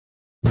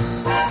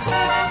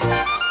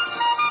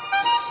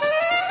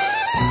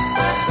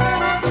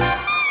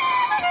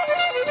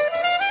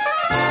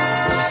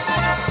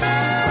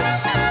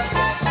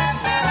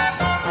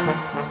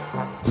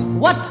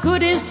What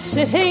good is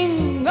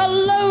sitting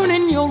alone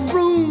in your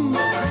room?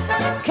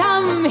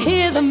 Come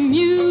hear the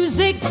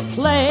music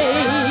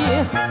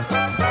play.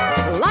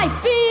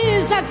 Life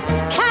is a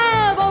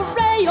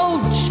cabaret,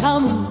 old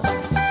chum.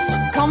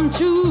 Come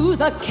to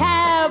the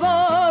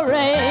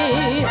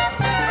cabaret.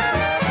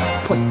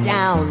 Put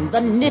down the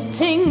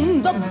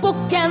knitting, the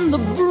book, and the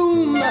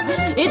broom.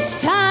 It's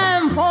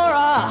time for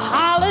a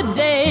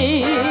holiday.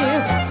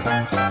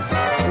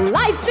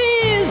 Life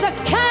is a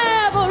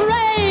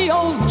cabaret,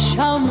 old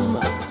chum.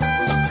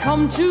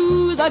 Come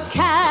to the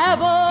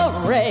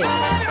cabaret.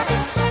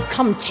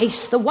 Come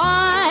taste the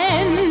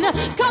wine.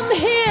 Come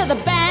hear the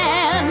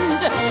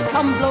band.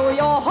 Come blow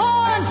your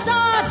horn,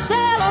 start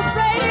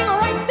celebrating.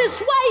 Right this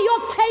way,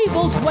 your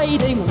table's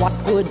waiting. What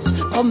good's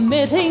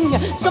omitting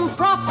some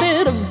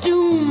prophet of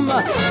doom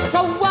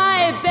to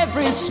wipe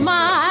every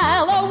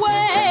smile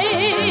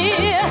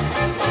away?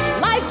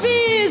 Life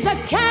is a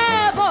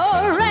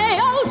cabaret,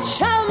 old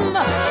chum,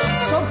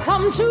 so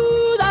come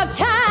to the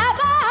cabaret.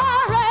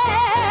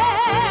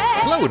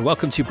 Hello and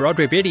welcome to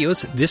Broadway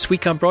Radio's This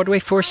Week on Broadway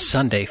for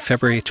Sunday,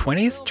 February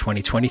 20th,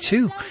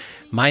 2022.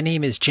 My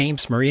name is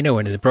James Marino,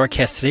 and in the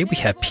broadcast today we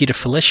have Peter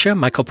Felicia,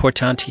 Michael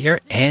Portantiere,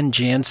 and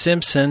Jan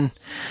Simpson.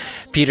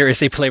 Peter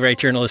is a playwright,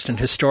 journalist, and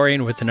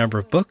historian with a number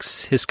of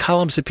books. His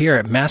columns appear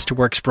at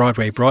Masterworks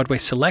Broadway, Broadway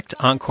Select,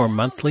 Encore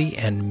Monthly,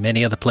 and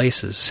many other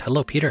places.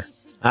 Hello, Peter.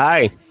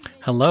 Hi.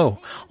 Hello.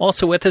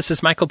 Also with us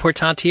is Michael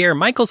Portantiere.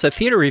 Michael's a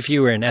theater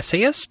reviewer and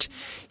essayist.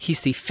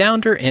 He's the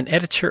founder and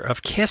editor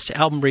of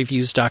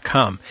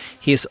CastAlbumReviews.com.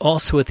 He is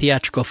also a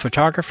theatrical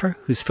photographer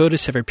whose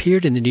photos have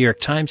appeared in the New York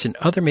Times and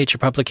other major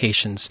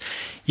publications.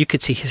 You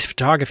could see his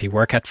photography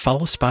work at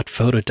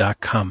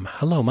followspotphoto.com.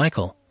 Hello,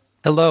 Michael.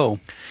 Hello.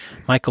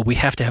 Michael, we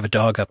have to have a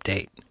dog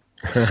update.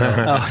 So,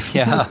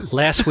 yeah.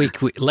 Last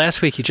week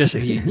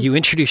you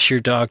introduced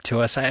your dog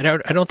to us. I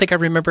don't think I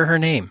remember her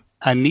name.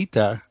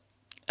 Anita.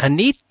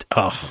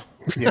 Oh.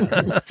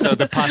 Yeah. So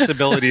the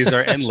possibilities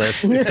are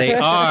endless. They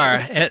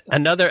are.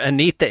 Another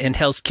Anita in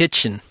Hell's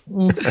Kitchen.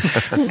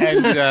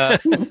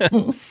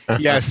 And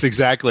yes,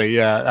 exactly.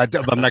 Yeah,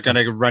 I'm not going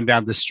to run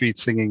down the street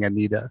singing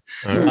Anita.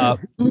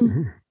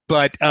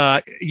 But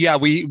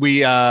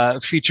we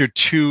featured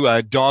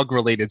two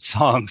dog-related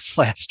songs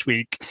last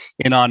week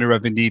in honor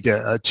of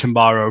Anita.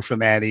 Tomorrow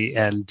from Annie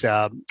and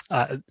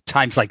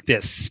Times Like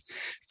This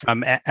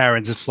from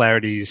Aaron's and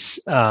Flaherty's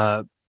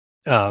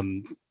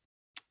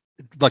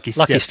Lucky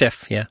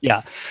Stiff.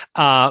 Yeah.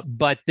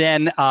 But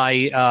then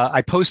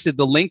I posted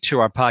the link to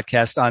our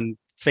podcast on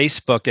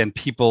Facebook, and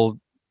people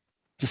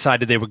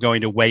decided they were going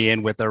to weigh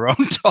in with their own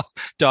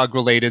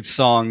dog-related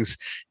songs.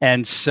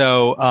 And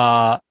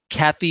so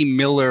Kathy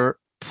Miller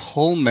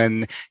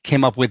Pullman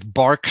came up with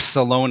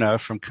Barcelona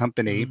from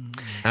Company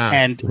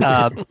and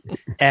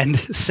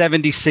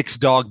 76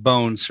 Dog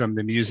Bones from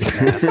the Music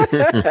Man.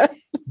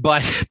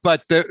 But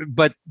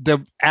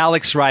the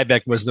Alex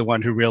Rybeck was the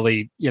one who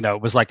really,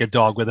 was like a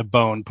dog with a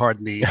bone,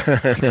 pardon the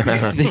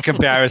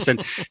comparison,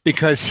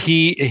 because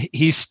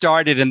he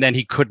started and then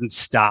he couldn't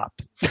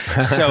stop.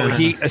 So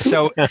he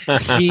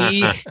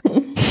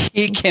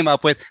came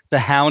up with The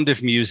Hound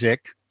of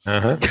Music.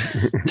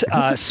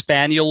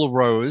 Spaniel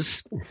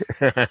Rose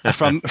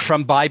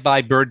from Bye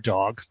Bye Bird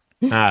Dog.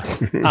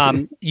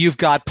 You've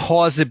got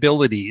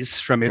Plausibilities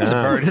from It's a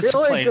Bird. It's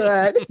really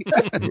good.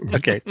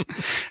 Okay.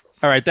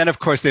 All right. Then, of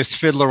course, there's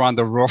Fiddler on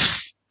the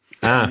Roof.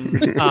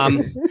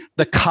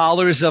 The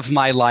Collars of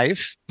My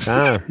Life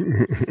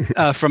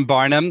from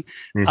Barnum.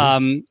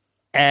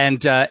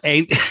 And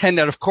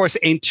of course,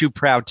 Ain't Too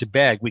Proud to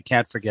Beg. We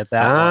can't forget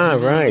that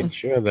one. Right.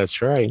 Sure.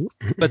 That's right.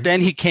 But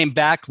then he came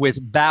back with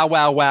Bow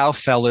Wow Wow,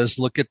 fellas.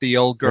 Look at the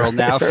old girl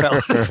now,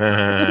 fellas.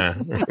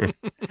 And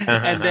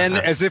then,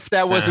 as if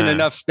that wasn't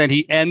enough, then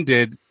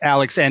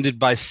Alex ended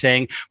by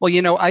saying,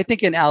 well, I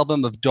think an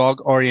album of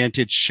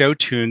dog-oriented show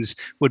tunes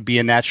would be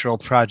a natural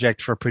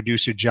project for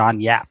producer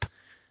John Yap.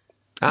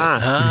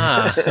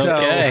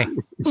 Okay.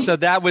 So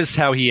that was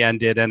how he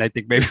ended, and I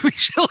think maybe we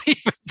should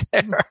leave it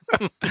there.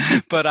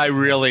 But I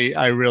really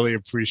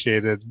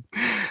appreciated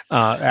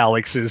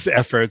Alex's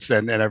efforts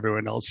and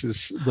everyone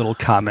else's little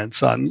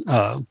comments on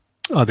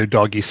other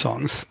doggy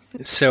songs.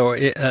 So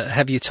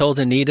have you told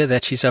Anita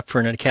that she's up for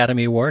an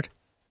Academy Award?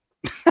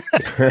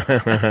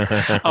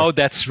 Oh,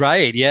 that's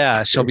right.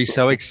 Yeah, she'll be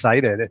so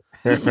excited.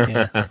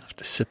 Yeah, I'll have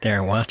to sit there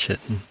and watch it.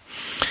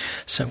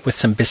 So with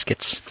some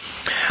biscuits.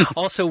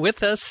 Also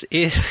with us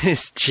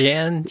is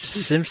Jan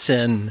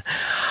Simpson.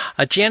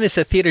 Jan is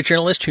a theater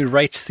journalist who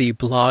writes the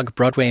blog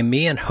Broadway and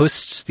Me and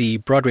hosts the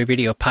Broadway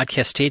Radio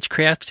podcast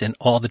Stagecraft and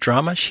All the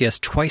Drama. She has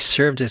twice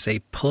served as a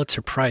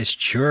Pulitzer Prize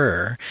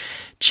juror.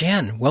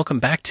 Jan, welcome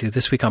back to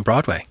This Week on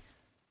Broadway.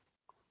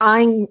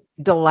 I'm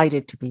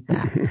delighted to be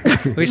back.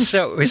 We're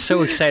so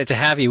excited to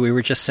have you. We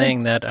were just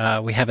saying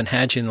that we haven't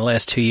had you in the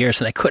last 2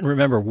 years, and I couldn't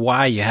remember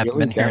why you haven't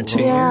been here in 2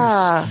 years.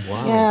 Yeah.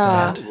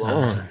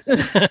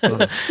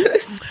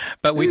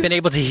 But but we've been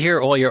able to hear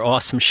all your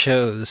awesome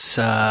shows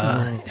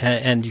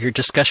and your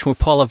discussion with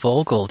Paula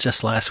Vogel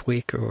just last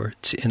week or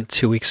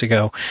 2 weeks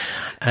ago.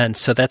 And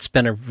so that's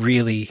been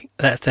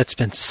that's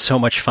been so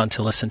much fun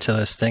to listen to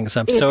those things.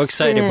 I'm so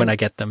excited when I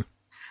get them.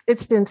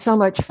 It's been so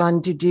much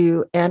fun to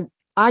do. And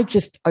I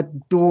just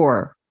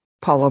adore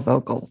Paula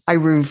Vogel. I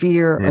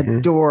revere,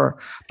 adore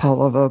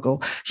Paula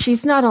Vogel.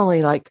 She's not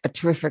only like a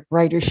terrific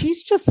writer,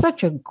 she's just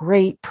such a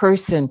great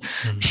person.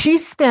 She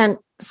spent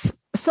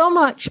so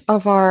much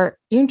of our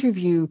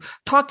interview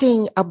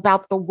talking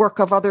about the work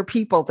of other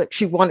people that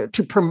she wanted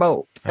to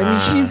promote. I mean,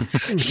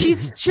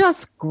 she's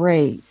just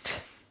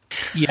great.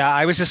 Yeah,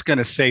 I was just going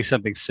to say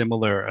something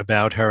similar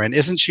about her. And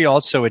isn't she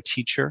also a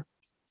teacher?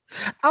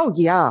 Oh,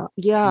 yeah.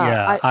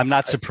 I'm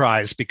not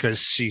surprised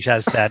because she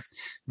has that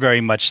very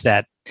much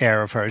that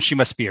air of her. She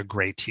must be a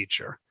great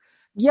teacher.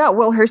 Yeah,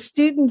 well, her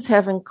students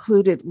have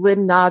included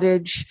Lynn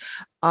Nottage,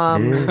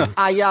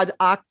 Ayad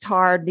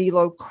Akhtar,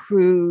 Nilo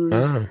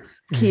Cruz,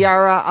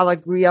 Kiara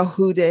Alegria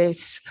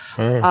Hudes,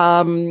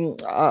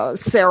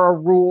 Sarah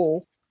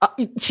Rule.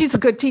 She's a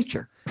good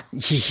teacher.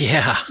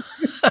 Yeah,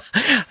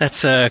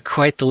 that's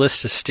quite the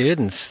list of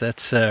students.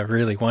 That's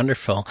really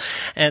wonderful.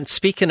 And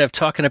speaking of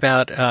talking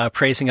about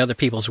praising other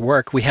people's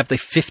work, we have the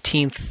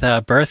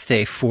 15th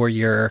birthday for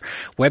your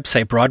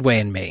website, Broadway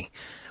and Me.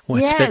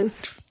 It's been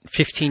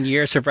 15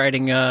 years of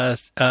writing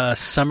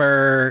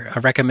summer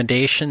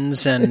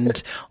recommendations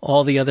and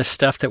all the other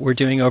stuff that we're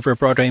doing over at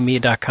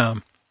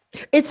BroadwayMe.com.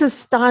 It's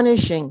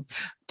astonishing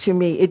to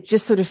me. It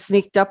just sort of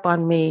sneaked up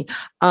on me.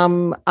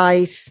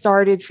 I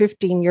started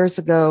 15 years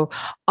ago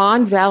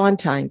on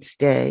Valentine's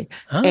Day.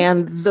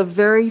 And the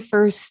very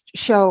first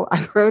show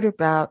I wrote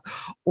about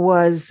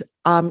was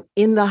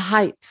in the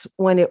Heights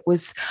when it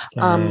was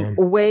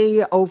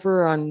way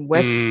over on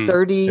West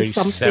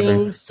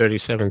 30-something.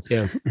 37th,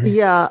 yeah.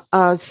 Yeah,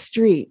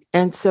 street.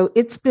 And so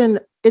it's been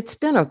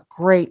a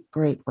great,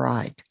 great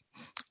ride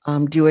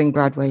doing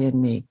Broadway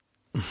and Me.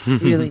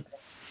 Really.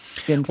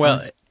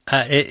 Well,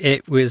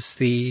 it was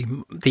the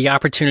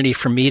opportunity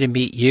for me to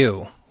meet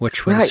you,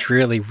 which was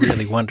really,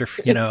 really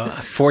wonderful,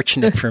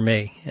 fortunate for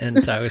me.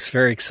 And I was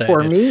very excited.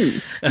 For me.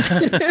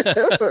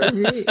 For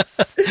me.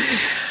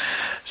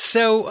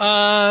 So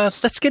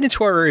let's get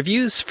into our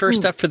reviews.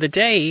 First up for the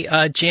day,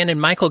 Jan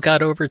and Michael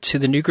got over to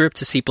the new group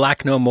to see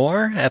Black No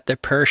More at the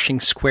Pershing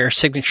Square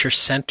Signature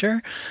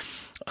Center.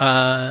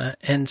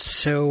 And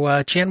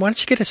so, Jan, why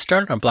don't you get us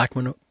started on Black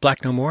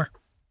No More?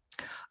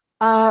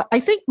 I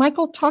think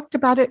Michael talked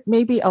about it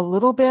maybe a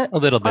little bit.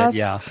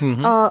 Yeah.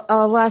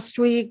 Last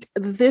week.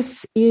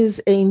 This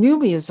is a new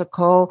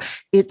musical.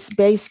 It's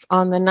based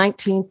on the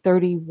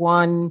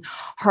 1931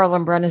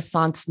 Harlem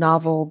Renaissance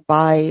novel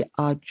by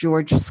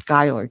George S.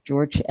 Schuyler.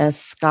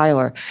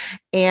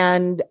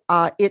 And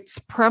its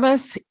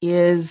premise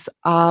is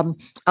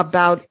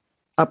about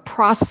a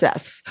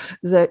process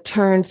that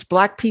turns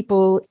Black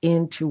people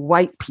into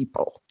white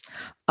people.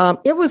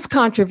 It was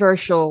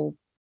controversial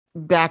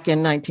back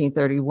in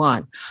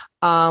 1931.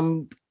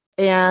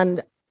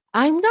 And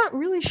I'm not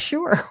really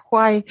sure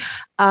why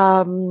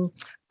the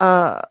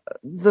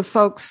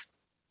folks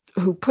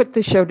who put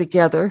the show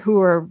together,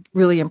 who are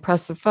really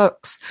impressive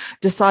folks,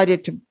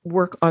 decided to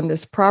work on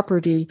this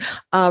property.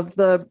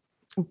 The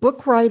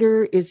book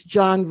writer is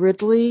John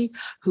Ridley,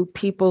 who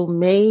people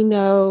may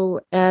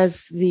know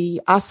as the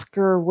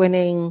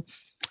Oscar-winning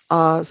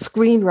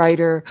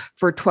screenwriter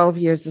for 12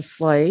 Years a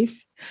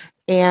Slave.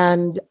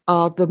 And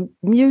the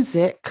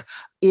music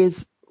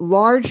is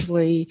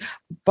largely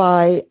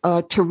by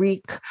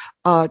Tariq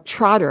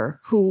Trotter,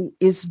 who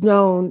is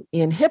known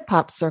in hip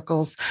hop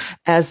circles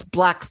as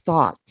Black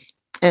Thought.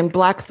 And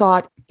Black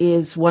Thought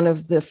is one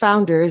of the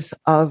founders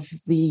of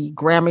the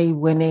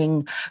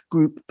Grammy-winning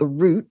group The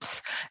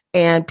Roots.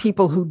 And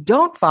people who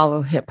don't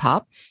follow hip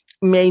hop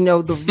may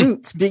know The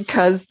Roots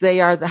because they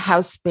are the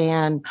house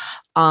band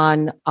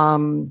on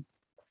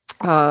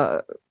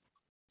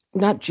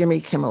not Jimmy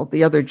Kimmel,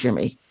 the other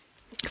Jimmy.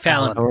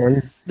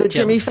 Fallon. The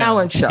Jimmy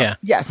Fallon show. Yeah.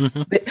 Yes.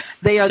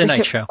 They are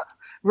Tonight Show.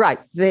 Right.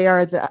 They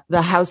are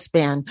the house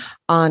band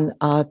on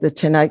the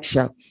Tonight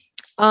Show.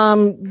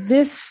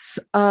 This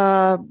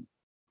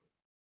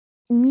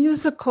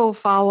musical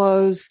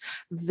follows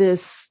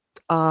this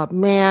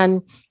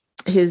man.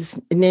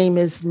 His name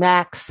is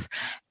Max,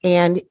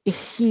 and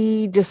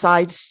he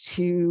decides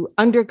to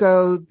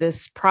undergo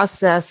this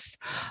process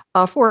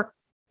for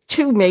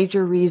two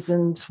major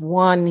reasons.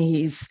 One,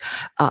 he's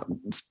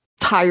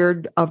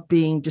tired of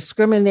being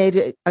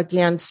discriminated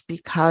against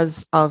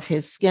because of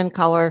his skin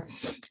color.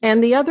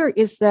 And the other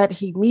is that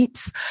he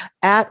meets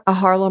at a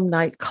Harlem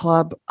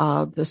nightclub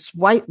this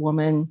white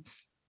woman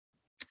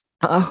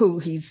who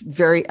he's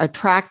very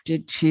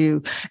attracted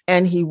to,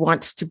 and he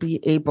wants to be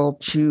able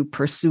to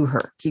pursue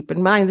her. Keep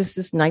in mind, this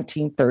is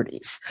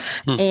 1930s.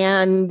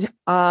 And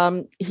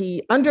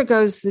he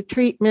undergoes the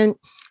treatment.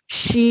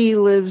 She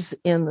lives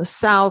in the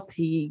South.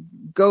 He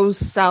goes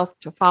south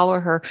to follow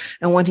her.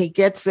 And when he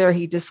gets there,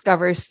 he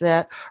discovers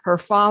that her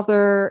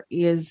father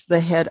is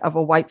the head of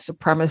a white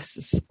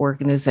supremacist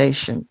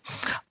organization.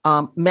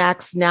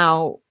 Max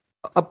now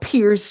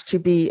appears to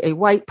be a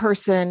white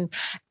person,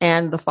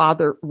 and the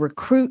father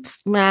recruits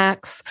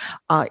Max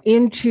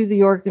into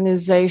the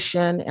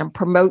organization and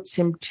promotes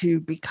him to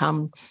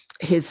become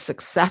his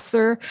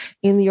successor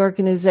in the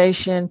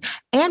organization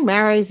and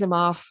marries him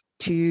off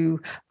to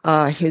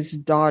his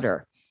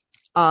daughter.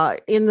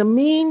 In the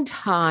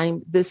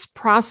meantime, this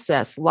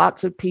process,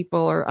 lots of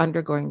people are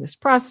undergoing this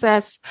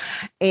process,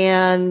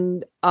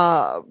 and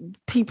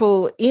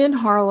people in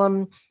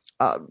Harlem,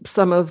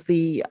 some of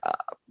the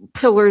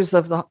pillars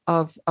of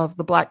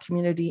the Black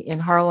community in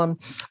Harlem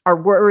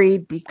are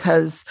worried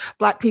because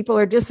Black people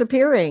are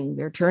disappearing.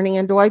 They're turning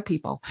into white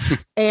people.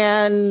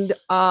 And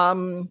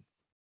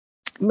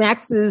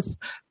Max's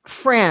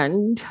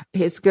friend,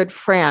 his good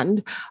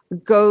friend,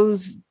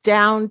 goes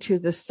down to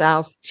the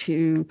South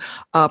to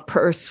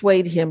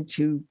persuade him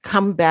to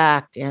come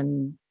back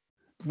and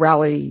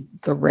rally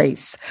the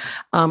race.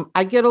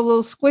 I get a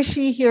little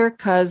squishy here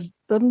because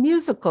the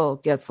musical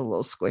gets a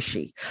little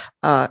squishy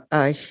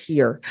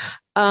here.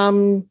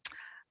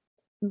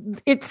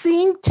 It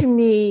seemed to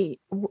me,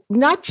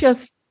 not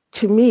just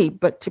to me,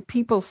 but to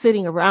people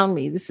sitting around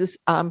me, this is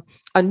a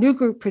new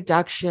group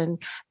production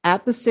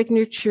at the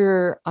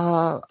Signature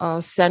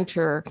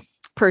Center,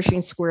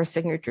 Pershing Square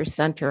Signature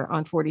Center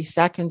on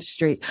 42nd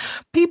Street.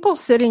 People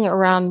sitting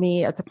around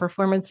me at the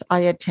performance I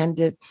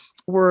attended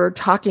were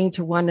talking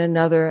to one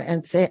another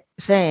and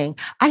saying,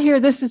 I hear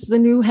this is the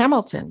new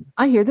Hamilton.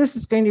 I hear this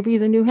is going to be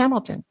the new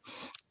Hamilton.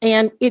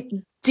 And it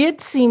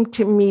did seem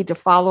to me to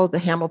follow the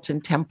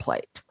Hamilton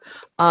template.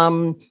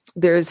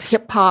 There's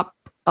hip hop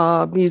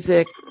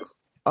music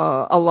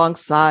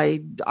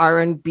alongside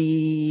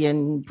R&B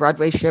and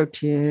Broadway show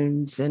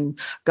tunes and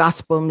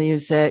gospel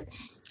music.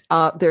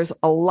 There's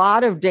a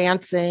lot of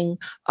dancing,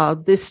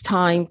 this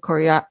time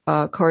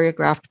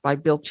choreographed by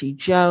Bill T.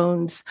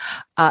 Jones.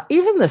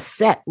 Even the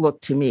set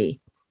looked to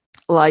me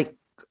like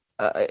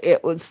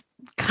it was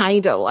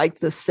kind of like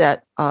the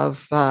set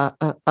of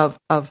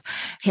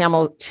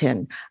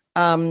Hamilton.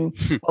 A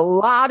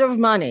lot of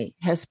money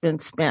has been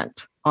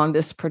spent on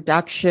this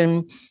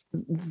production.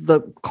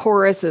 The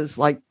chorus is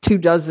like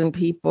 24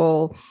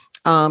 people.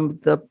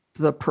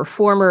 The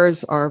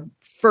performers are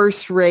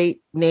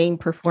first-rate name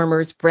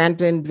performers.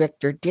 Brandon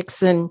Victor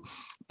Dixon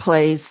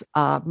plays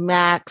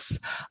Max.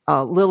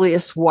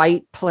 Lilius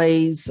White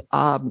plays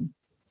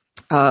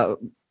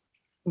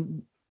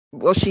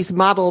she's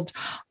modeled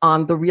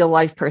on the real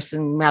life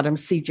person, Madam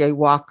C.J.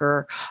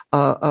 Walker,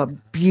 a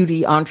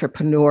beauty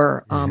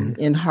entrepreneur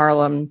in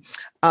Harlem.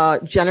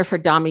 Jennifer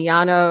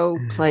Damiano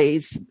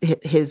plays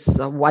his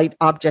white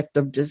object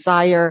of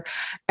desire.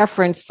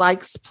 Ephraim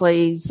Sykes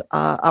plays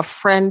a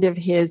friend of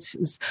his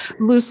who's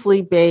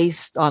loosely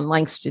based on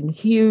Langston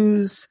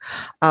Hughes,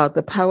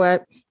 the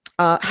poet.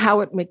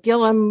 Howard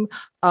McGillum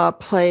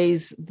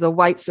plays the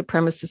white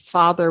supremacist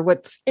father.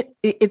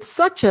 It's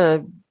such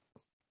a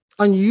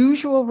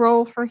unusual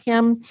role for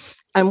him.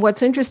 And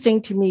what's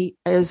interesting to me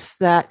is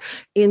that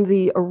in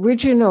the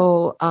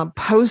original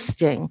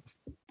posting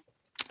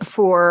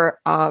for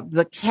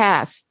the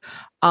cast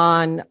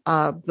on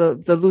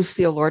the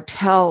Lucille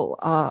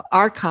Lortel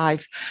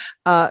archive,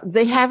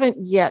 they haven't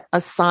yet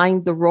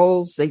assigned the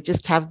roles. They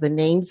just have the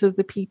names of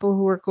the people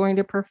who are going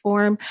to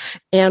perform.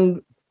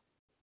 And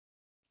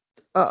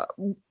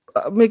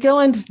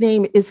McGillen's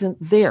name isn't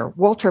there.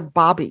 Walter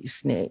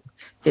Bobby's name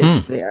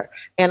is there.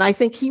 And I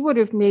think he would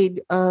have made,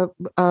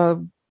 I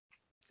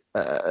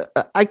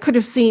could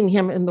have seen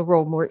him in the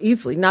role more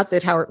easily. Not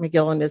that Howard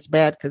McGillen is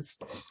bad, because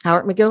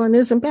Howard McGillen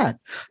isn't bad.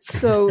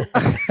 So,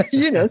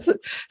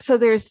 so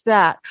there's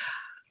that.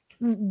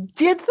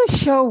 Did the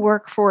show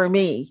work for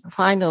me?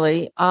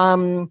 Finally,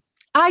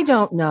 I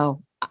don't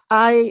know.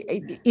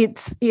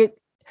 The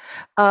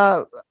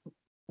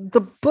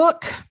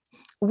book,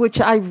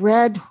 which I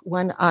read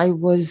when I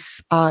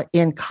was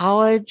in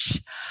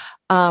college,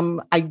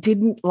 I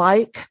didn't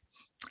like.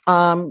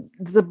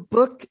 The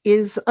book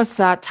is a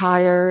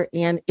satire,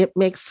 and it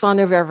makes fun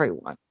of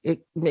everyone.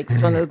 It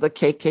makes fun of the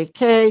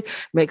KKK,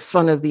 makes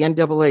fun of the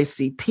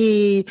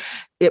NAACP.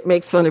 It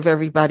makes fun of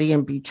everybody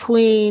in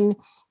between.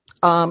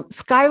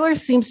 Schuyler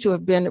seems to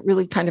have been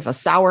really kind of a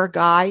sour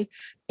guy,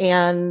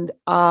 and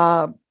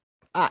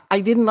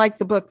I didn't like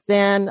the book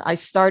then. I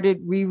started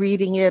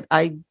rereading it.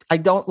 I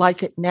don't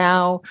like it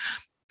now.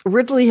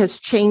 Ridley has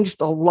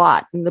changed a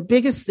lot. And the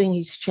biggest thing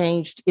he's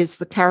changed is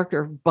the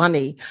character of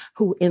Bunny,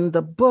 who in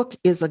the book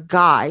is a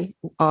guy,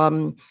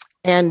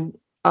 and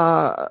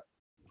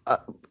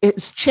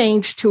it's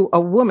changed to a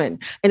woman.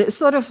 And it's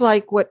sort of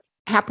like what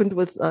happened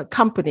with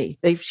Company.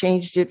 They've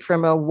changed it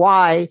from a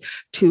Y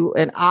to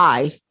an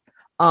I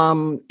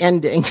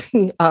ending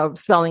of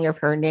spelling of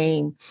her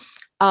name.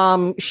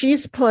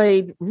 She's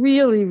played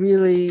really,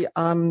 really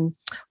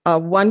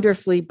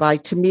wonderfully by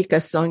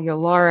Tamika Sonia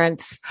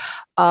Lawrence.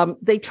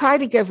 They try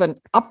to give an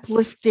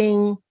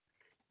uplifting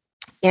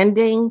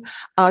ending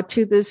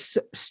to this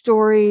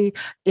story.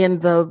 In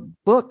the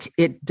book,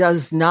 it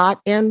does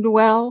not end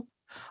well.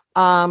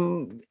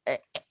 And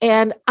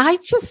I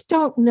just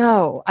don't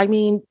know. I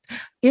mean,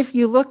 if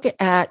you look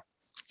at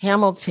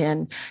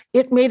Hamilton,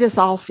 it made us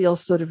all feel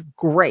sort of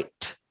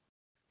great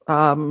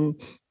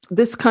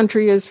this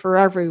country is for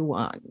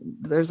everyone.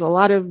 There's a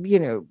lot of,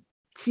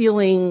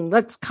 feeling,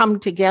 let's come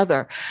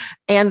together.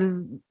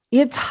 And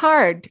it's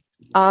hard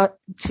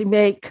to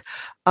make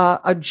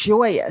a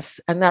joyous,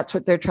 and that's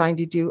what they're trying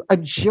to do, a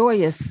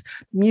joyous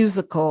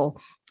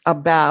musical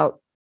about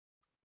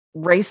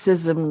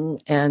racism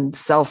and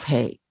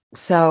self-hate.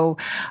 So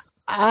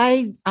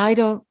I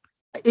don't,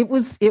 it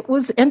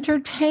was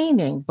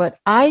entertaining, but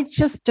I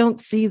just don't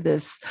see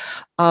this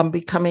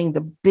becoming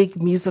the big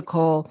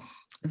musical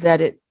that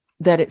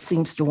it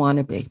seems to want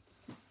to be.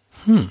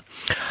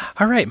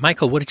 All right,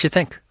 Michael, what did you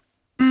think?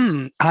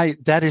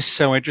 That is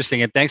so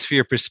interesting, and thanks for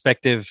your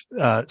perspective,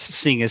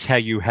 seeing as how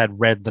you had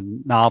read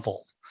the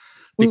novel,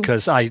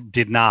 because I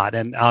did not,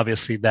 and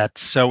obviously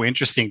that's so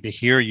interesting to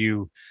hear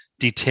you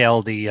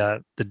detail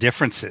the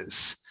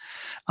differences.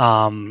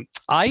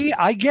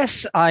 I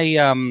guess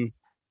I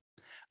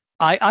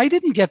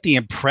didn't get the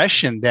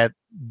impression that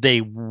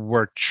they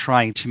were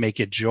trying to make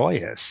it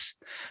joyous.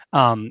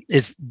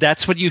 Is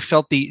that's what you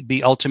felt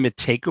the ultimate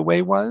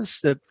takeaway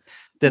was? That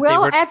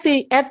well, they were...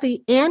 at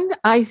the end,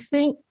 I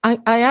think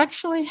I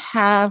actually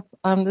have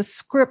the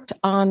script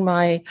on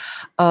my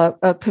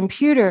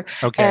computer,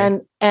 okay.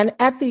 and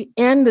at the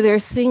end they're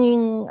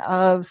singing.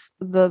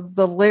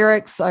 The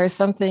lyrics are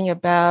something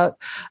about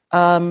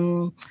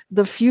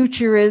the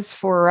future is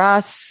for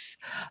us.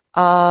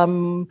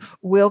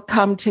 We'll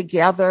come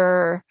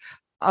together.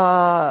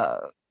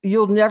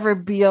 You'll never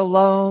be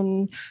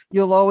alone.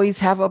 You'll always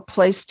have a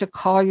place to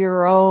call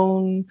your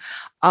own.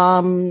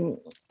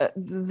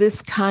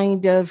 This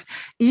kind of,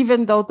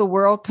 even though the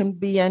world can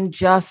be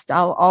unjust,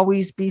 I'll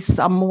always be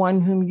someone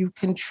whom you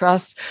can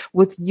trust.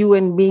 With you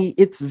and me,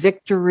 it's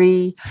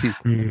victory.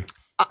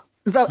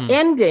 The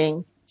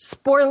ending,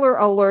 spoiler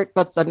alert,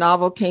 but the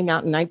novel came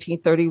out in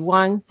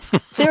 1931.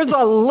 There's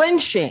a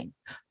lynching.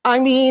 I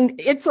mean,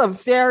 it's a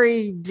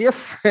very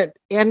different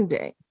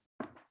ending.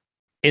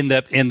 In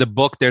the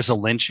book, there's a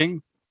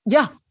lynching?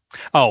 Yeah.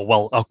 Oh,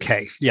 well,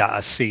 okay.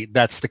 Yeah, see,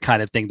 that's the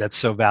kind of thing that's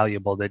so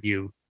valuable that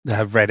you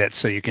have read it,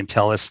 so you can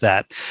tell us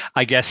that.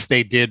 I guess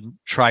they did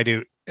try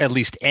to at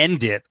least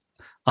end it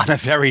on a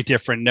very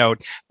different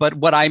note. But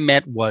what I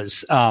meant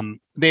was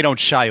they don't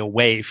shy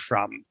away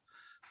from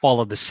all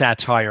of the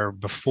satire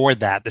before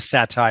that, the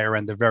satire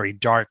and the very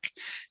dark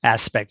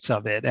aspects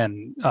of it,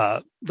 and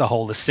the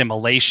whole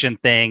assimilation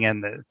thing,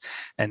 and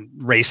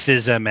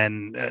racism,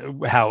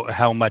 and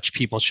how much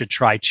people should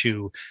try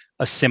to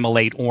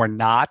assimilate or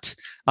not.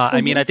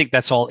 I mean, I think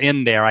that's all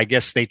in there. I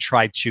guess they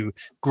tried to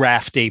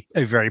graft a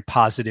very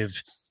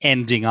positive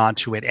ending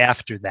onto it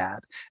after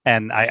that,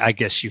 and I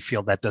guess you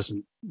feel that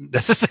doesn't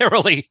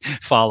necessarily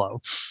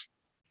follow.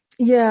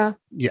 Yeah.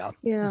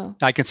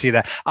 I can see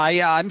that.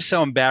 I'm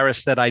so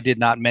embarrassed that I did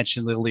not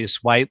mention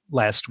Lilius White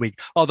last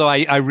week, although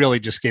I really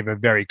just gave a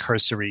very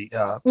cursory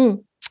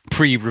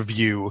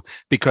pre-review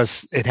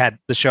because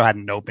the show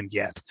hadn't opened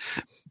yet.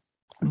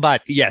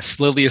 But yes,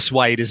 Lilius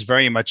White is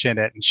very much in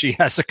it, and she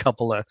has a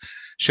couple of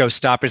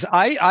showstoppers.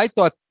 I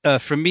thought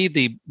for me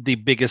the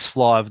biggest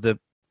flaw of the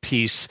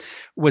piece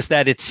was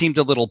that it seemed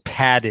a little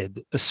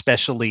padded,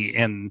 especially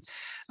in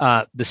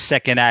the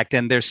second act,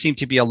 and there seemed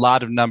to be a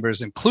lot of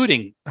numbers,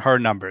 including her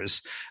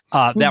numbers,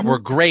 that were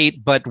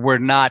great, but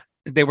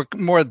they were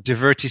more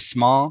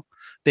divertissement.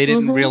 They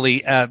didn't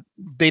really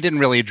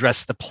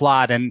address the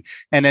plot, and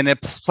in a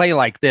play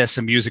like this,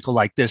 a musical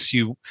like this,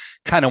 you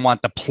kind of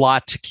want the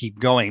plot to keep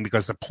going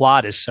because the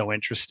plot is so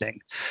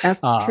interesting.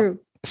 True.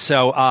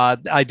 So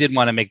I did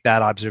want to make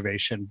that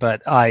observation,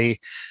 but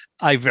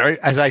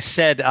as I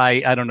said,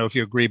 I don't know if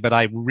you agree, but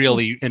I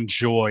really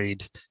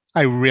enjoyed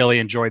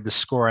the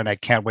score, and I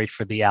can't wait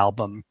for the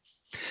album.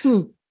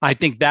 I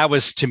think that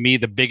was, to me,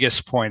 the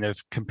biggest point of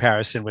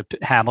comparison with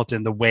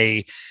Hamilton, the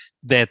way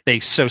that they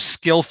so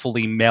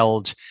skillfully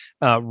meld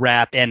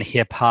rap and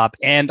hip hop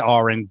and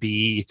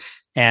R&B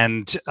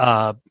and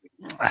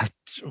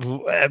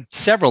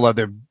several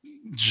other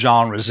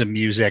genres of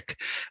music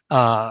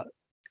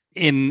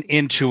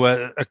into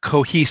a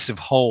cohesive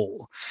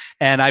whole.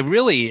 And I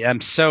really am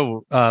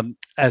so,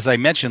 as I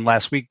mentioned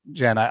last week,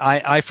 Jen,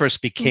 I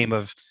first became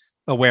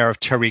aware of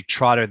Tariq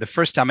Trotter. The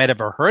first time I'd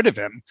ever heard of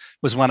him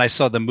was when I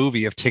saw the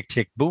movie of Tick,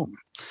 Tick, Boom.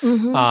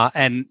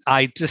 And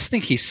I just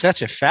think he's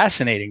such a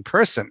fascinating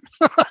person.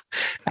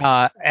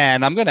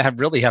 And I'm going to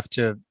really have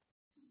to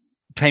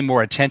pay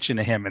more attention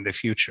to him in the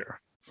future.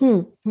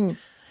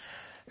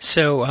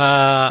 So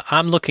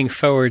I'm looking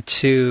forward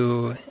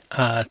to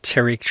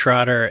Tariq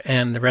Trotter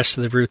and the rest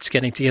of the Roots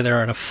getting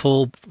together on a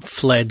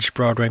full-fledged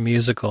Broadway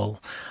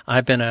musical.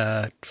 I've been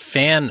a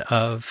fan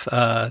of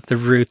the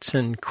Roots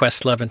and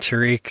Questlove and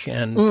Tariq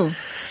and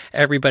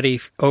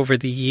everybody over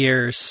the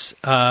years.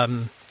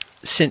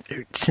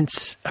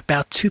 Since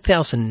about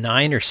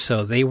 2009 or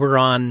so, they were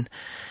on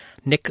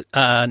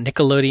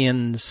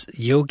Nickelodeon's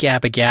Yo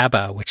Gabba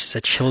Gabba, which is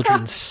a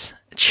children's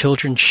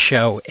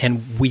show,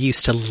 and we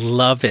used to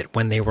love it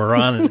when they were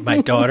on, and my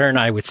daughter and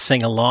I would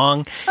sing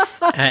along,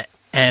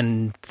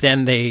 and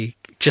then they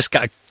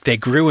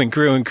grew and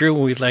grew and grew,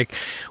 and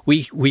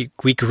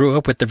we grew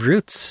up with the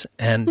Roots,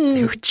 and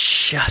they were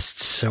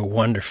just so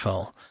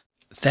wonderful.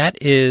 that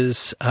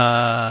is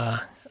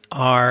our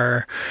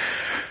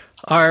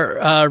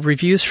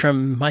reviews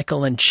from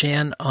Michael and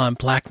Jan on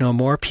Black No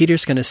More.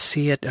 Peter's going to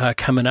see it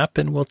coming up,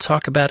 and we'll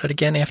talk about it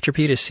again after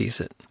Peter sees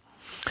it.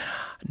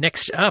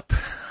 Next up,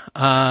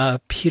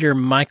 Peter,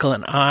 Michael,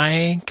 and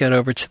I got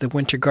over to the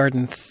Winter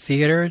Garden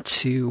Theater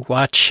to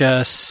watch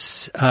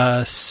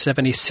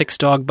 76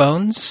 Dog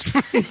Bones.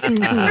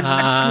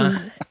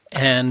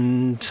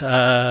 And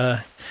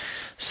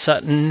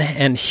Sutton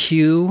and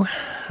Hugh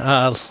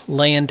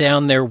laying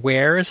down their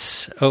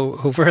wares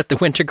over at the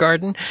Winter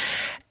Garden.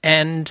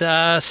 And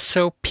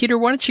so, Peter,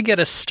 why don't you get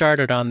us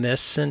started on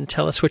this and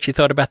tell us what you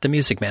thought about The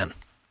Music Man?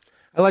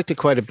 I liked it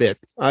quite a bit.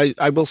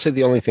 I will say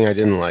the only thing I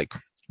didn't like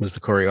was the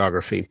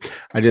choreography.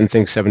 I didn't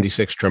think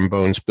 76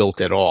 trombones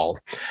built at all.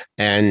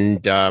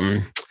 And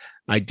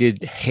I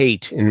did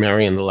hate in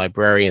Marion the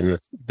Librarian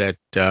that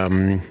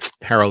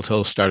Harold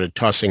Hill started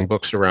tossing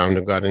books around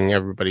and getting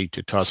everybody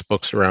to toss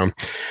books around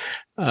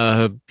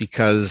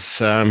because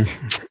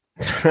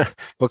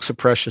books are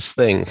precious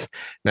things,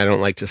 and I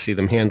don't like to see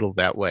them handled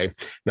that way.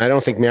 And I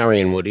don't think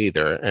Marion would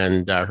either,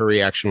 and her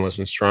reaction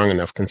wasn't strong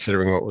enough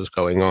considering what was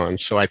going on.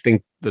 So I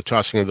think the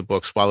tossing of the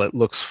books, while it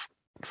looks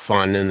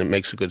fun and it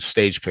makes a good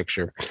stage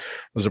picture,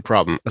 was a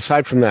problem.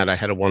 Aside from that, I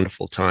had a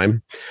wonderful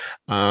time.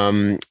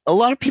 A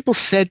lot of people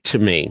said to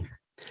me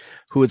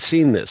who had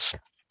seen this,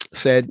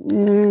 said,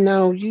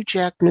 no, Hugh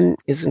Jackman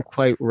isn't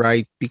quite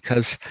right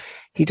because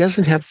he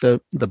doesn't have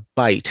the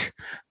bite,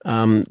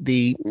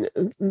 the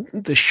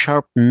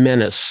sharp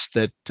menace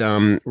that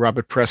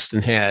Robert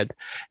Preston had.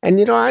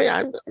 And,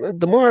 I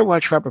the more I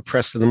watch Robert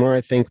Preston, the more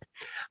I think,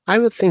 I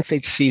would think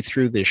they'd see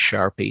through this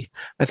Sharpie.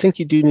 I think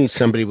you do need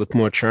somebody with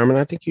more charm, and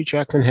I think Hugh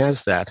Jackman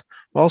has that.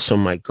 Also,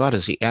 my God,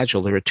 is he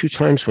agile? There are 2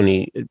 times when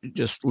he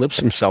just lifts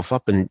himself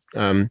up and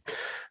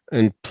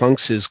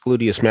plunks his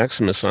gluteus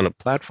maximus on a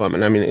platform.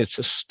 And I mean, it's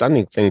a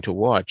stunning thing to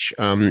watch.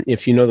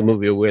 If you know the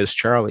movie Where's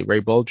Charlie, Ray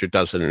Bolger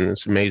does it, and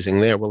it's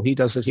amazing there. Well, he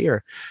does it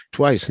here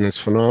twice, and it's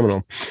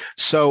phenomenal.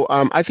 So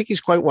I think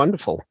he's quite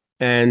wonderful.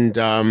 And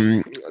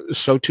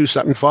so too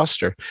Sutton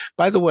Foster.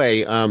 By the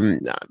way,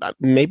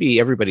 maybe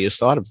everybody has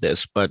thought of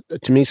this, but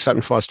to me,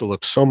 Sutton Foster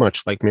looks so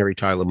much like Mary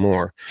Tyler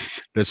Moore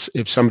that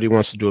if somebody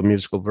wants to do a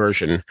musical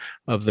version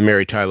of the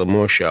Mary Tyler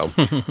Moore show,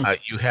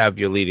 you have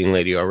your leading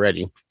lady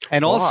already.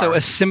 And also a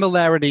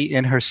similarity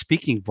in her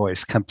speaking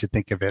voice, come to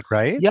think of it,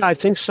 right? Yeah, I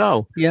think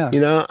so. Yeah.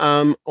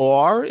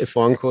 Or if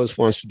Encores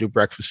wants to do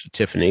Breakfast at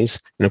Tiffany's,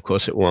 and of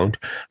course it won't,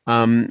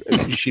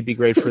 she'd be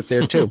great for it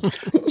there too.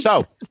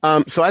 So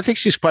I think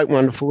she's quite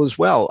wonderful as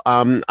well.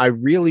 I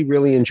really,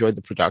 really enjoyed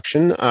the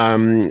production.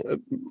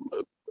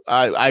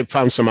 I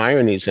found some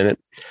ironies in it.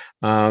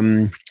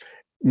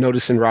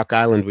 Notice in Rock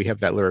Island, we have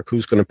that lyric,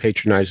 who's going to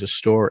patronize a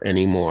store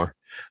anymore?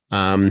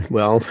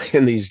 Well,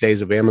 in these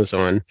days of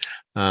Amazon,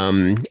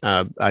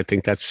 I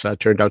think that's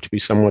turned out to be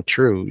somewhat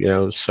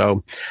true,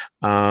 So,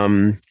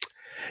 2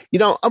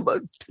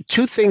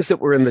 things that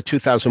were in the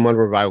 2001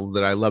 revival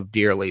that I love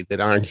dearly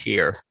that aren't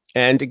here.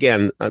 And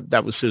again,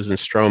 that was Susan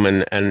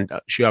Stroman, and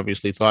she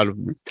obviously thought of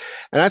them.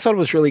 And I thought it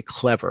was really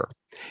clever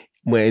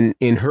when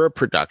in her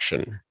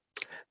production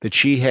that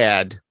she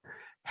had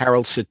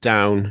Harold sit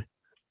down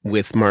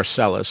with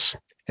Marcellus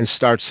and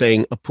start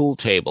saying a pool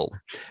table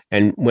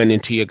and went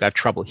into You Got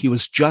Trouble. He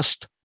was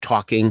just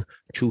talking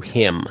to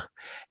him.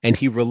 And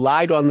he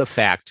relied on the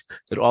fact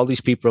that all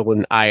these people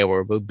in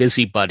Iowa were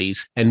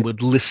busybodies and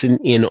would listen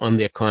in on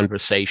their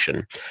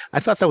conversation. I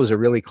thought that was a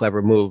really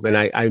clever move, and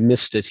I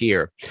missed it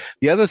here.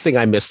 The other thing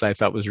I missed that I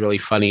thought was really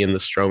funny in the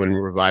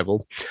Stroman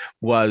revival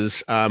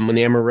was when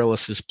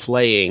Amaryllis is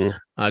playing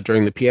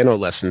during the piano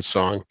lesson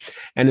song.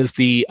 And as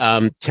the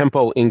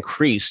tempo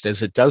increased,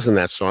 as it does in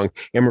that song,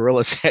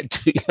 Amaryllis had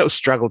to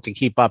struggle to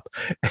keep up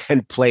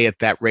and play at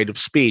that rate of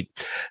speed.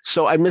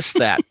 So I missed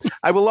that.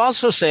 I will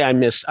also say I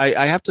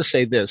have to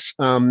say this.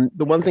 The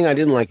one thing I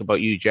didn't like about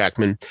Hugh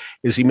Jackman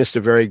is he missed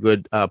a very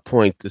good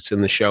point that's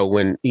in the show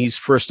when he's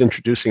first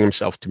introducing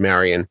himself to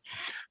Marion.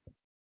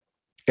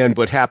 And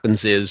what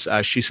happens is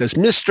she says,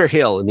 Mr.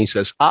 Hill. And he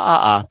says,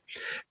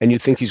 And you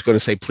think he's going to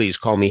say, please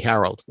call me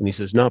Harold. And he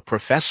says, no,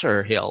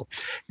 Professor Hill.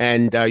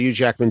 And Hugh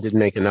Jackman didn't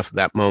make enough of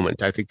that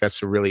moment. I think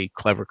that's a really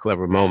clever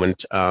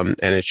moment. And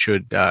it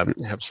should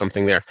have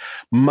something there.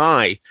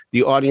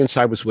 The audience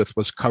I was with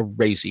was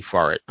crazy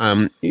for it.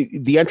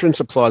 The entrance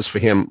applause for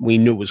him, we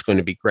knew was going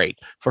to be great.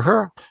 For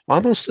her,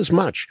 almost as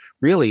much.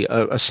 Really,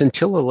 a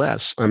scintilla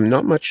less.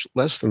 Not much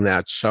less than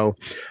that. So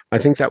I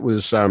think that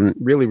was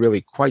really,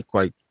 really quite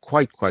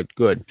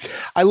good.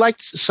 I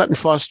liked Sutton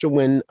Foster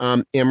when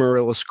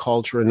Amaryllis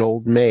called her an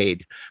old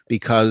maid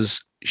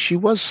because she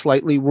was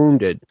slightly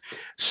wounded.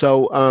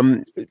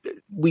 So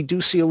we do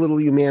see a little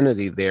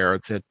humanity there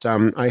that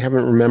I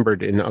haven't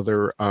remembered in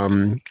other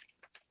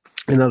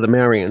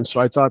Marion. So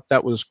I thought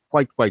that was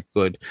quite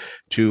good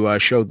to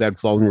show that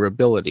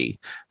vulnerability.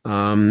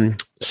 But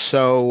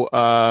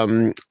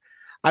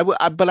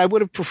I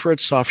would have preferred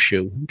Soft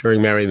Shoe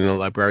during Marion and the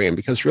Librarian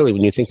because really,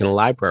 when you think in a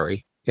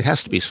library, It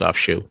has to be soft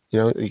shoe.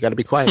 You got to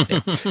be quiet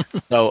there.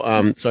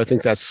 So I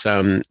think that's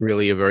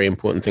really a very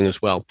important thing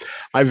as well.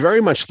 I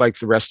very much like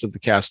the rest of the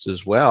cast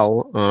as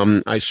well.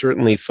 I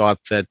certainly thought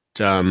that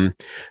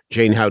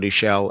Jane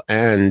Howdy-Shell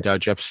and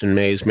Jefferson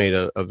Mays made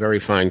a very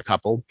fine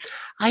couple.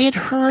 I had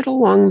heard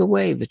along the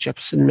way that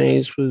Jefferson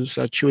Mays was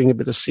chewing a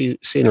bit of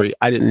scenery.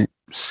 I didn't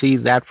see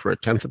that for a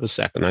tenth of a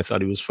second. I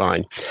thought he was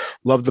fine.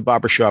 Loved the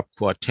barbershop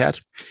quartet.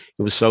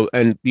 It was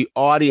and the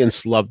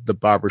audience loved the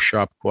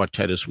barbershop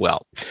quartet as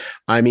well.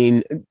 I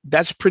mean,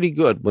 that's pretty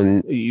good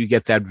when you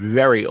get that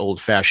very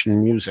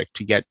old-fashioned music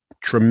to get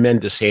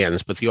tremendous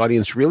hands, but the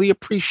audience really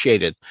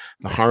appreciated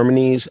the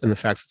harmonies and the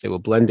fact that they were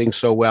blending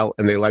so well,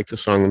 and they liked the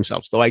song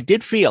themselves. Though I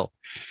did feel,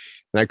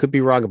 and I could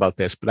be wrong about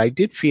this, but I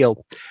did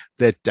feel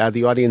that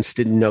the audience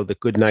didn't know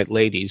that Goodnight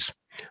Ladies,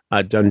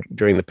 done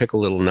during the Pick a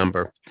Little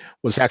number,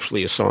 was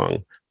actually a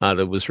song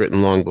that was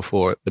written long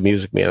before The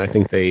Music Man. I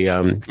think they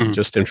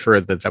just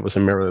inferred that was a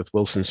Meredith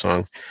Willson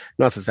song.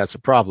 Not that that's a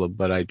problem,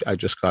 but I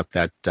just got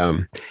that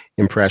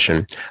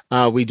impression.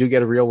 We do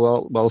get a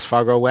real Wells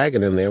Fargo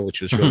wagon in there,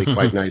 which is really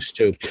quite nice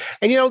too.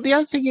 And the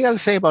other thing you got to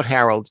say about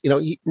Harold,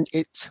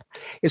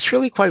 it's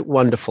really quite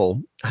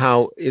wonderful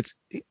how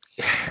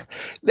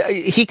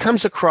he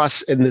comes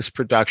across in this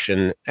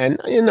production and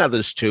in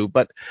others too,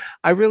 but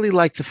I really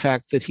like the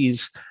fact that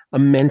he's a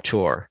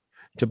mentor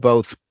to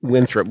both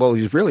Winthrop. Well,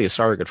 he's really a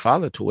surrogate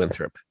father to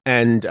Winthrop,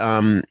 and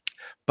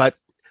but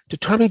to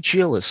Tommy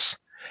Gillis.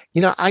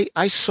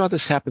 I saw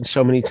this happen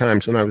so many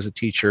times when I was a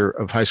teacher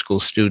of high school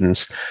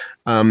students.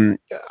 I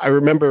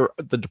remember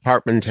the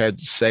department head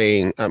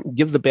saying,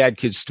 give the bad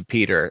kids to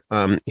Peter.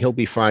 He'll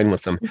be fine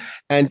with them.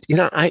 And,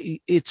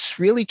 it's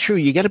really true.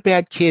 You get a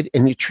bad kid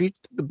and you treat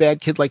the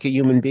bad kid like a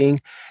human being,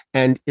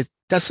 and it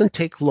doesn't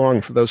take long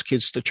for those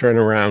kids to turn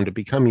around to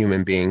become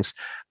human beings.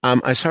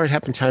 I saw it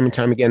happen time and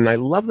time again, and I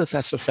love that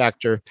that's a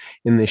factor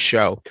in this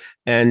show.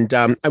 And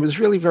I was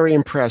really very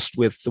impressed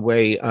with the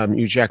way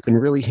Hugh Jackman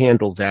really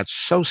handled that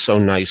so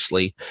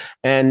nicely.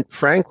 And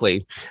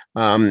frankly,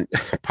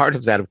 part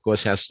of that, of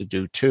course, has to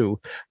do, too,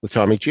 with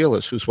Tommy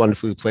Gillis, who's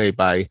wonderfully played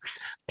by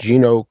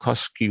Gino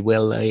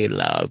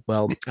Coscuela.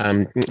 Well,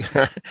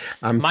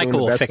 Michael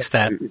will fix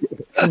that.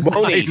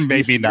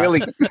 Maybe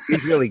not.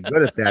 He's really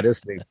good at that,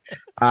 isn't he?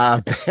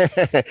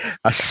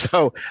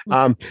 So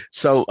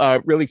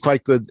really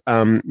quite good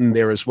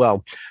there as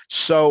well.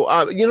 So,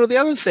 the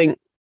other thing,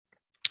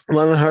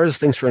 one of the hardest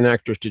things for an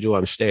actor to do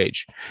on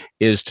stage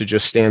is to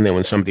just stand there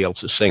when somebody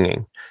else is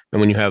singing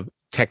and when you have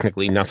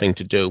technically nothing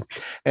to do.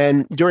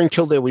 And during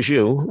Till There Was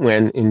You,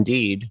 when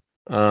indeed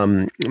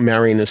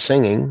Marion is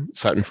singing,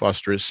 Sutton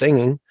Foster is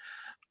singing,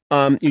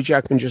 Hugh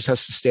Jackman just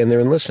has to stand there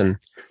and listen.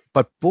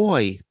 But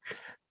boy,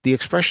 the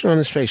expression on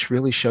his face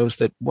really shows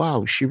that,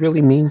 wow, she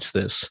really means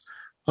this.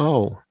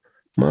 Oh,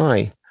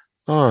 my.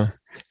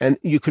 And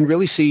you can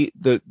really see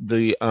the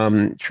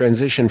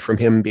transition from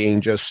him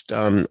being just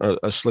a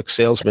slick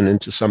salesman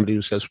into somebody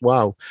who says,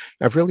 wow,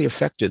 I've really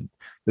affected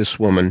this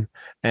woman.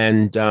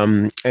 And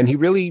he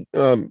really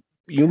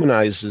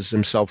humanizes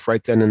himself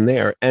right then and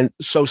there. And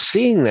so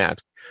seeing that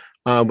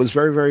was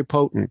very, very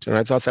potent. And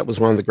I thought that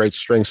was one of the great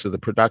strengths of the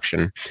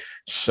production.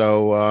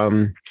 So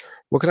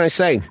what can I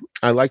say?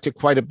 I liked it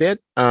quite a bit.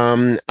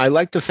 I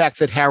liked the fact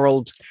that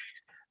Harold...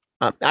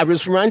 I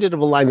was reminded of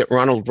a line that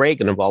Ronald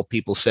Reagan, of all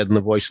people, said in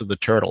The Voice of the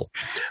Turtle,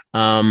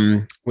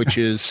 which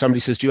is, somebody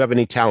says, do you have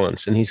any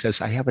talents? And he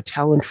says, I have a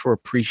talent for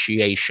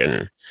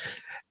appreciation.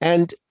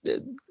 And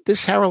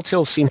this Harold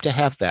Hill seemed to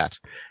have that.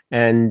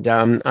 And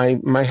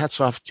my hat's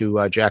off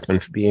to Jackman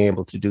for being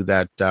able to do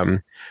that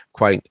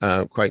quite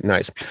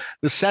nice.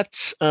 The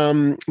sets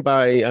by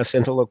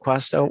Santoro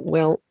Costa,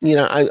 well,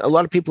 a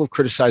lot of people have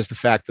criticized the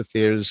fact that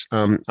there's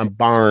a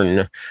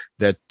barn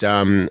that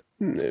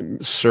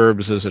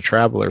serves as a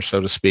traveler,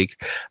 so to speak.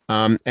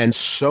 And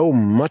so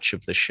much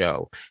of the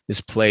show is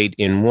played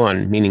in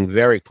one, meaning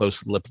very close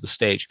to the lip of the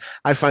stage.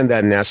 I find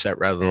that an asset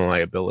rather than a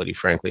liability,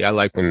 frankly. I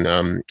like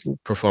when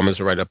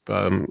performers are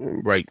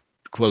right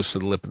close to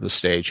the lip of the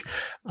stage.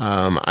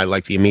 I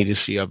like the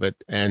immediacy of it.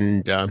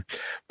 And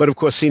but of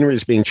course, scenery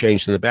is being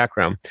changed in the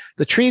background.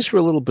 The trees were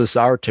a little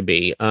bizarre to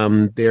me.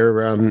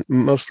 They're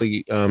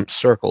mostly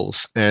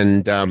circles,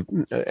 and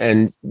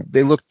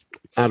they looked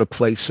out of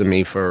place to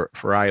me for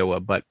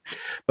Iowa, but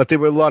there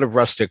were a lot of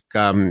rustic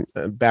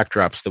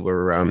backdrops that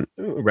were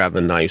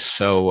rather nice.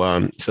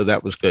 So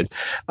that was good.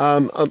 A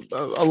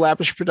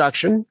lavish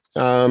production,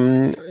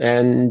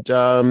 and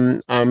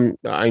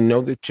I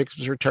know the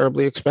tickets are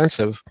terribly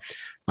expensive.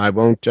 I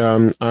won't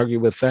argue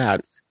with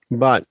that,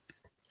 but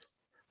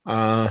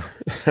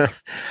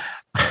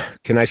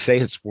can I say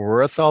it's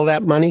worth all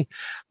that money?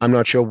 I'm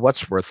not sure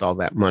what's worth all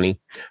that money,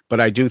 but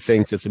I do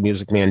think that The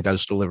Music Man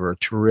does deliver a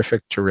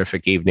terrific,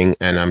 terrific evening,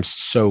 and I'm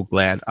so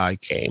glad I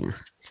came.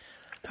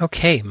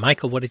 Okay,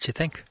 Michael, what did you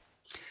think?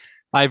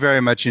 I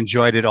very much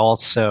enjoyed it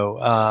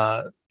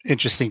also.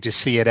 Interesting to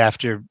see it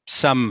after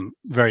some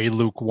very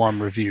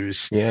lukewarm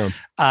reviews. Yeah.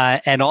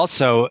 And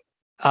also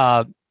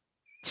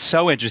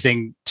so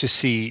interesting to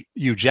see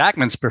Hugh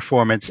Jackman's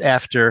performance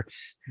after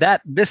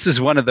that. This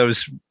is one of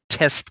those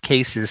test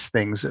cases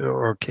things,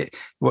 or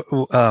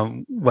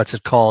what's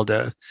it called?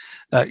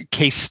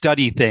 Case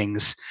study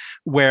things,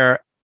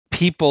 where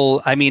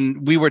people, I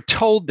mean, we were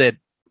told that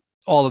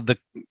all of the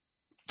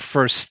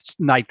first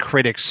night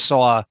critics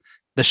saw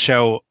the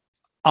show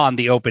on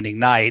the opening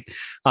night.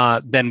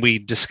 Then we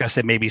discussed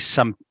that maybe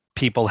some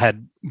people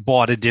had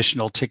bought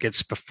additional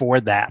tickets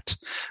before that,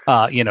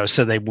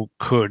 so they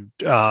could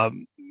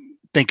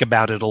think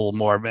about it a little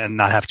more and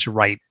not have to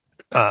write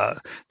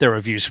their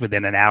reviews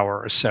within an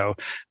hour or so.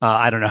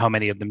 I don't know how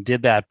many of them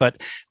did that,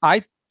 but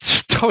I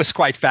was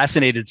quite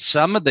fascinated.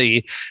 Some of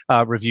the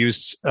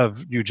reviews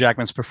of Hugh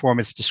Jackman's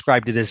performance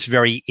described it as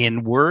very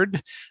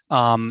inward,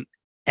 and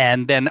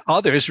then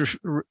others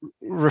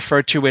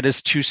referred to it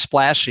as too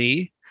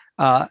splashy.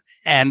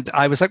 And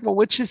I was like, well,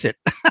 which is it?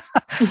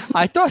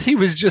 I thought he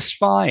was just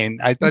fine.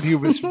 I thought he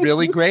was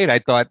really great. I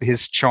thought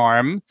his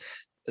charm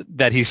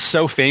that he's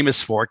so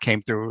famous for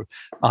came through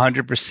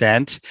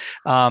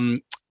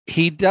 100%.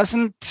 He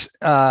doesn't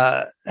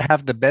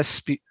have the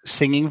best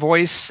singing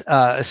voice,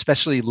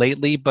 especially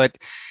lately, but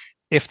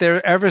if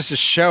there ever is a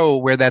show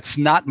where that's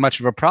not much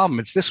of a problem,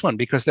 it's this one,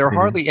 because there are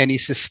hardly any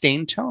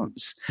sustained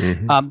tones.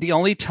 The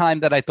only time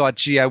that I thought,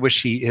 gee, I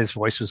wish his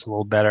voice was a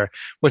little better,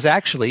 was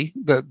actually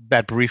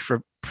that brief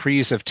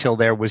reprise of Till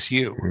There Was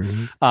You.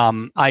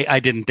 I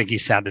didn't think he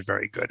sounded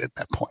very good at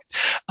that point.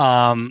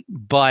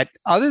 But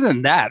other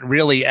than that,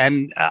 really,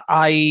 and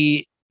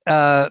I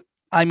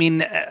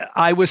mean,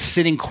 I was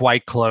sitting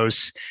quite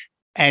close,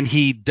 and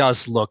he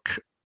does look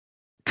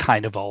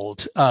kind of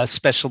old,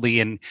 especially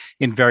in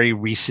very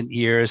recent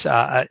years.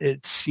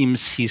 It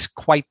seems he's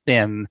quite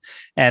thin,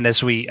 and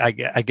as I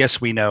guess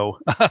we know,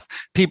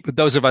 people,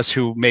 those of us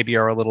who maybe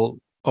are a little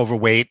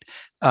overweight,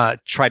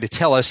 try to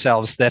tell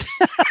ourselves that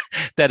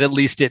that at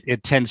least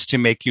it tends to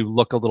make you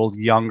look a little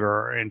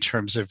younger in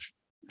terms of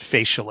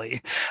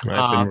facially.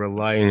 I've been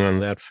relying on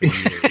that for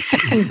years.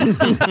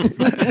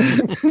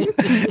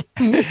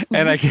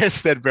 And I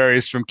guess that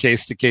varies from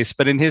case to case,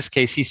 but in his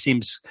case, he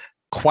seems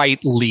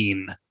quite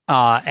lean.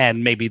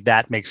 And maybe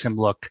that makes him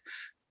look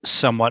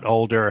somewhat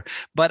older.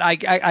 But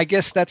I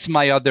guess that's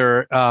my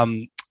other,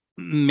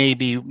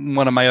 maybe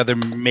one of my other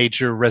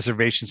major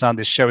reservations on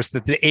this show is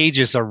that the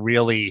ages are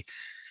really,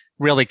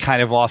 really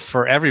kind of off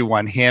for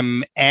everyone,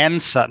 him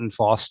and Sutton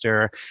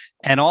Foster,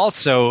 and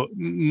also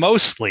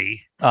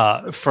mostly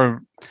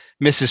for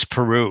Mrs.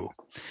 Peru,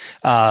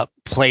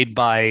 played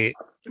by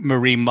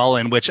Marie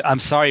Mullen, which I'm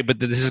sorry, but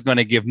this is going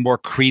to give more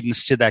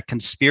credence to that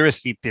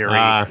conspiracy theory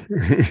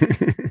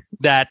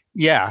that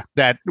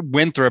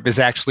Winthrop is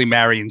actually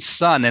Marion's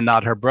son and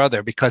not her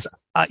brother, because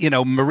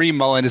Marie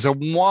Mullen is a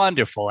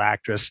wonderful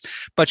actress,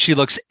 but she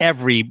looks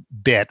every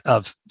bit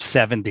of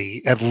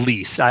 70 at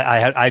least.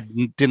 I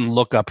didn't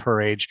look up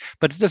her age,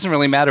 but it doesn't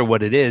really matter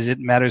what it is. It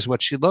matters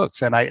what she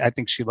looks, and I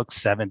think she looks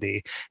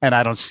 70, and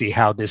I don't see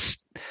how this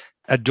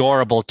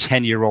adorable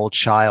 10-year-old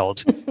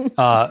child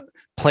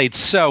played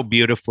so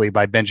beautifully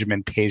by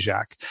Benjamin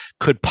Pajak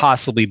could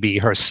possibly be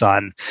her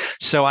son.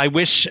 So I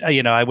wish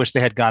they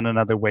had gone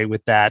another way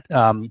with that.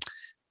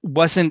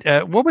 What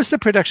was the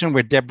production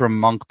where Deborah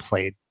Monk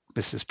played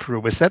Mrs.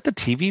 Peru? Was that the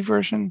TV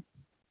version?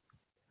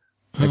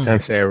 I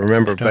can't say I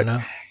remember, but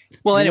know.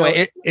 Well,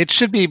 anyway, it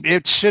should be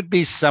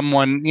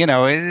someone,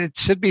 it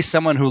should be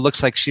someone who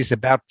looks like she's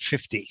about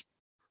 50.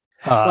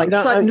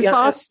 Sutton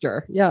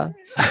Foster, yeah.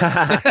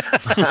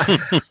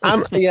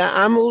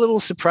 I'm a little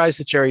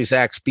surprised at Jerry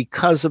Zaks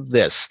because of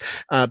this.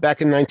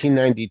 Back in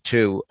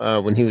 1992,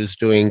 when he was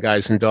doing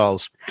Guys and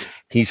Dolls,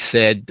 he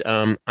said,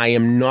 "I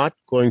am not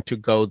going to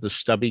go the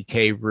Stubby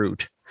K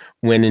route."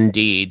 When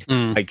indeed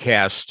I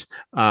cast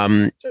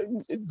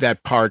that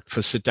part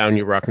for Sit Down,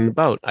 You're Rocking the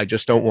Boat. I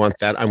just don't want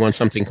that. I want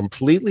something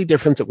completely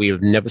different that we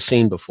have never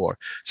seen before.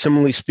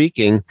 Similarly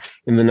speaking,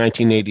 in the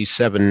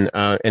 1987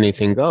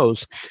 Anything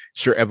Goes,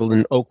 Sir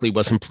Evelyn Oakley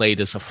wasn't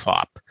played as a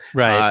fop.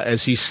 Right.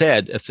 As he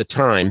said at the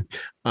time,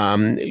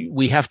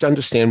 we have to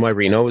understand why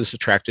Reno is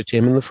attracted to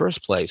him in the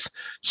first place.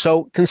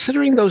 So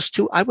considering those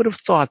two, I would have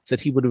thought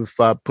that he would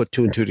have put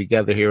two and two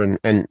together here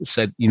and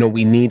said,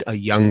 we need a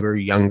younger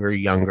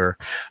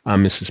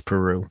Mrs.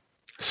 Peru.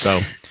 So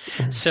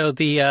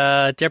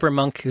the Deborah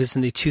Monk is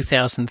in the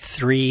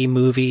 2003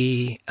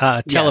 movie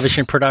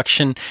television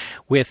production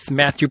with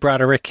Matthew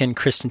Broderick and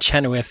Kristen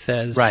Chenoweth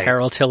as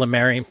Harold Hill and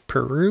Marion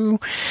Peru,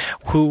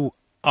 who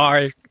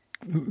are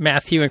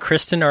Matthew and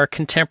Kristen are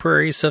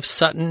contemporaries of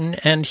Sutton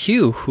and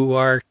Hugh, who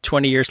are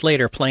 20 years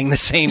later playing the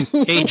same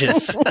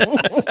ages.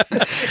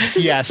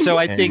 Yeah, so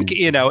I think,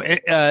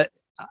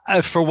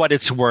 for what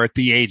it's worth,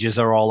 the ages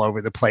are all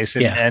over the place,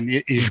 and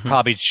you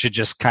probably should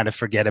just kind of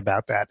forget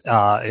about that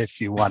if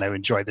you want to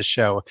enjoy the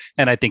show,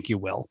 and I think you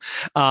will.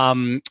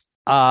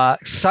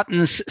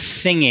 Sutton's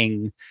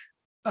singing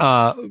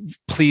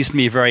pleased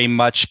me very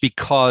much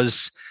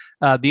because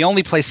the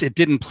only place it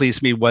didn't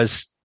please me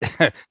was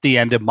the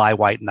end of My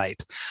White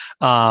Knight,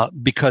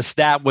 because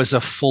that was a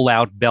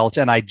full-out belt,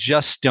 and I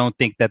just don't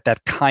think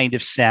that kind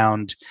of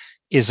sound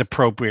is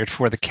appropriate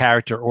for the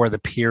character or the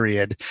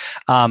period.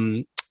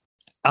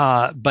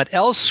 But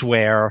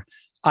elsewhere,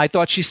 I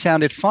thought she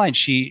sounded fine.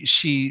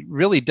 She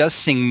really does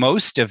sing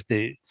most of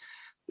the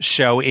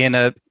show in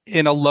a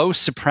low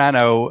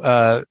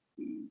soprano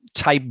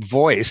type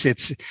voice.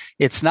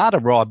 It's not a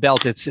raw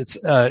belt.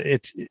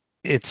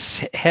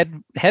 It's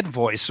head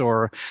voice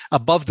or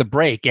above the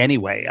break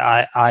anyway.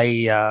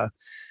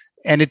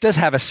 And it does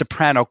have a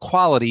soprano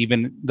quality,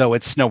 even though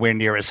it's nowhere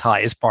near as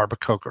high as Barbara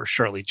Coker or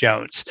Shirley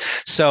Jones.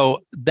 So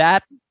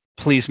that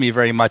pleased me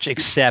very much,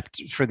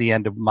 except for the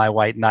end of My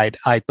White Knight.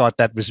 I thought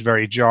that was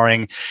very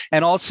jarring.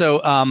 And also,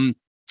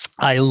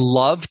 I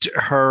loved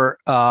her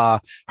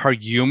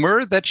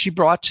humor that she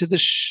brought to the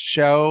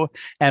show,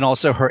 and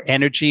also her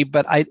energy.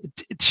 But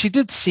she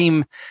did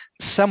seem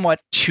somewhat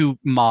too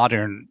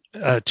modern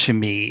to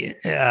me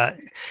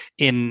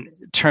in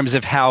terms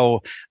of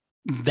how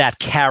that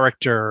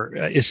character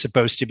is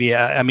supposed to be.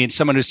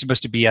 Someone who's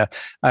supposed to be a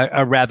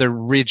rather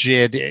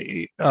rigid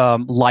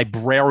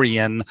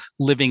librarian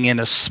living in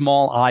a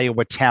small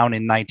Iowa town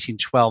in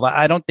 1912.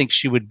 I don't think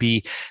she would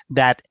be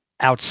that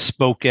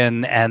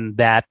outspoken and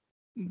that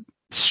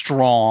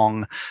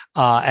strong.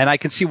 And I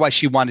can see why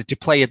she wanted to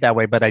play it that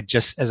way. But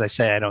as I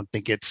say, I don't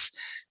think it's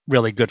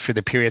really good for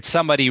the period.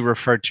 Somebody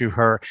referred to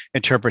her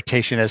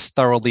interpretation as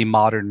thoroughly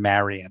modern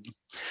Marion.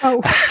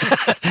 Oh,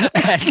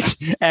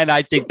 and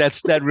I think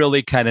that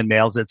really kind of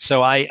nails it.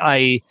 So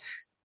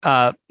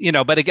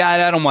but again,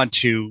 I don't want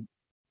to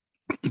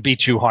be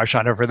too harsh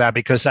on her for that,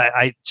 because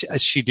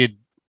she did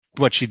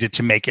what she did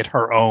to make it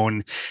her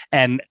own.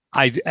 And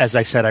as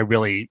I said, I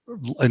really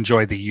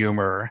enjoy the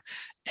humor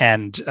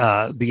and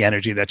the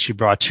energy that she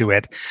brought to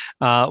it.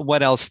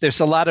 What else? There's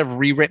a lot of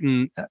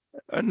rewritten,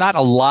 not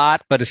a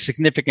lot, but a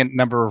significant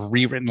number of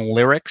rewritten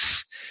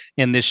lyrics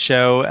in this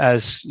show,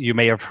 as you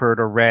may have heard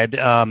or read.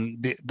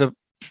 The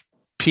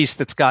piece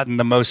that's gotten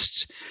the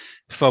most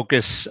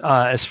focus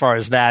as far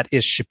as that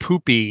is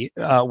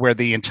Shipoopi, where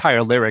the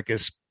entire lyric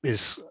is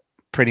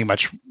pretty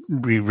much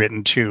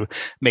rewritten to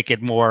make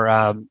it more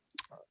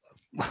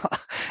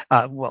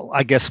well,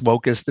 I guess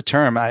woke is the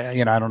term.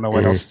 I don't know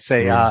what else to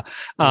say.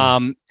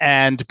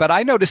 But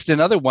I noticed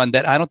another one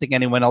that I don't think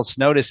anyone else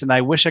noticed, and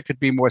I wish I could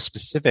be more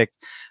specific,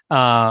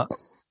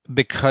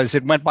 because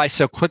it went by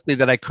so quickly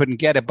that I couldn't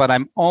get it. But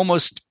I'm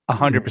almost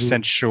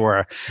 100%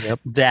 sure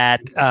that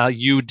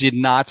you did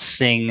not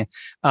sing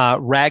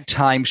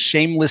ragtime,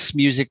 shameless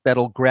music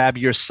that'll grab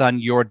your son,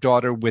 your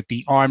daughter with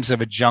the arms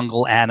of a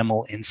jungle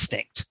animal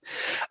instinct.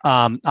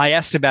 I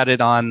asked about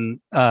it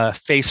on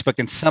Facebook,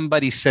 and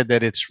somebody said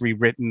that it's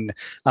rewritten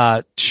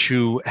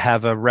to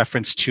have a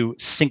reference to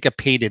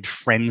syncopated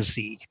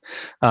frenzy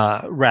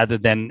rather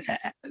than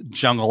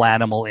jungle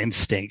animal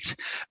instinct.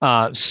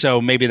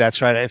 So maybe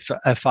that's right.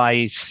 If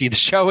I see the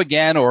show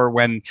again, or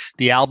when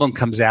the album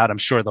comes out, I'm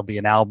sure there'll be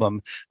an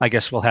album. I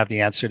guess we'll have the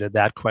answer to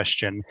that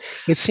question.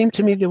 It seemed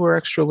to me there were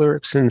extra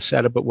lyrics in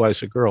Sad But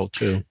Wise a Girl,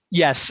 too.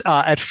 Yes.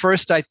 At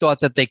first, I thought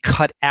that they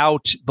cut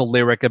out the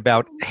lyric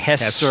about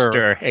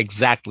Hester.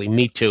 Exactly.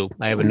 Me too.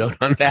 I have a note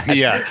on that.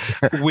 Yeah.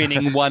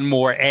 Winning one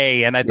more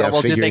A. And I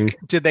thought,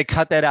 did they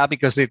cut that out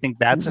because they think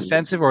that's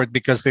offensive, or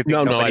because they think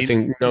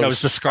nobody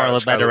knows the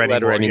Scarlet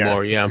Letter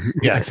anymore? Yeah.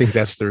 I think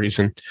that's the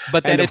reason.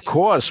 But then, of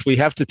course, we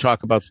have to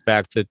talk about the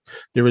fact that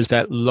there was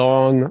that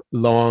long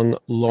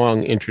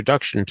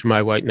introduction to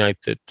My White Knight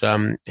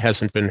that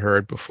hasn't been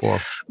heard before.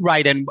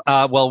 Right. And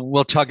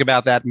we'll talk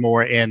about that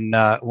more in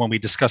when we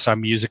discuss our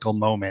musical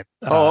moment.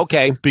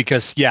 Okay.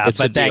 Because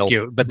thank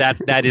you. But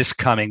that is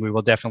coming. We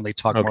will definitely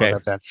talk more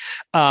about that.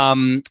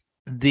 And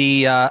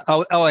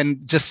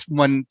just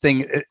one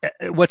thing,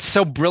 what's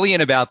so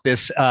brilliant about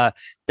this,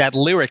 that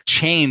lyric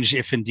change,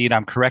 if indeed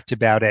I'm correct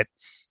about it,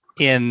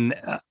 in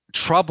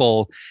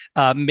Trouble,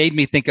 made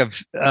me think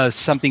of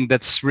something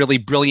that's really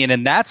brilliant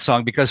in that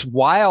song, because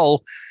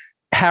while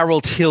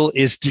Harold Hill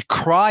is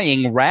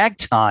decrying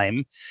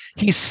ragtime,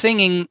 he's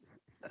singing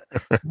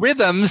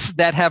rhythms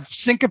that have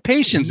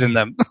syncopations in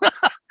them.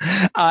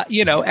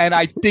 And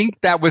I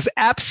think that was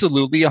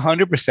absolutely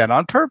 100%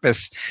 on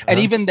purpose. And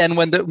even then,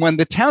 when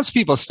the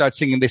townspeople start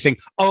singing, they sing,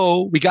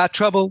 "Oh, we got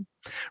trouble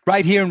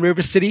right here in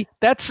River City."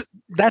 That's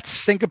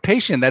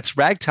syncopation. That's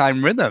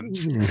ragtime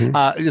rhythms.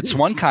 It's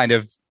one kind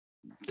of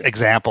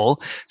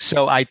example.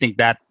 So I think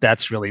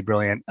that's really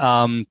brilliant.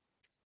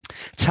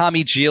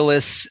 Tommy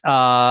Gillis,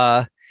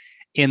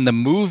 in the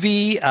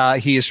movie,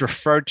 he is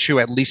referred to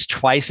at least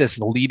twice as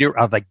the leader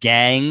of a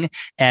gang.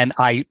 And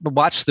I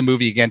watched the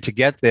movie again to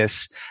get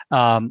this.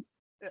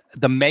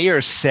 The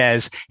mayor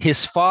says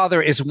his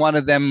father is one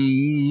of them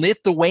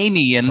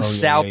Lithuanians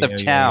south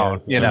of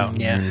town.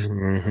 They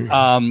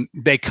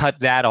cut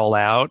that all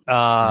out.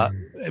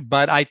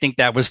 But I think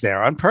that was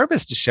there on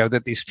purpose to show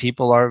that these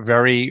people are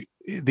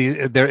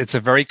it's a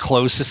very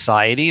closed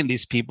society, and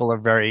these people are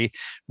very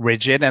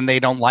rigid, and they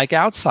don't like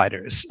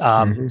outsiders.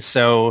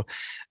 So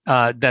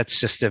that's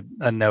just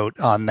a note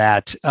on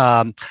that.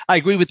 I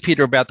agree with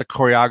Peter about the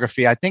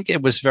choreography. I think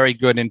it was very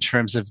good in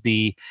terms of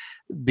the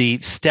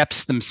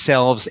steps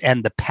themselves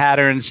and the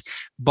patterns,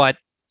 but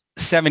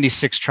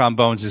 76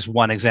 trombones is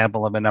one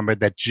example of a number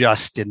that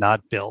just did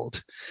not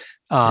build.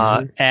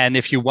 And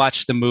if you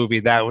watch the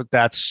movie,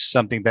 that's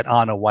something that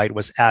Anna White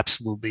was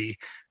absolutely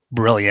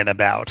brilliant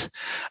about.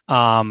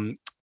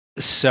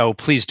 So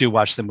please do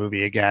watch the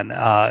movie again.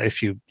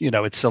 If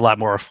it's a lot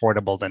more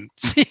affordable than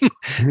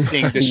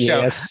seeing the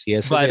show.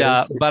 Yes.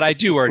 But I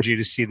do urge you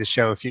to see the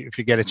show if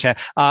you get a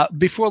chance.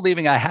 Before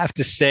leaving, I have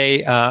to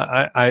say,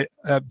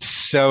 I'm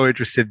so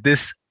interested.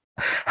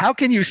 How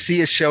can you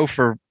see a show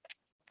for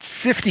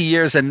 50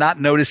 years and not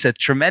notice a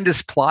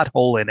tremendous plot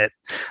hole in it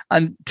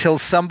until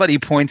somebody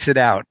points it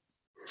out?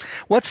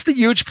 What's the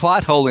huge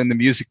plot hole in The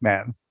Music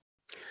Man?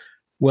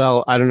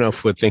 Well, I don't know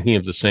if we're thinking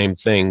of the same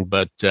thing,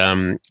 but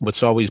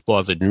what's always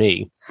bothered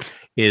me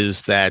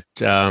is that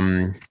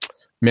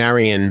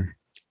Marion,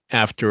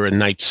 after a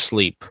night's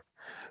sleep,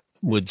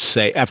 would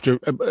say, at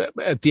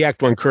the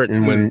Act One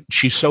curtain, when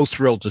she's so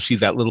thrilled to see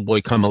that little boy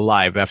come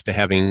alive after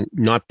having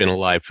not been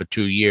alive for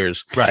 2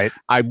 years, right?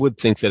 I would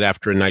think that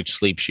after a night's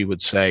sleep, she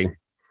would say,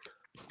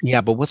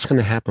 yeah, but what's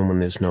going to happen when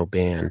there's no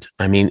band?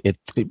 I mean,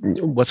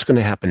 what's going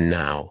to happen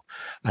now?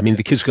 I mean,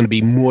 the kid's going to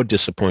be more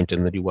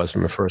disappointed than he was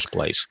in the first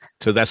place.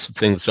 So that's the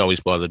thing that's always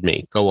bothered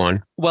me. Go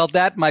on. Well,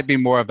 that might be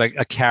more of a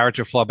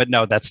character flaw, but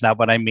no, that's not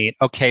what I mean.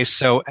 Okay,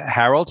 so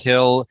Harold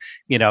Hill,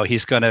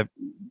 he's going to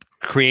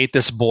create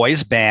this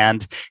boys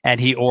band, and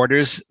he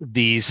orders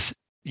these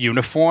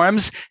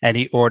uniforms and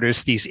he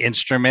orders these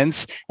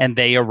instruments, and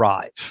they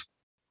arrive.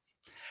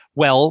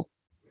 Well,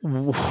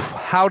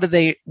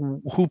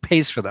 who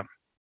pays for them?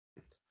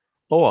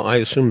 Oh, I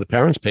assume the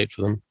parents paid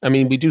for them. I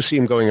mean, we do see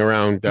him going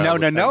around.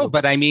 No.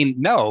 But I mean,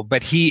 no.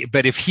 But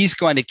if he's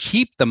going to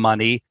keep the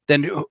money,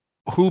 then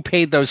who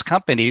paid those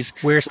companies?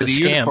 Where's the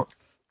scam?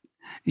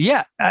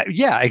 Yeah,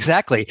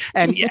 exactly.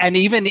 And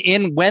even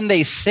when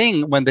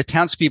the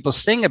townspeople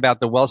sing about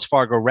the Wells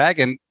Fargo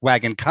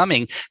wagon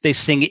coming, they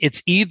sing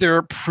it's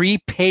either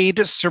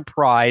prepaid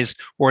surprise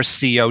or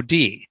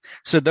COD.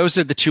 So those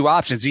are the two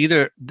options.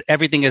 Either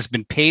everything has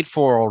been paid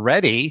for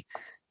already,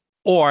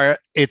 or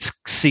it's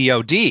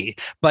COD.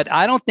 But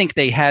I don't think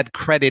they had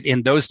credit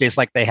in those days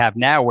like they have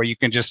now, where you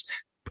can just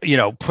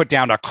put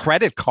down a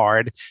credit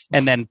card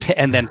and then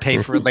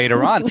pay for it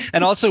later on.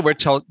 And also, we're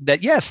told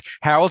that yes,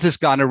 Harold has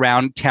gone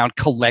around town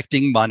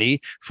collecting money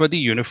for the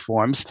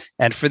uniforms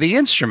and for the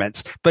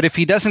instruments. But if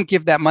he doesn't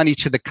give that money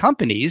to the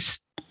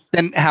companies,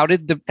 then how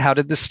did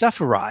the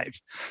stuff arrive?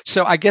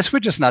 So I guess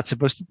we're just not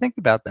supposed to think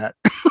about that.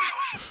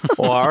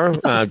 Or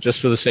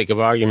just for the sake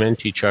of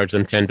argument, he charged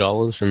them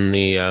 $10 and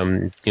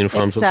the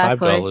uniforms were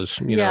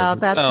 $5. Yeah,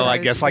 that's. Oh, I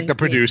guess like the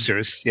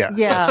producers. Yeah.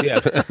 Yeah,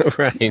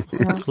 right.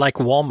 Like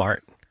Walmart.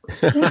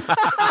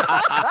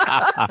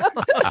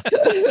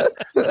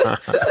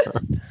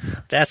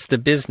 That's the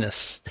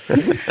business.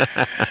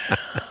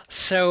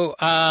 So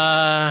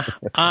I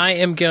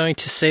am going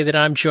to say that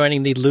I'm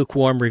joining the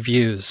lukewarm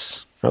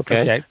reviews.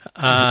 Okay.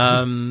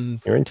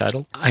 You're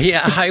entitled.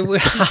 Yeah,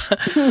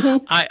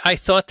 I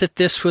thought that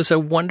this was a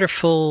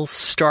wonderful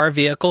star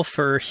vehicle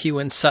for Hugh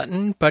and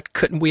Sutton, but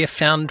couldn't we have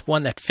found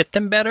one that fit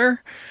them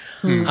better?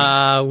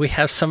 We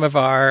have some of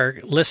our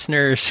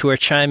listeners who are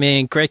chiming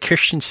in. Greg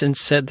Christensen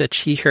said that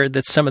she heard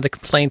that some of the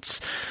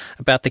complaints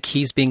about the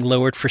keys being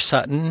lowered for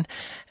Sutton.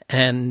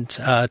 And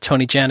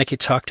Tony Janicki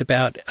talked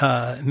about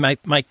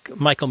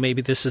Michael,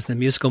 maybe this is the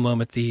musical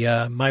moment,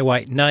 the My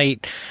White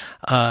Knight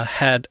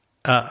had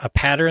a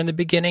patter in the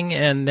beginning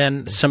and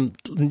then some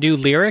new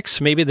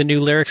lyrics. Maybe the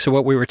new lyrics are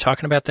what we were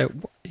talking about.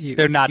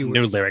 They're not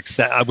new lyrics.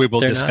 That we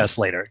will discuss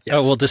later. Yes.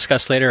 Oh, we'll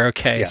discuss later.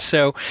 Okay. Yeah.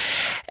 So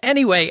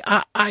anyway,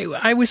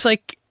 I was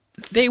like,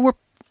 they were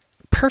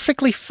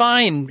perfectly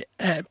fine,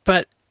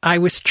 but I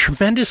was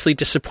tremendously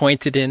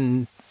disappointed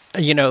in,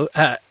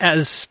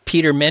 as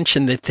Peter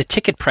mentioned, that the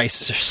ticket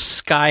prices are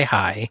sky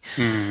high.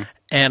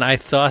 And I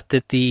thought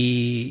that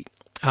the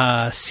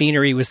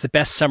scenery was the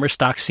best summer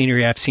stock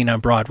scenery I've seen on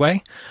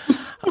Broadway.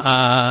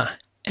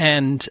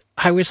 And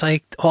I was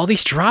like, all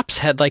these drops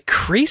had like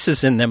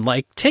creases in them,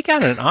 like take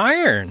out an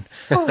iron.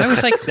 I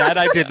was like, that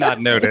I did not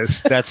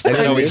notice. That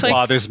always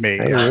bothers me.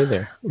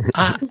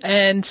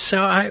 And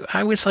so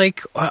I was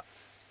like,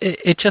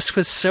 it just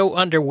was so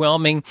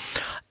underwhelming,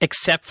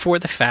 except for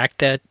the fact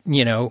that,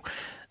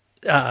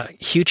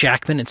 Hugh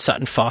Jackman and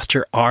Sutton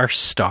Foster are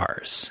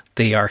stars.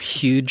 They are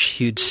huge,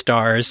 huge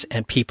stars,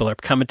 and people are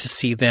coming to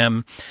see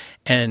them,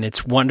 and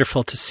it's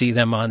wonderful to see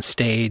them on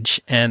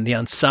stage, and the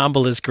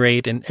ensemble is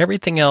great and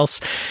everything else.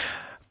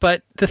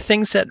 But the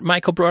things that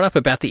Michael brought up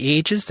about the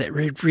ages, that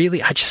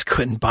really, I just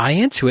couldn't buy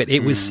into it.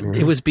 It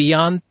was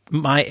beyond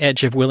my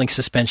edge of willing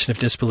suspension of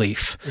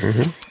disbelief.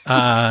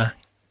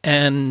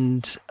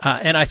 And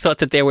I thought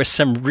that there were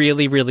some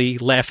really, really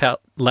laugh out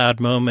loud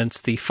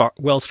moments. The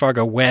Wells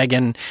Fargo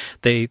wagon,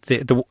 the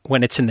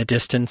when it's in the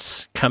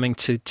distance coming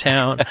to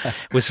town,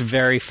 was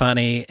very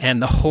funny,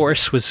 and the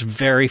horse was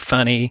very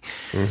funny.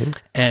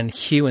 And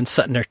Hugh and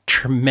Sutton are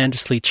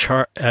tremendously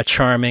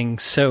charming.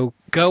 So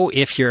go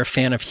if you're a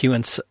fan of Hugh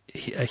and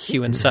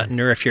Sutton,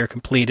 or if you're a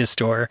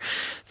completist or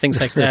things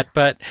like that.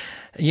 But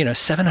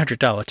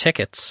 $700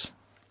 tickets.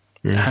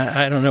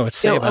 I don't know what to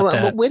say about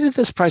that. Where did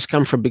this price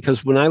come from?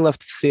 Because when I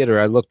left the theater,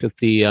 I looked at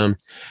the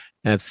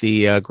at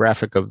the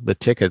graphic of the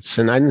tickets,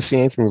 and I didn't see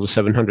anything that was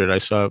 700. I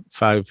saw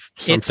 5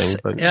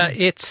 something.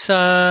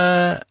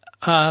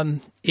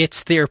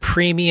 It's their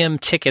premium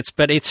tickets,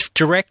 but it's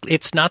direct.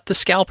 It's not the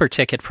scalper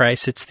ticket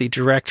price. It's the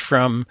direct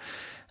from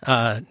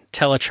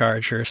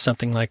Telecharge or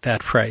something like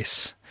that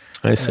price.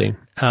 I see.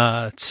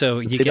 So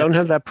you don't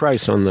have that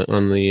price on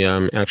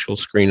the actual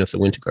screen at the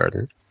Winter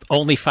Garden.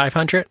 Only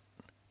 500.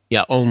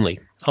 Yeah, only.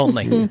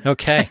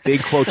 Okay.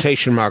 Big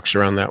quotation marks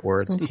around that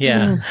word.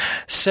 Yeah.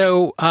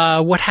 So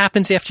what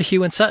happens after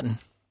Hugh and Sutton?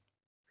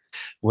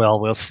 Well,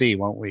 we'll see,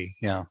 won't we?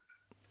 Yeah.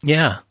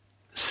 Yeah.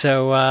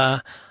 So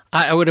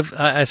I would have,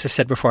 as I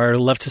said before, I would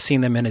love to see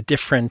them in a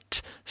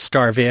different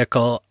star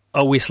vehicle.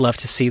 Always love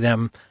to see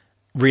them.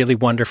 Really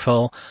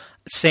wonderful.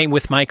 Same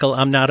with Michael.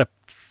 I'm not a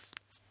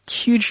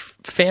huge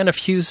fan of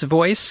Hugh's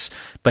voice,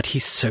 but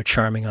he's so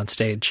charming on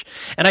stage.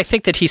 And I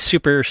think that he's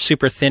super,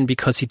 super thin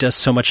because he does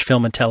so much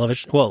film and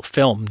television. Well,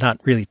 film, not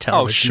really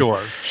television. Oh,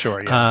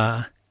 sure,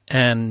 yeah.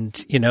 And,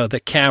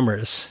 the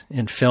cameras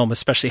in film,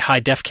 especially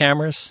high-def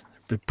cameras,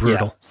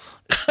 brutal. Yeah.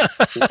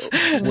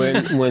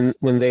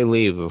 when they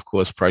leave, of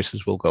course,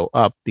 prices will go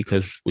up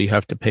because we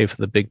have to pay for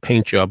the big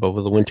paint job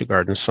over the Winter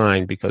Garden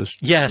sign. Because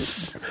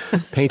yes,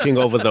 painting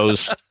over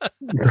those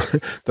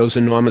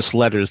enormous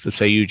letters that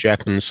say Hugh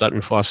Jackman and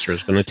Sutton Foster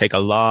is going to take a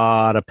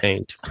lot of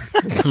paint.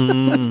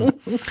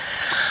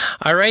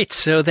 All right,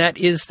 so that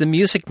is The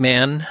Music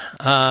Man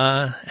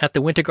at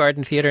the Winter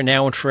Garden Theater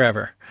now and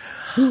forever.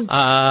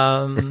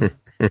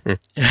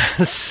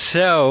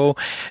 So,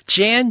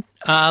 Jan,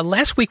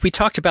 last week we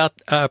talked about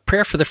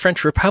Prayer for the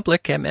French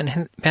Republic at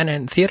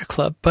Manhattan Theater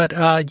Club, but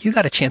you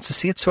got a chance to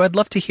see it, so I'd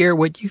love to hear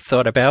what you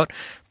thought about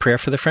Prayer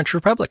for the French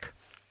Republic.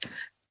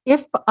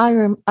 If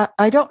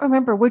I don't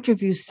remember which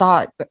of you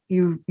saw it, but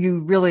you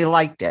really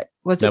liked it.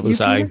 That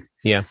was I.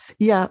 Yeah.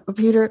 Yeah,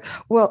 Peter.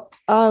 Well,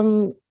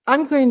 I'm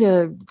going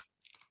to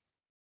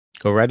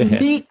go right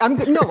ahead. I'm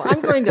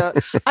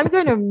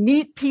going to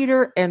meet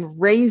Peter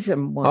and raise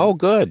him one. Oh,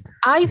 good.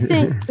 I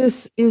think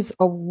this is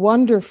a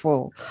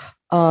wonderful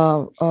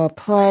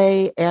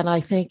play, and I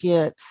think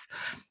it's.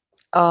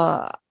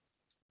 I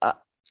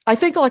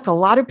think, like a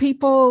lot of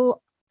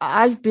people,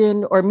 I've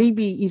been, or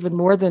maybe even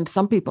more than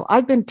some people,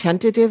 I've been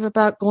tentative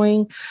about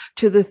going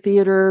to the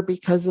theater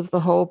because of the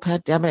whole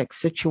pandemic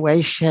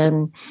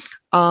situation.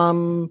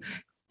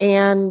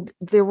 And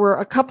there were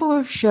a couple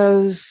of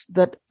shows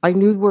that I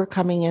knew were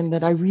coming in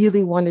that I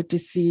really wanted to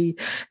see.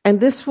 And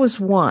this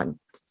was one.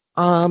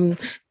 And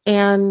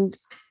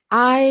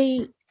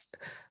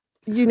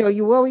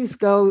you always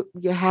go,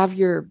 you have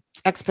your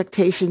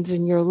expectations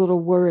and you're a little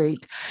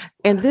worried.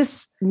 And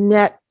this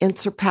met and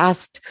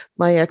surpassed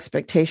my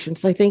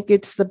expectations. I think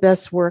it's the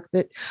best work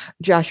that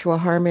Joshua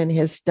Harmon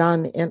has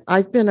done. And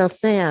I've been a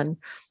fan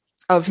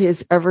of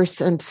his ever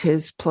since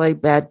his play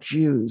Bad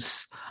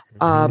Jews.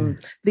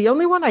 The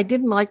only one I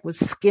didn't like was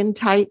Skin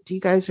Tight. Do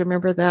you guys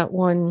remember that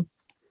one?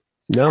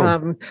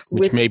 No,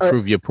 which may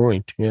prove your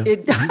point. Yeah,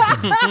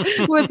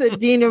 with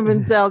Idina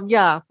Menzel.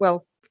 Yeah,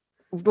 well,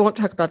 we won't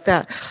talk about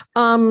that.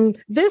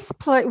 This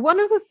play, one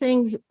of the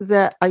things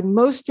that I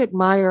most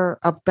admire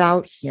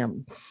about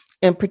him,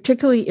 and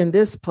particularly in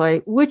this play,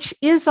 which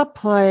is a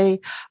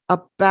play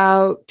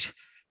about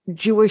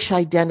Jewish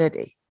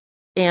identity.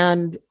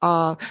 And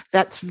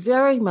that's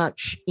very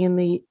much in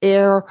the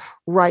air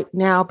right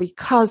now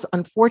because,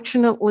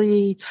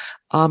 unfortunately,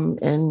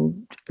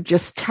 and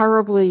just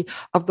terribly,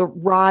 of the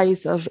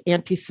rise of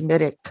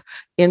anti-Semitic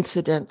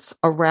incidents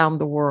around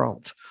the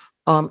world,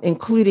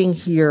 including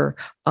here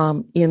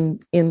in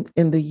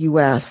the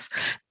U.S.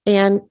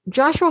 And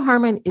Joshua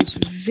Harmon is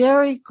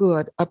very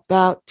good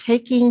about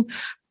taking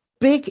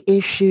big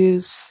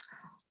issues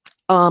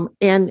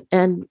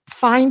and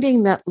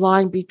finding that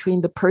line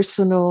between the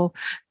personal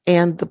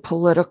and the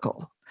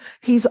political.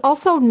 He's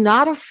also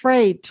not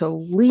afraid to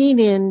lean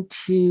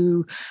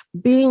into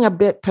being a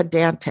bit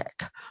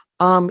pedantic.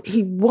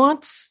 He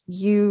wants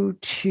you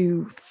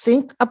to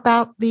think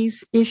about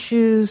these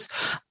issues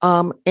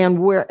and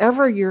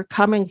wherever you're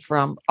coming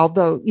from,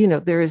 although,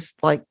 there is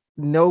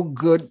no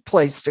good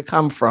place to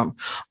come from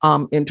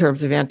in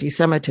terms of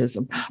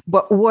anti-Semitism.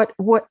 But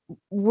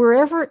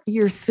wherever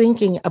you're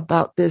thinking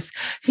about this,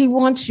 he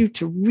wants you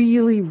to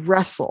really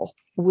wrestle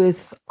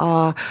with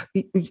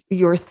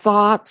your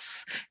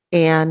thoughts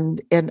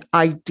and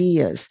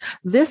ideas.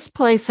 This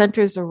play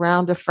centers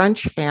around a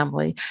French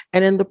family,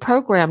 and in the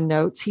program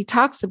notes, he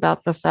talks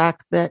about the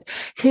fact that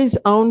his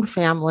own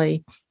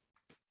family,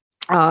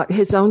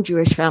 his own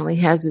Jewish family,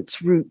 has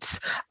its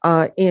roots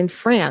in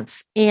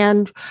France.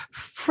 And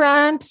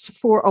France,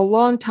 for a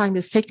long time,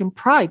 has taken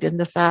pride in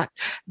the fact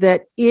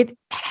that it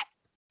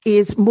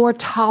is more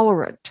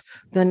tolerant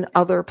than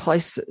other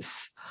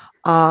places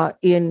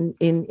in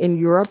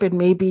Europe and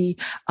maybe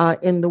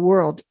in the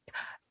world.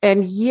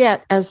 And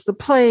yet, as the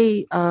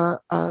play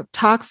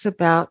talks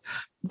about,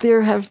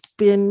 there have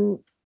been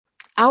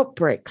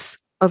outbreaks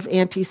of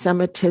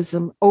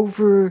anti-Semitism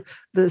over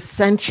the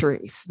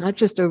centuries, not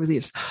just over the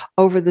years,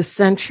 over the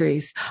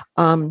centuries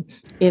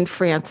in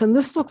France. And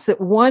this looks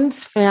at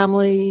one's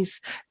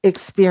family's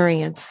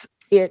experience.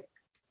 It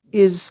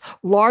is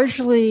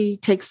largely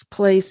takes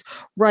place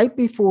right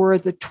before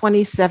the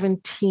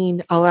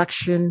 2017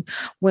 election,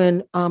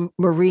 when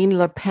Marine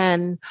Le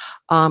Pen,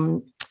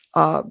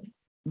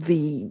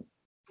 the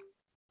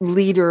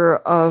leader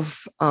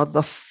of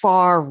the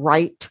far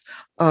right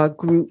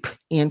group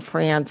in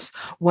France,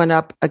 went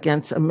up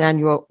against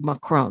Emmanuel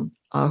Macron,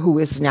 who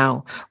is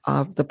now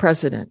the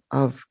president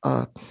of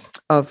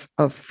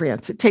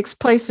France. It takes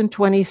place in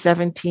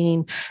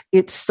 2017.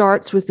 It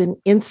starts with an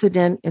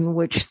incident in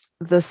which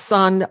the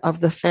son of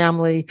the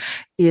family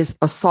is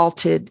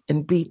assaulted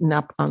and beaten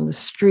up on the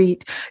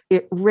street.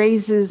 It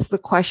raises the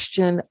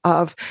question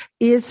of,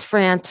 is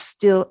France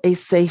still a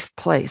safe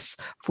place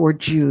for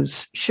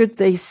Jews? Should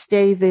they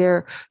stay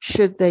there?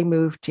 Should they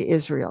move to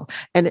Israel?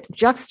 And it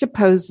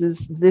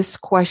juxtaposes this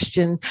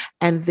question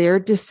and their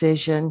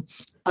decision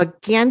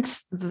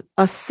against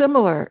a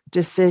similar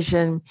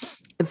decision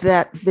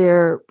that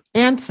their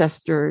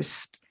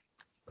ancestors,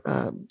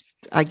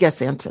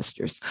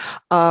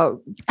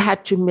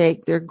 had to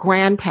make, their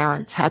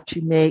grandparents had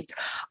to make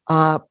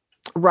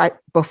right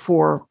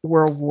before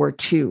World War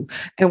II.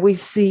 And we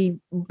see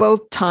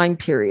both time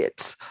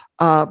periods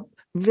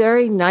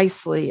very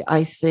nicely,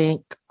 I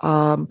think,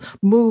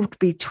 moved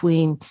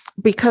between,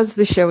 because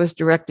the show is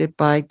directed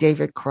by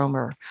David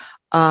Cromer,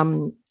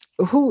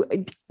 who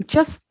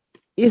just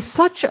is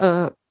such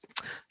a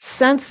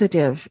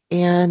sensitive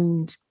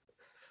and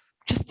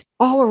just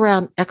all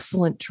around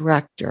excellent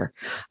director.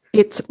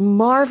 It's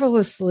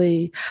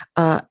marvelously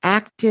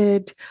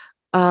acted.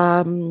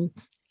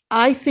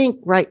 I think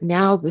right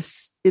now,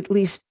 this, at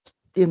least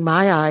in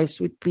my eyes,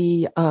 would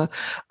be a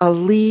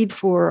lead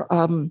for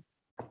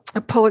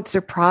a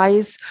Pulitzer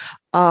Prize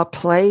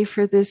play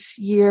for this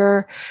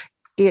year.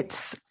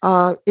 It's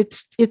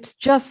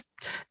just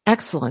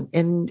excellent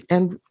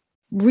and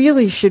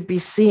really should be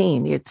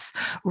seen. It's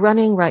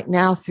running right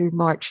now through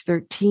March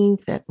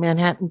 13th at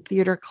Manhattan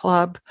Theater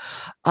Club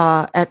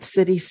at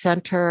City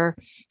Center.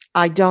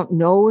 I don't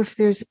know if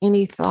there's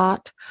any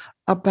thought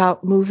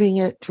about moving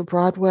it to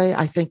Broadway.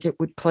 I think it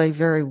would play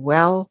very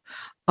well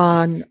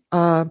on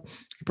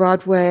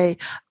Broadway.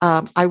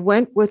 I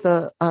went with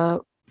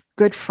a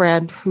good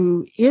friend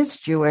who is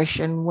Jewish,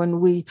 and when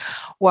we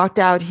walked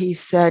out, he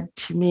said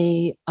to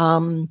me,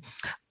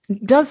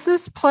 does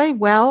this play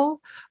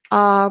well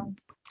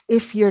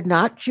if you're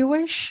not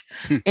Jewish?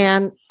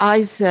 And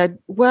I said,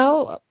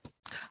 well,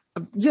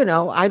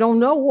 I don't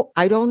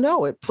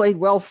know. It played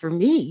well for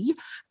me.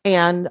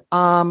 And,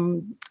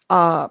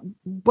 but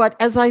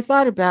as I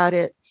thought about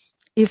it,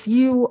 if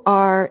you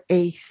are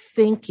a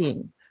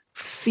thinking,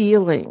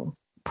 feeling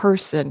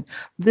person,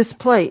 this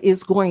play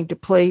is going to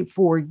play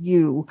for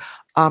you,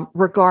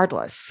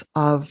 regardless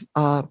of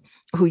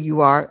who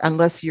you are,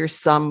 unless you're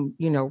some,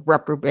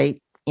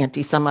 reprobate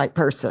anti-Semite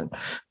person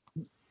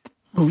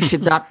who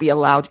should not be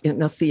allowed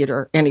in a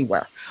theater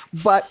anywhere.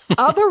 But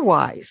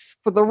otherwise,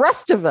 for the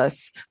rest of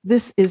us,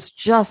 this is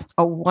just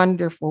a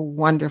wonderful,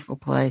 wonderful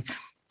play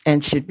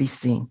and should be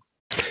seen.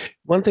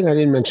 One thing I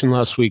didn't mention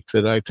last week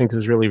that I think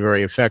is really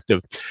very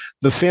effective,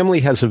 the family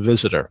has a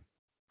visitor.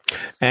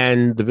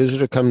 And the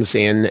visitor comes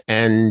in,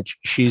 and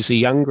she's a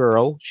young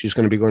girl. She's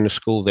going to be going to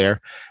school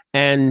there.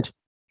 And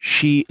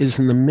she is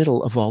in the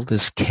middle of all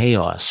this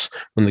chaos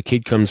when the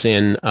kid comes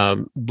in,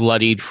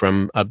 bloodied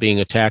from being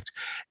attacked,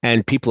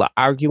 and people are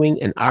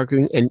arguing. And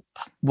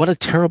what a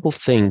terrible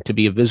thing to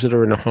be a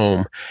visitor in a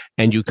home,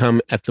 and you come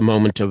at the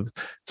moment of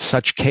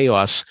such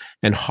chaos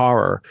and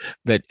horror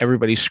that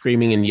everybody's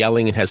screaming and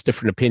yelling and has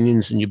different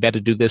opinions, and you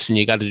better do this and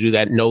you got to do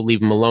that. No,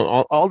 leave them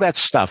alone. All that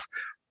stuff.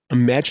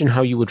 Imagine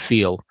how you would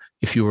feel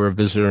if you were a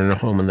visitor in a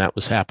home and that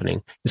was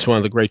happening. It's one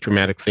of the great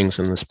dramatic things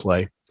in this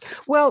play.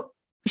 Well,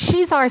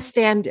 she's our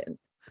stand-in.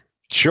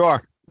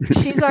 Sure.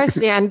 She's our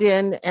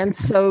stand-in. And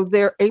so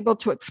they're able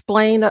to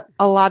explain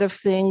a lot of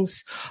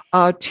things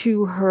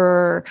to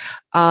her.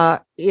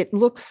 It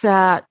looks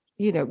at,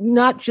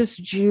 not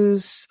just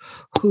Jews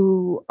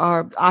who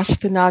are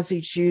Ashkenazi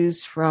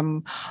Jews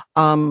from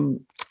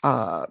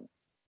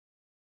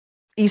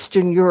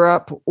Eastern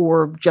Europe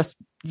or just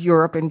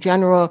Europe in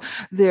general.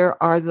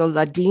 There are the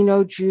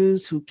Ladino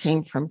Jews who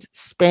came from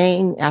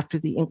Spain after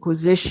the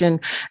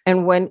Inquisition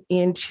and went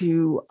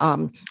into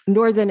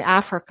Northern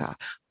Africa.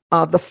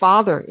 The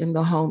father in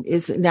the home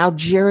is an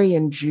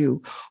Algerian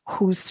Jew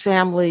whose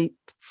family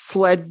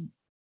fled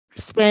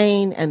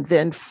Spain and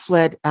then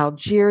fled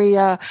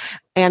Algeria.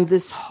 And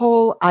this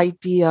whole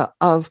idea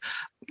of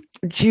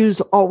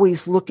Jews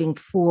always looking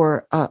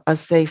for a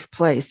safe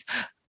place.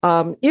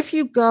 If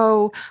you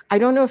go, I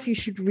don't know if you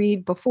should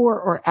read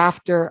before or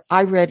after.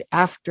 I read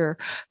after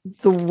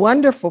the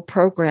wonderful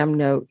program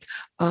note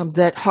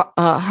that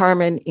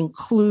Harmon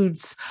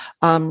includes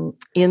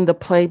in the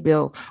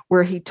playbill,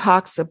 where he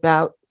talks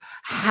about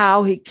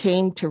how he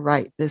came to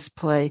write this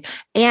play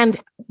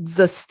and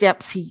the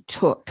steps he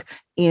took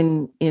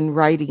in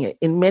writing it.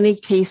 In many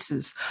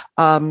cases,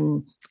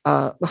 Harmon,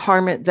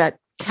 that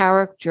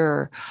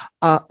character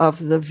of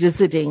the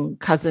visiting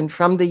cousin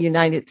from the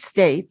United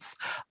States,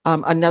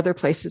 another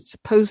place that's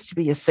supposed to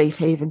be a safe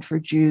haven for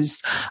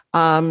Jews,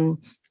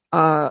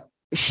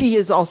 she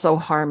is also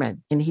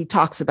Harmon, and he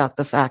talks about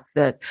the fact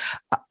that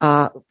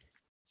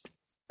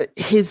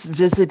his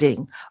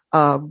visiting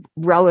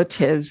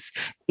relatives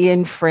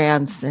in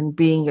France and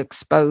being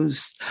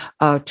exposed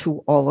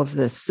to all of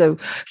this. So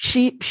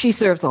she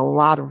serves a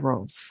lot of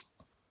roles.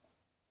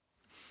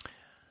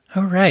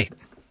 All right.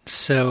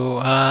 So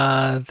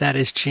that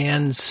is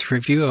Jan's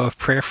review of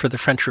Prayer for the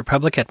French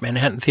Republic at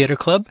Manhattan Theater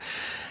Club.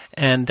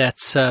 And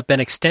that's been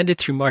extended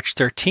through March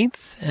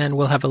 13th, and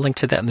we'll have a link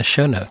to that in the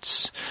show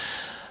notes.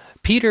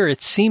 Peter,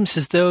 it seems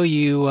as though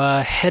you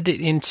headed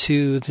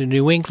into the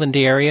New England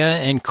area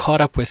and caught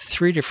up with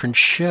 3 different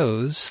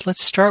shows.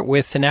 Let's start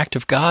with An Act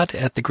of God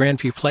at the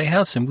Grandview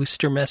Playhouse in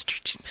Worcester,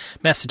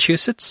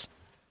 Massachusetts.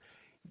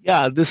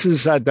 Yeah, this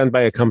is done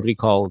by a company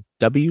called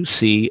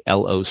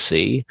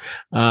WCLOC.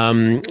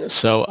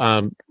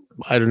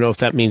 I don't know if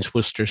that means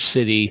Worcester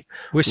City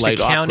Worcester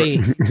County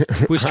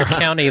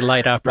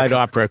Light Opera Light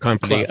Opera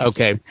Company. Club.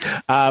 Okay.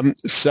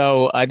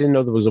 So I didn't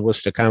know there was a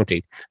Worcester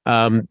County.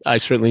 I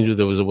certainly knew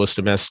there was a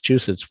Worcester,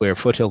 Massachusetts, where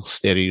Foothills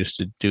Theater used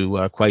to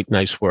do quite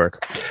nice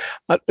work.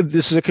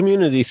 This is a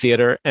community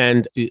theater,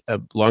 and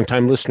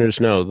longtime listeners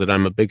know that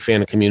I'm a big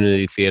fan of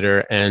community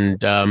theater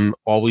and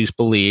always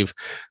believe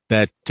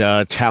that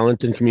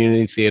talent in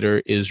community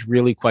theater is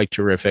really quite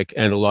terrific,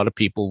 and a lot of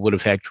people would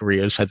have had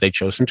careers had they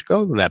chosen to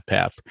go that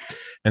path.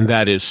 And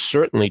that is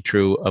certainly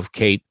true of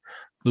Kate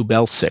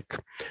Lubelczyk,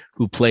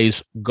 who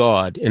plays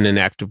God in An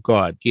Act of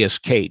God. Yes,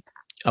 Kate,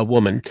 a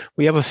woman.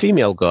 We have a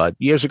female God.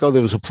 Years ago,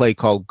 there was a play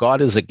called God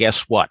is a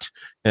Guess What?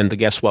 And the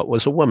guess what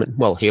was a woman.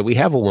 Well, here we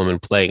have a woman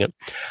playing it.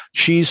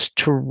 She's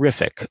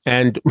terrific.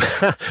 And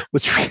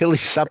what's really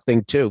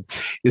something, too,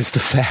 is the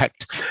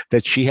fact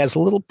that she has a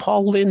little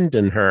Paul Lynde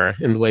in her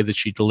in the way that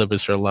she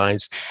delivers her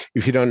lines.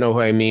 If you don't know who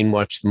I mean,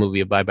 watch the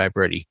movie Bye Bye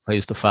Birdie,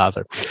 plays the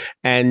father.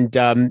 And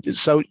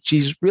so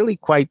she's really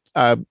quite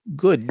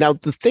good. Now,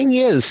 the thing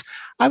is,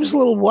 I was a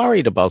little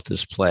worried about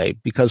this play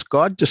because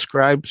God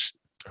describes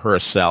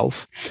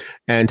herself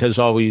and has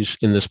always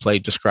in this play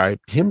described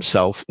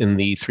himself in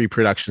the 3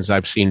 productions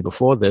I've seen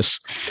before this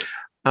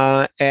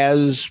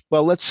as,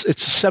 well, it's a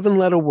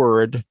 7-letter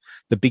word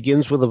that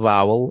begins with a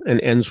vowel and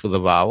ends with a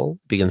vowel,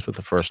 begins with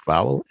the first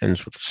vowel,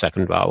 ends with the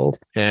second vowel.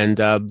 And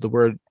the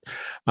word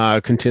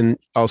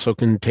also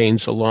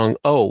contains a long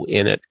O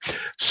in it.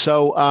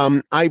 So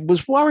I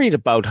was worried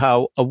about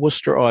how a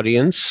Worcester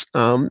audience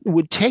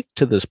would take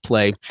to this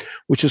play,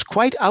 which is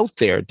quite out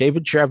there.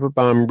 David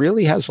Javerbaum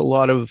really has a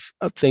lot of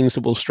things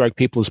that will strike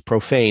people as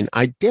profane.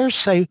 I dare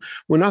say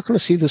we're not going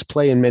to see this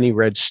play in many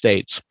red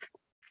states.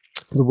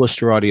 The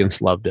Worcester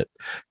audience loved it.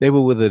 They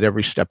were with it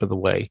every step of the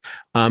way.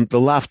 The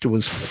laughter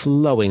was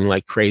flowing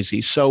like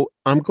crazy. So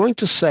I'm going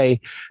to say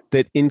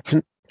that in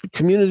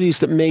communities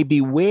that may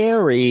be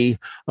wary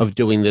of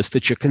doing this,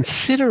 that you're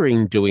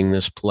considering doing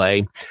this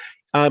play,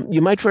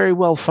 you might very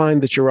well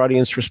find that your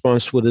audience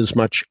responds to it as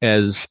much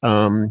as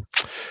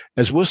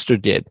Worcester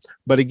did.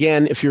 But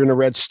again, if you're in a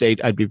red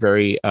state, I'd be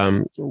very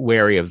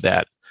wary of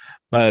that.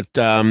 But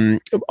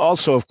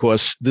also, of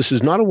course, this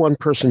is not a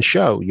one-person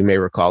show, you may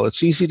recall.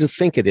 It's easy to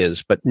think it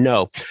is, but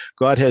no.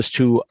 God has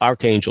 2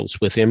 archangels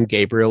with him,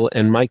 Gabriel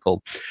and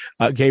Michael.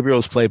 Gabriel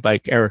is played by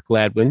Eric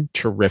Gladwin,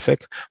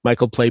 terrific.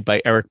 Michael played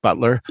by Eric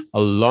Butler,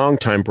 a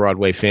longtime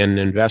Broadway fan and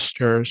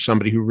investor,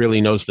 somebody who really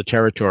knows the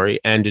territory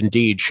and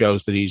indeed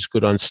shows that he's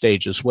good on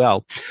stage as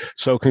well.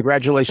 So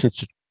congratulations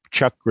to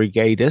Chuck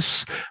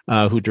Grigadis,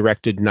 who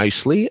directed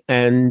nicely,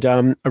 and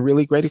a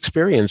really great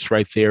experience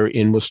right there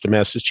in Worcester,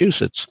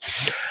 Massachusetts.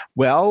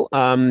 Well,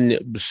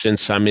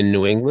 since I'm in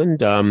New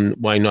England,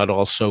 why not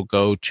also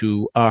go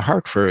to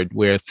Hartford,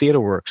 where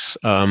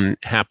TheaterWorks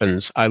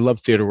happens? I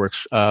love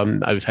TheaterWorks.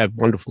 I've had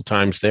wonderful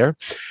times there.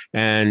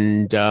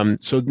 And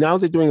so now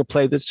they're doing a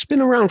play that's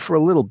been around for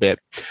a little bit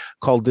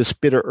called This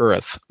Bitter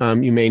Earth.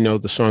 You may know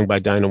the song by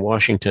Dinah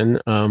Washington,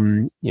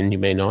 and you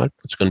may not.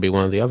 It's going to be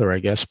one or the other, I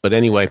guess. But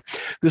anyway,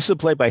 this is a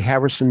play by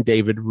Harrison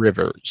David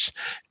Rivers.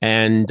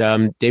 And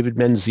David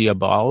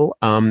Menziabal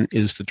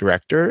is the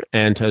director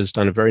and has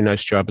done a very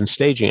nice job in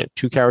staging it.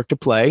 2-character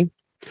play.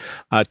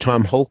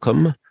 Tom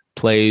Holcomb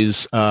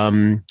plays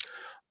a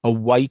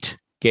white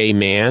gay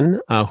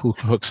man who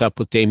hooks up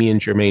with Damian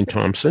Jermaine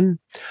Thompson,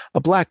 a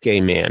black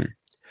gay man.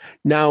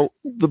 Now,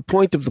 the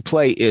point of the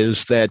play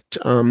is that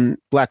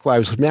Black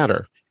Lives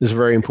Matter is a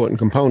very important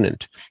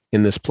component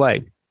in this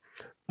play.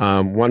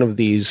 One of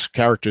these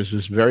characters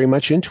is very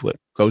much into it,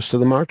 goes to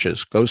the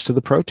marches, goes to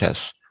the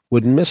protests,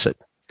 wouldn't miss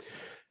it.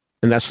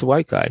 And that's the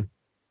white guy.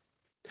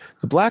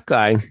 The black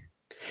guy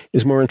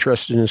is more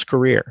interested in his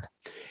career.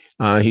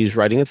 He's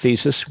writing a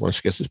thesis, wants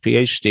to get his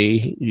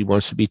PhD, he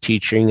wants to be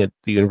teaching at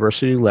the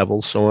university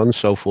level, so on and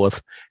so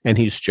forth, and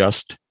he's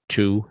just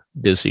too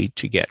busy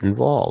to get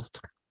involved.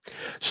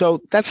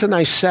 So that's a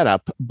nice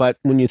setup, but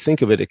when you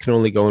think of it, it can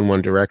only go in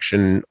one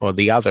direction or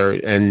the other,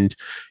 and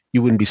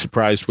you wouldn't be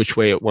surprised which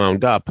way it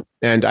wound up.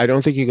 And I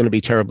don't think you're going to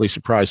be terribly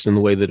surprised in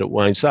the way that it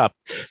winds up.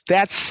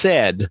 That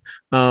said,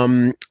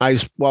 while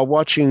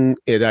watching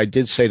it, I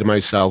did say to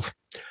myself,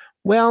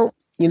 well,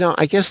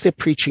 I guess they're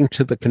preaching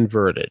to the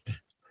converted.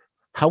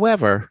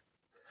 However,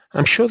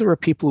 I'm sure there are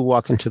people who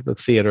walk into the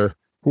theater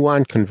who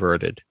aren't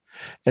converted.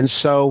 And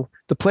so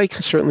the play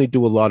can certainly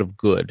do a lot of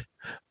good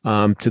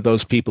to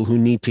those people who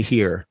need to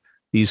hear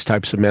these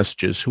types of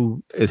messages,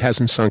 who it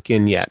hasn't sunk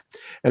in yet.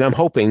 And I'm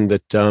hoping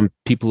that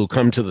people who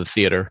come to the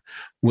theater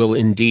will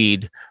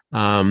indeed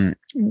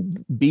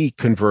be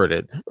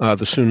converted.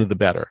 The sooner the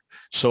better.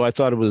 So I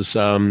thought it was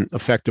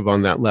effective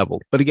on that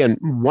level. But again,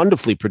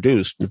 wonderfully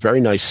produced,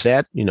 very nice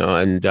set,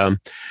 and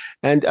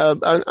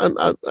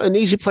an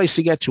easy place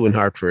to get to in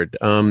Hartford,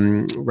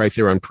 right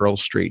there on Pearl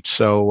Street.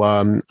 So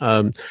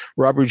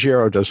Rob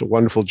Ruggiero does a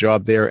wonderful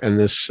job there, and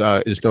this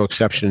is no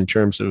exception in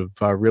terms of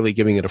really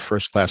giving it a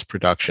first-class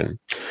production.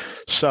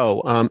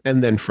 So,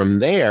 and then from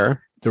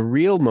there, the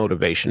real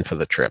motivation for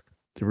the trip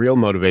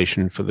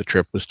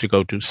was to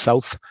go to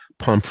South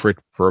Pomfret,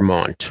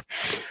 Vermont.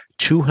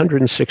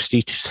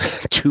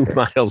 262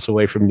 miles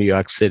away from New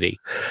York City,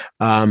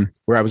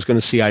 where I was going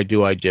to see I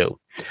Do, I Do.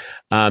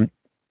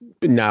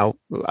 Now,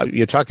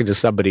 you're talking to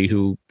somebody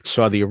who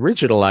saw the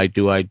original I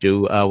Do, I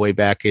Do way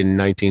back in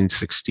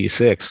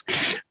 1966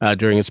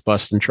 during its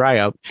Boston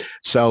tryout.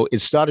 So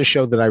it's not a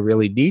show that I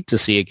really need to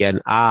see again.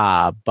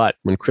 But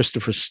when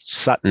Christopher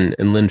Sutton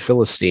and Lynn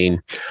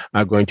Philistine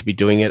are going to be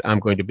doing it, I'm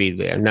going to be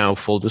there. Now,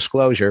 full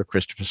disclosure,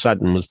 Christopher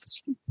Sutton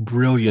was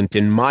brilliant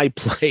in my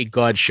play,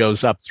 God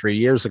Shows Up, 3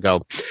 years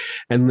ago.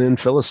 And Lynn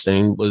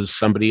Philistine was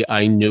somebody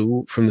I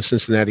knew from the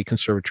Cincinnati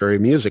Conservatory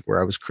of Music,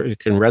 where I was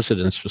critic in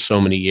residence for so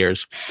many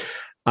years.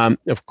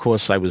 Of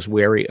course, I was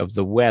wary of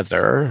the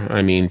weather.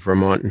 I mean,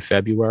 Vermont in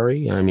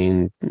February. I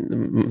mean,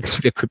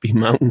 there could be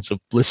mountains of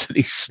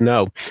blissedy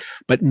snow,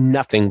 but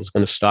nothing was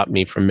going to stop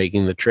me from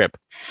making the trip.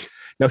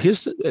 Now,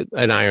 here's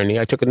an irony.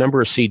 I took a number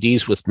of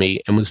CDs with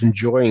me and was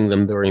enjoying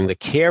them during the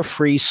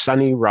carefree,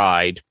 sunny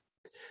ride.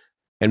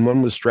 And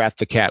one was Drat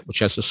the Cat, which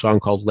has a song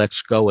called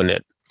Let's Go in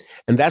it.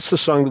 And that's the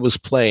song that was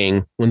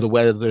playing when the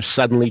weather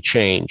suddenly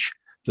changed.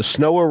 The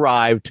snow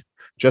arrived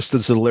just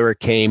as the lyric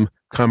came,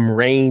 come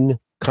rain,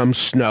 come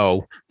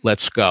snow,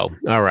 let's go.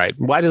 All right.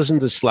 Why doesn't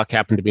this luck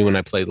happen to me when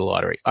I play the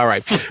lottery? All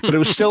right. But it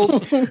was still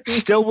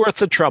worth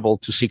the trouble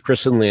to see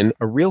Chris and Lynn,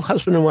 a real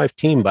husband and wife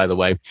team, by the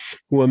way,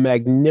 who are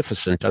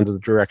magnificent under the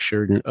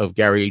direction of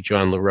Gary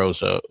John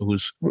LaRosa,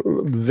 who's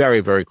a very,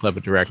 very clever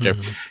director,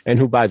 and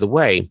who, by the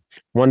way,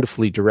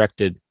 wonderfully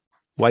directed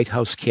White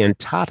House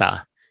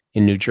Cantata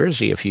in New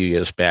Jersey a few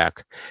years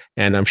back.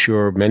 And I'm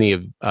sure many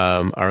of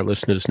our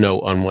listeners know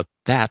on what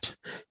that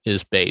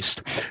is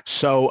based.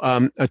 So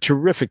a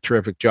terrific,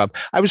 terrific job.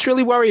 I was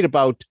really worried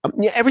about,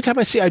 every time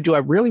I see I Do,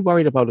 I'm really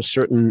worried about a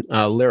certain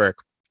lyric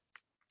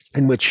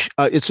in which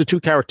it's a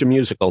two-character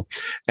musical,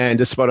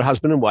 and it's about a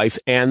husband and wife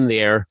and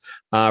their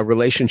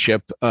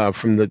relationship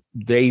from the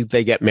day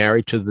they get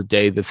married to the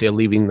day that they're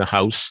leaving the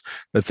house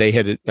that they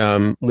had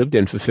lived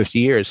in for 50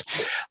 years.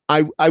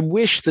 I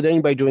wish that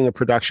anybody doing a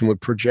production would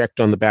project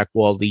on the back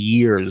wall the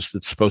years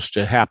that's supposed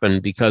to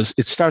happen, because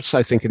it starts,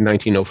 I think, in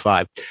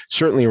 1905,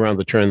 certainly around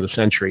the turn of the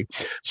century.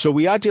 So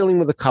we are dealing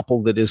with a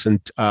couple that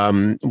isn't,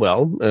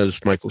 well,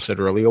 as Michael said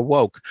earlier,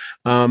 woke.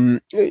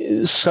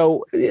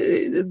 So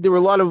there were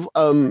a lot of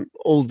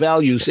old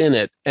values in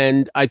it,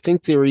 and I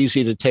think they're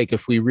easy to take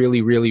if we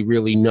really, really,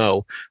 really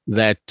know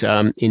that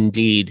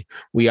indeed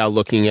we are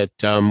looking at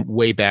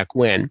way back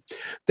when.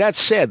 That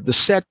said, the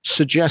set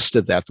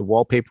suggested that, the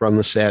wallpaper on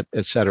the set,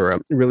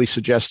 etc., really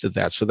suggested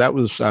that. So that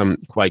was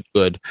quite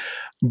good.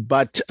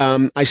 But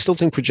I still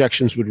think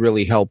projections would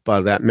really help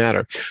that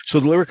matter. So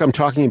the lyric I'm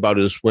talking about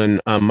is when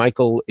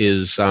Michael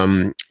is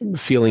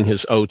feeling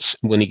his oats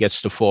when he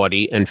gets to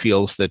 40 and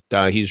feels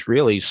that he's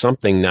really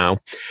something now.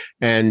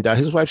 And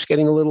his wife's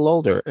getting a little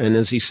older. And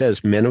as he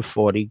says, men of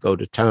 40 go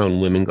to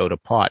town, women go to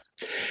pot.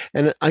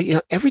 And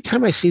every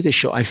time I see this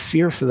show, I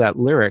fear for that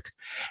lyric.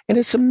 And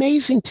it's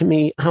amazing to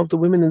me how the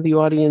women in the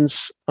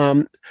audience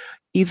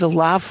either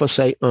laugh or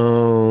say,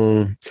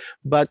 oh,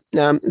 but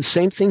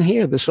same thing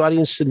here. This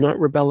audience did not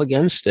rebel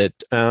against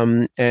it.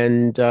 And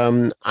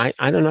I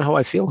don't know how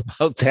I feel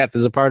about that.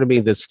 There's a part of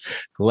me that's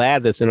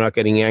glad that they're not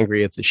getting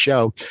angry at the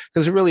show,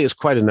 because it really is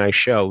quite a nice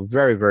show.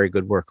 Very, very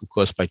good work, of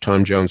course, by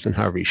Tom Jones and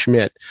Harvey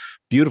Schmidt.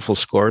 Beautiful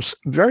scores,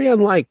 very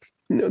unlike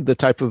the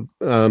type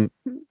of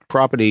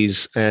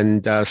properties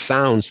and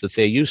sounds that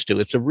they're used to.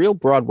 It's a real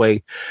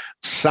Broadway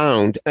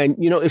sound. And,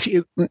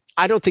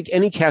 I don't think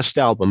any cast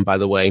album, by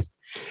the way,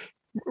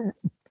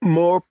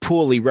 more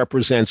poorly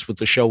represents what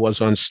the show was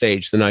on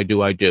stage than I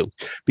Do, I Do,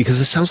 because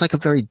it sounds like a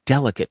very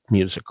delicate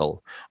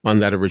musical on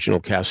that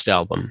original cast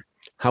album.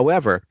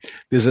 However,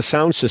 there's a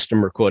sound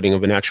system recording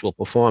of an actual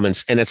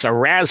performance, and it's a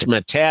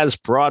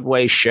razzmatazz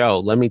Broadway show,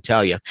 let me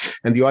tell you.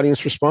 And the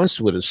audience responds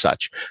to it as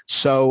such.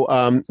 So,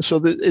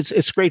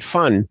 it's great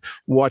fun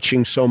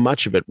watching so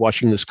much of it,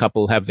 watching this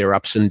couple have their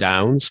ups and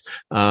downs.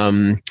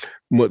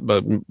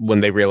 when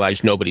they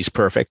realize nobody's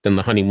perfect and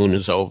the honeymoon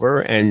is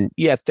over, and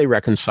yet they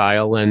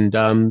reconcile and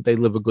they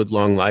live a good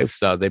long life.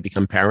 They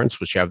become parents,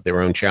 which have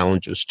their own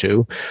challenges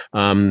too.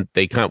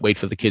 They can't wait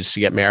for the kids to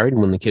get married,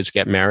 and when the kids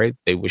get married,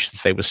 they wish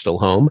that they were still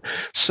home.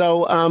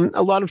 So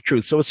a lot of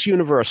truth. So it's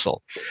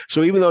universal.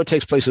 So even though it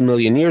takes place a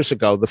million years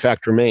ago, the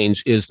fact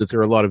remains is that there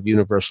are a lot of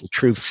universal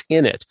truths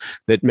in it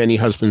that many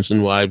husbands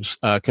and wives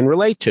can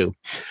relate to.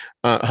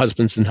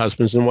 Husbands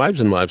and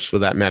wives for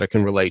that matter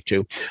can relate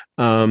to.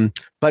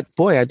 But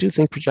boy, I do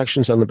think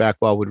projections on the back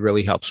wall would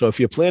really help. So if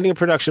you're planning a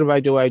production of I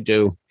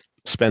Do,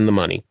 spend the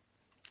money.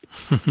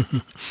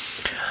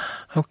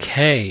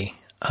 Okay.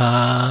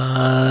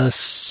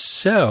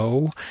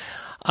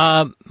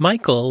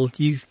 Michael,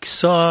 you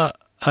saw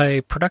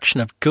a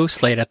production of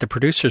Ghostlight at the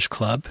Producers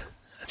Club.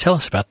 Tell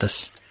us about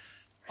this.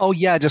 Oh,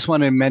 yeah. I just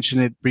want to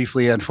mention it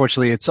briefly.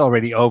 Unfortunately, it's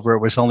already over. It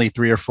was only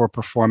 3 or 4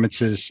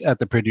 performances at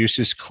the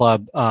Producers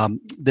Club.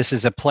 This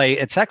is a play.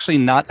 It's actually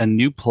not a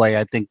new play.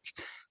 I think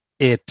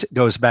it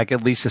goes back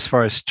at least as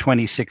far as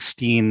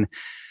 2016.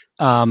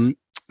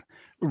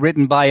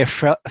 Written by a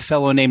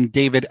fellow named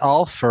David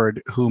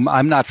Alford, whom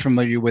I'm not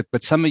familiar with,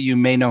 but some of you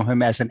may know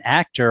him as an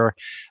actor.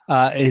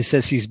 He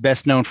says he's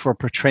best known for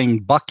portraying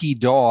Bucky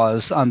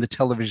Dawes on the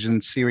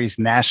television series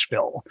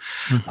Nashville.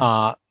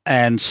 Mm-hmm.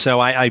 And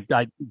so I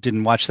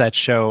didn't watch that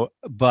show,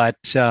 but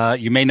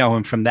you may know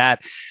him from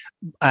that.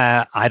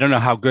 I don't know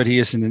how good he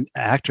is as an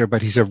actor,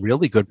 but he's a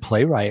really good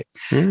playwright.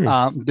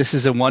 This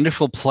is a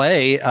wonderful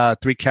play,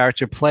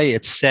 3-character play.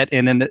 It's set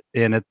in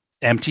an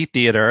empty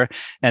theater,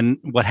 and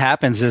what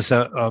happens is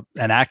an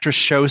actress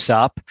shows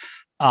up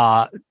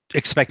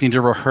expecting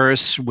to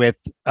rehearse with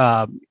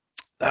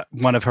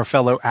one of her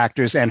fellow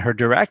actors and her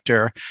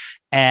director,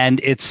 and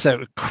it's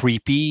a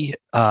creepy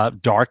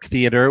dark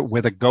theater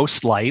with a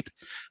ghost light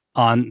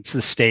on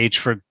the stage.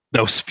 For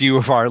those few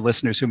of our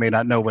listeners who may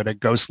not know what a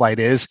ghost light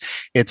is,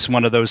 it's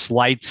one of those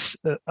light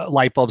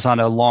bulbs on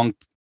a long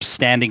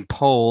standing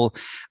pole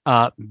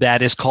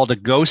that is called a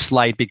ghost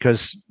light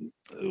because,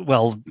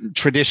 well,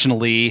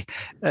 traditionally,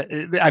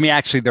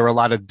 actually, there are a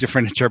lot of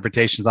different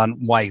interpretations on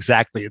why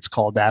exactly it's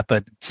called that,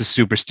 but the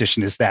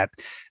superstition is that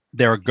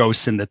there are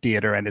ghosts in the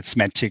theater and it's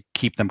meant to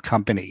keep them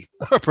company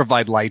or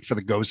provide light for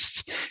the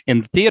ghosts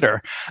in the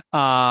theater.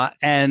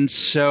 And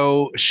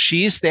so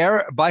she's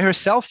there by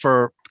herself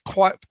for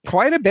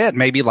quite a bit,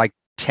 maybe like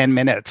 10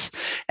 minutes.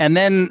 And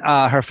then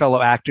her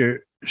fellow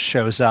actor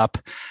shows up,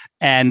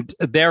 and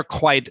they're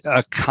quite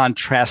a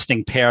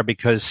contrasting pair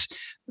because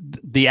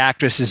the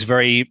actress is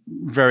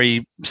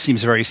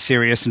seems very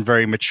serious and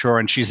very mature,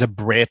 and she's a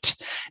Brit,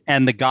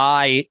 and the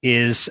guy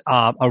is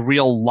a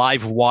real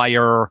live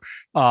wire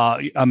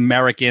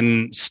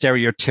American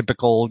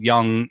stereotypical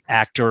young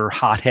actor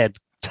hothead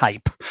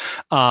type.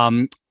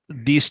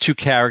 These 2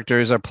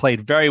 characters are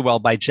played very well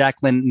by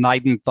Jacqueline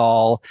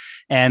Nightingale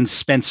and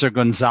Spencer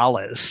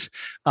Gonzalez.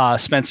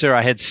 Spencer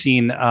I had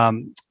seen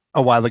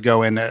a while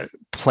ago in a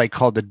play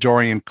called The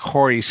Dorian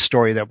Corey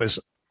Story that was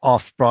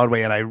off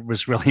Broadway, and I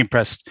was really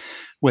impressed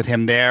with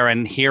him there.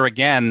 And here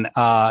again,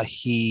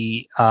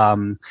 he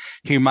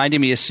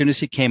reminded me, as soon as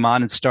he came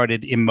on and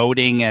started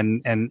emoting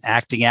and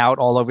acting out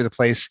all over the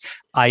place,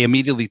 I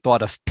immediately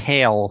thought of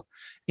Pale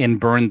in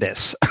Burn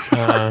This.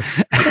 And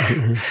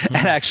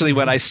actually,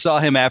 when I saw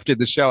him after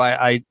the show,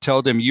 I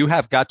told him, you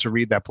have got to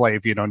read that play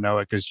if you don't know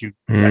it, because you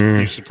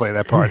should play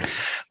that part.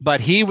 But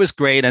he was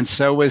great, and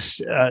so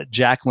was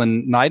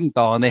Jacqueline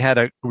Nightingale, and they had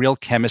a real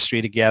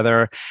chemistry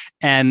together.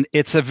 And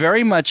it's a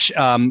very much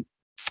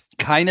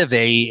kind of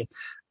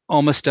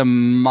almost a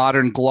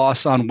modern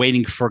gloss on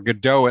Waiting for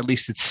Godot. At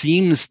least it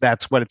seems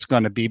that's what it's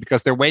going to be,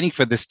 because they're waiting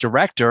for this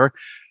director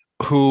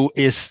who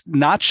is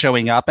not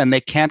showing up, and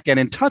they can't get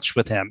in touch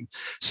with him.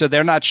 So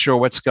they're not sure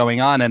what's going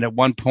on. And at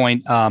one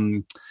point,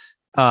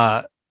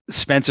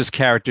 Spencer's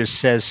character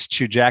says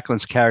to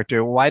Jacqueline's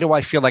character, "Why do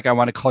I feel like I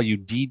want to call you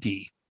Dee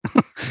Dee?"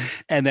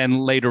 And then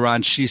later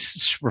on, she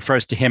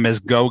refers to him as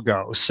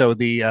Go-Go. So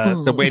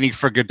the Waiting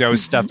for Godot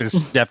stuff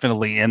is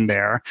definitely in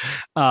there.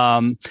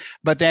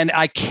 But then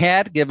I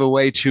can't give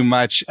away too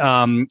much.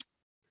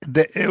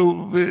 There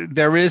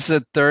is a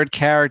third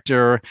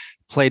character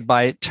played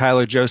by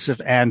Tyler Joseph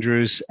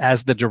Andrews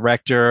as the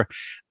director,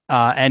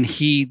 and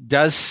he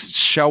does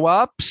show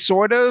up,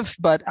 sort of,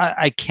 but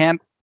I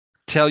can't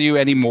tell you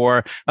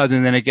anymore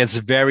other than it gets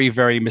very,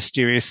 very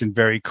mysterious and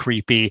very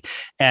creepy,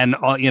 and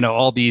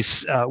all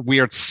these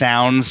weird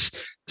sounds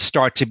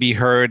start to be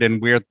heard and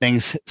weird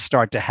things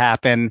start to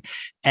happen,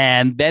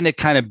 and then it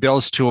kind of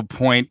builds to a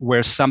point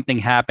where something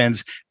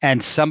happens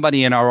and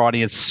somebody in our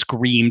audience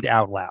screamed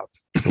out loud.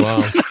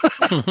 Wow.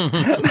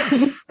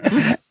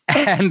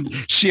 And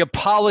she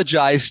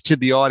apologized to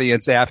the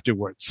audience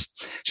afterwards.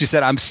 She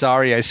said, "I'm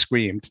sorry I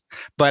screamed."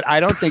 But I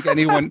don't think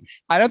anyone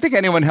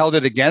held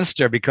it against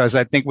her, because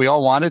I think we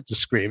all wanted to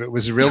scream. It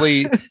was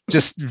really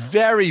just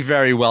very,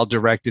 very well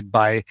directed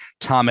by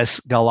Thomas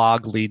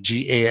Gallogly,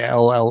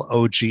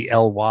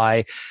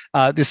 Gallogly.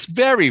 This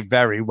very,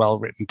 very well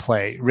written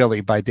play,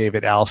 really, by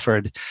David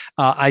Alford.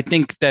 I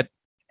think that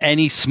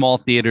any small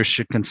theater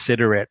should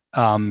consider it.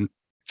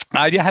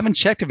 I haven't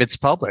checked if it's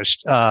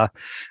published, but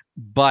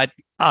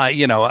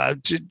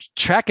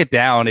track it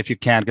down if you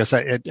can, because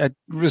it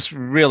was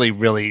really,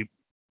 really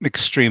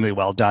extremely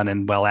well done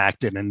and well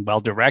acted and well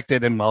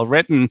directed and well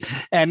written.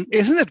 And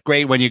isn't it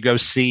great when you go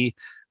see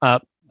a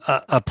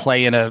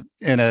play in a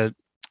in a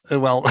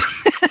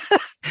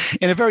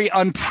very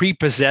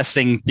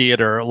unprepossessing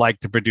theater like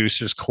the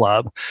Producers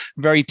Club,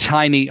 very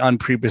tiny,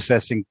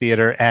 unprepossessing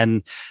theater,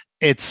 and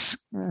it's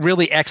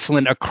really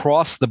excellent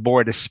across the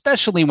board,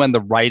 especially when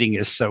the writing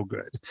is so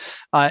good.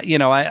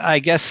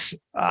 I guess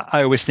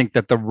I always think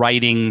that the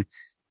writing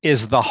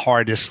is the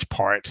hardest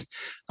part.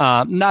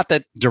 Not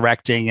that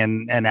directing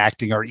and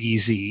acting are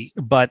easy,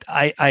 but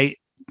I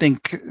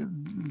think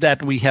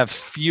that we have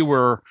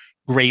fewer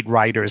great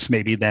writers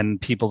maybe than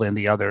people in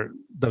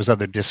those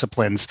other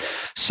disciplines.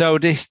 So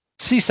to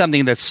see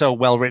something that's so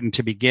well written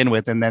to begin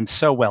with and then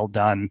so well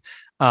done,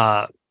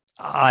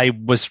 I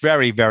was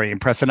very, very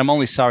impressed. And I'm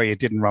only sorry it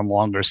didn't run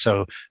longer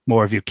so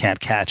more of you can't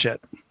catch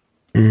it.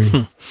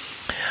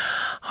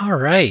 Mm-hmm. All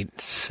right.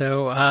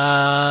 So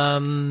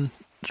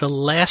the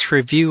last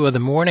review of the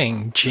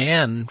morning,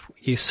 Jan,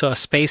 you saw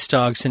Space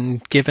Dogs,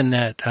 and given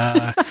that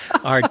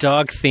our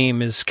dog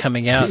theme is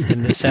coming out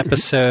in this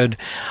episode,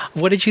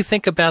 what did you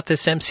think about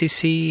this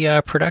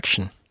MCC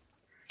production?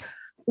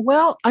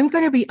 Well, I'm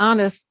going to be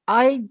honest.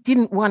 I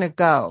didn't want to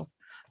go.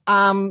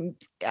 I'm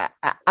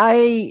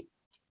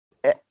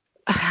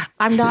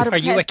not a Are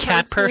you a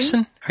cat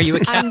person? Are you a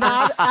cat person?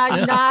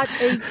 I'm not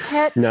a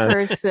pet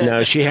person.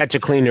 No, she had to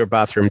clean her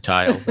bathroom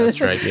tile.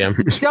 That's right. Yeah.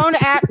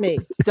 Don't at me.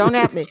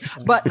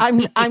 But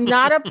I'm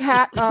not a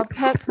pet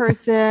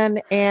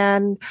person,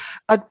 and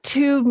a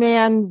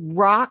 2-man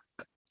rock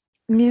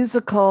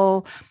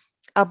musical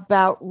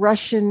about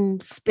Russian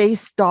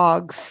space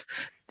dogs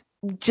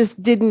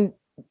just didn't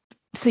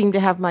seem to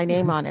have my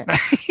name on it.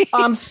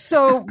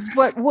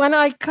 But when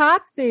I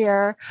got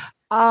there,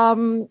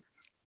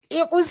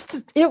 it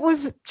was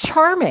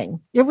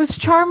charming. It was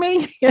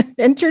charming and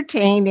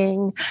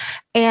entertaining,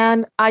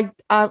 and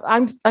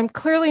I'm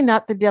clearly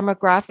not the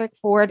demographic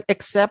for it,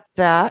 except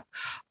that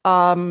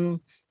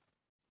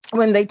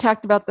when they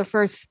talked about the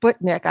first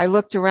Sputnik, I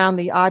looked around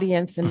the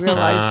audience and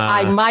realized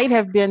I might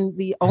have been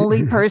the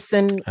only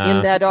person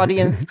in that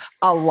audience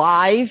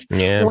alive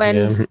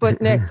when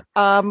Sputnik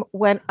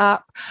went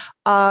up.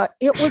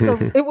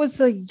 It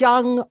was a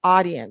young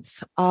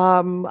audience.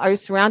 I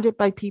was surrounded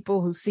by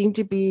people who seemed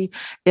to be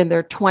in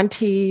their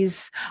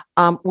 20s,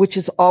 which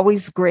is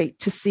always great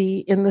to see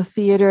in the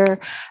theater.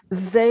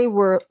 They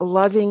were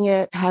loving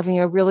it,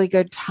 having a really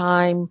good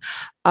time.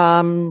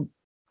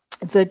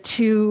 The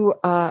two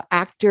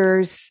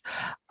actors,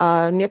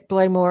 Nick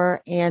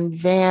Blaymore and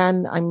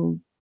Van,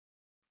 I'm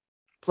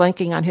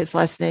blanking on his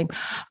last name,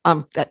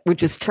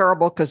 which is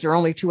terrible because there are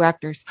only 2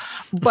 actors.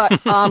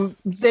 But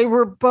they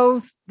were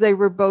both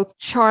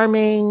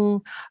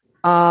charming.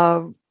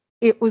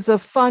 It was a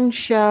fun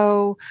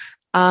show.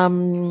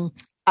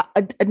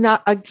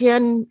 Not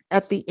again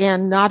at the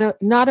end,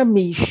 not a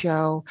me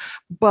show,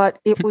 but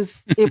it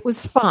was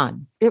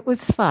fun. It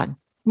was fun.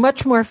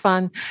 Much more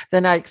fun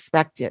than I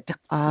expected.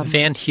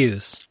 Van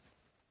Hughes.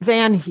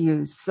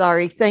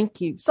 Sorry. Thank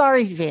you.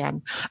 Sorry,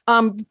 Van.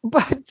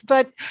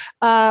 But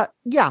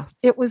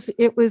it was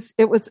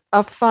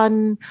a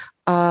fun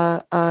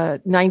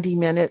 90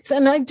 minutes.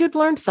 And I did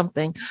learn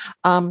something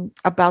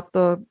about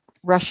the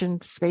Russian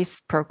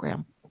space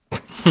program.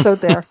 So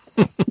there.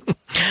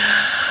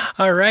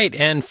 All right.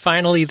 And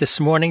finally this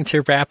morning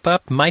to wrap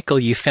up, Michael,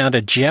 you found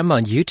a gem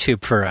on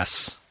YouTube for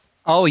us.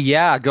 Oh,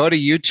 yeah. Go to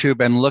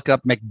YouTube and look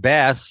up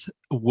Macbeth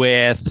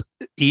with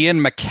Ian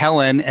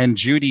McKellen and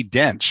Judi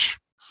Dench.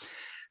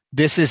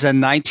 This is a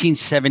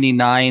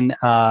 1979,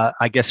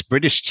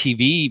 British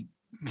TV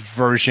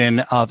version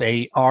of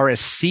a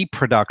RSC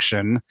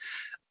production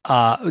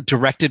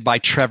directed by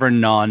Trevor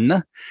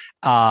Nunn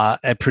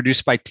and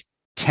produced by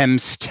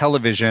Thames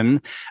Television,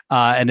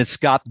 and it's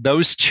got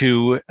those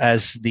two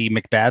as the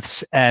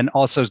Macbeths, and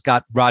also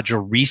got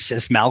Roger Rees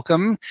as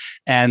Malcolm,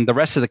 and the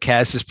rest of the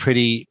cast is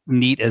pretty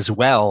neat as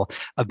well.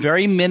 A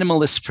very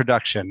minimalist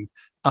production,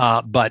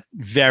 but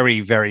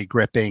very, very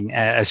gripping,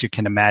 as you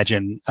can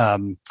imagine,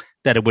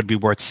 that it would be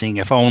worth seeing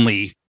if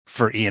only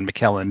for Ian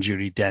McKellen and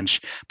Judi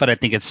Dench. But I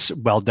think it's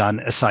well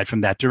done aside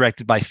from that.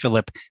 Directed by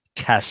Philip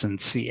Casson,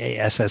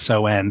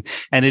 Casson,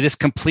 and it is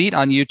complete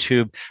on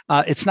YouTube.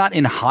 It's not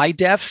in high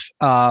def,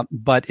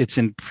 but it's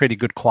in pretty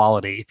good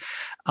quality.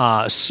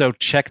 So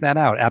check that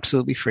out.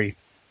 Absolutely free.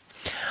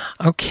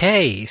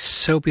 Okay,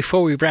 so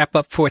before we wrap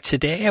up for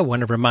today, I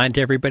want to remind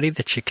everybody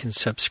that you can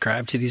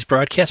subscribe to these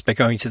broadcasts by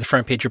going to the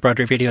front page of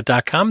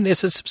BroadwayRadio.com.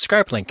 There's a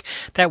subscribe link.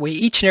 That way,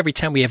 each and every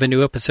time we have a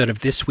new episode of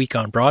This Week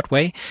on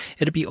Broadway,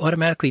 it'll be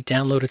automatically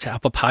downloaded to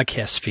Apple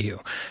Podcasts for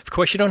you. Of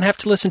course, you don't have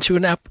to listen to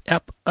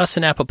us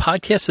in Apple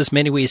Podcasts. There's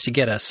many ways to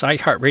get us.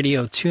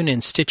 iHeartRadio,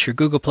 TuneIn, Stitcher,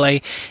 Google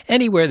Play,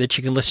 anywhere that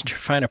you can listen to your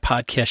finer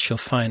podcasts, you'll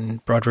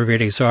find Broadway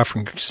Radio's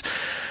offerings.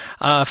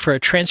 For a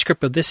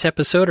transcript of this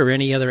episode or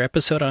any other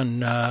episode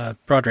on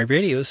Broadway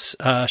Radio's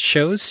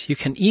shows, you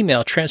can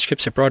email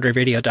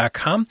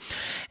transcripts@broadwayradio.com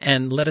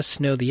and let us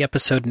know the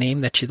episode name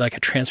that you'd like a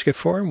transcript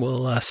for, and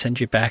we'll send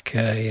you back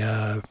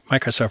a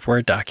Microsoft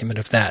Word document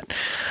of that.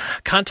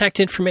 Contact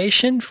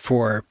information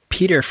for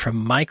Peter, from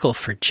Michael,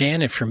 for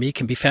Jan, and for me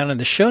can be found in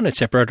the show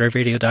notes at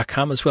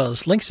BroadwayRadio.com, as well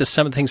as links to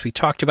some of the things we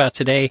talked about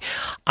today.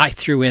 I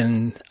threw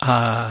in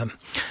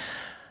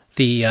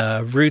the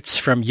roots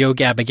from Yo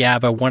Gabba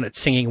Gabba,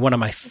 singing one of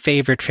my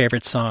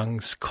favorite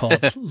songs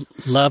called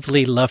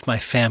 "Lovely Love My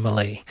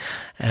Family,"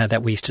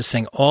 that we used to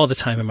sing all the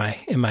time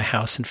in my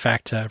house. In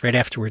fact, right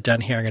after we're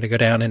done here, I'm going to go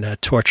down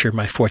and torture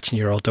my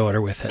 14-year-old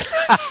daughter with it.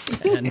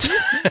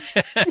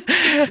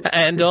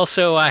 And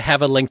also, I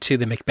have a link to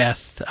the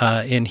Macbeth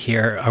in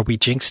here. Are we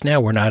jinxed now?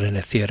 We're not in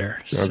a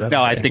theater. So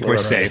no, I think we're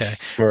safe. Okay.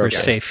 We're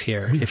safe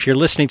here. If you're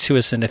listening to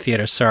us in a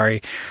theater,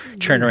 sorry,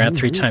 turn around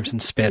 3 times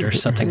and spit or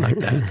something like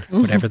that,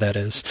 whatever that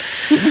is.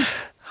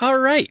 All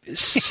right.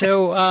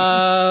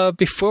 So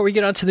before we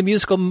get on to the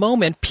musical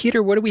moment,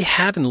 Peter, what do we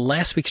have in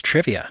last week's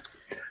trivia?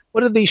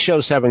 What do these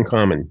shows have in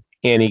common?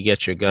 Annie,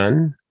 Get Your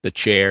Gun, The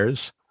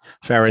Chairs,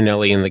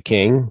 Farinelli and the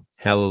King,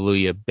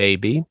 Hallelujah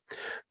Baby,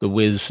 The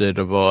Wizard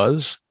of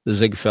Oz, The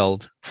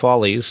Ziegfeld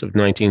Follies of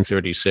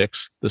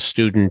 1936, The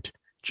Student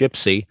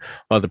Gypsy,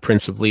 or The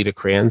Prince of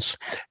Liederkranz,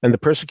 and The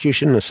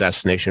Persecution and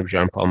Assassination of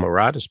Jean-Paul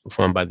Marat is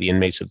performed by the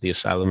inmates of the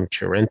asylum of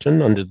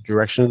Charenton under the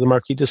direction of the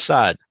Marquis de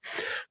Sade.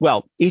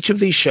 Well, each of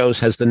these shows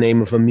has the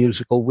name of a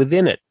musical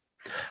within it.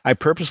 I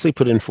purposely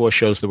put in 4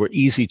 shows that were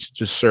easy to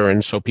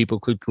discern so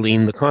people could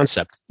glean the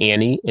concept.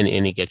 Annie and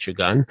Annie Get Your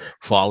Gun,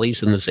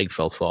 Follies and the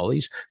Ziegfeld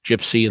Follies,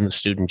 Gypsy and the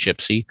Student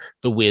Gypsy,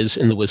 The Wiz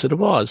and the Wizard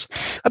of Oz.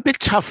 A bit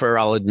tougher,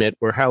 I'll admit,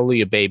 were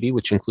Hallelujah Baby,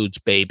 which includes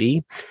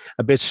Baby.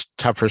 A bit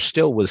tougher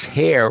still was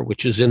Hair,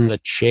 which is in The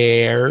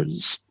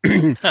Chairs.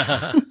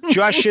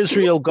 Josh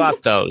Israel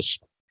got those.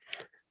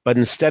 But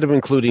instead of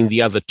including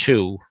the other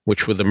 2,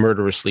 which were the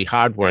murderously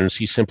hard ones,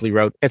 he simply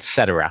wrote,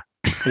 etc.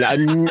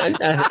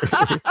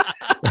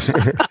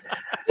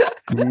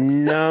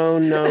 No,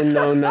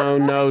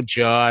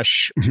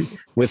 Josh.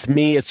 With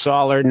me, it's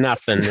all or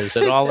nothing. Is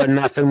it all or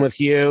nothing with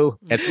you?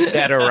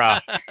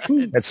 Etc.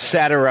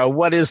 Etc.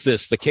 What is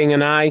this? The King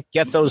and I?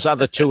 Get those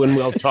other 2 and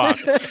we'll talk.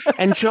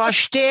 And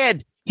Josh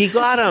did. He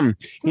got them.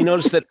 He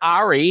noticed that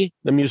Ari,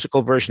 the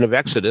musical version of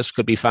Exodus,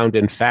 could be found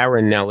in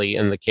Farinelli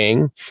and the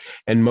King,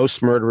 and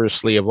most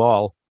murderously of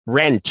all,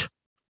 Rent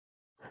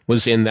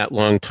was in that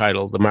long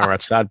title, the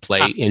Marat Sade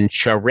play in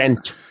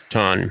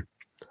Charenton.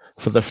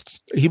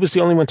 He was the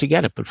only one to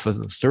get it, but for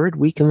the 3rd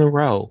week in a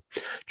row,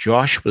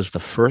 Josh was the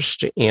first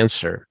to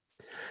answer.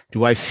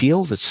 Do I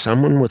feel that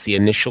someone with the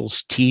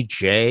initials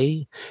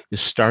TJ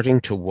is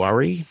starting to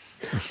worry?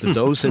 Do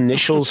those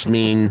initials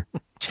mean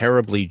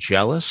terribly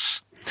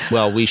jealous?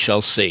 Well, we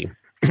shall see.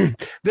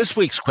 This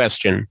week's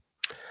question.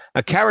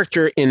 A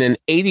character in an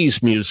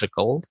 80s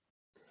musical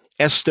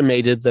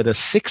estimated that a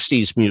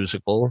 60s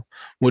musical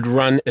would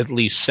run at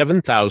least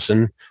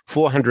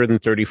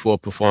 7,434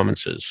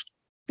 performances.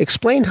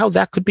 Explain how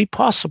that could be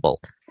possible.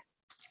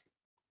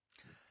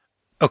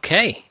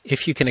 Okay,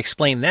 if you can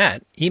explain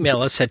that,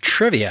 email us at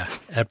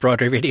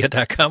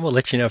trivia@broadwayradio.com. We'll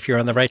let you know if you're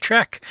on the right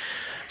track.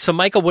 So,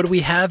 Michael, what do we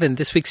have in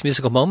this week's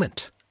musical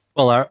moment?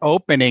 Well, our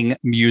opening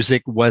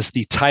music was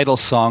the title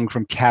song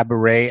from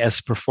Cabaret as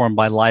performed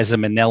by Liza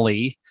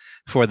Minnelli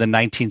for the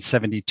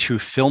 1972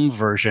 film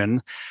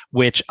version,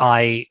 which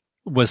I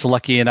was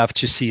lucky enough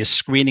to see a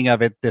screening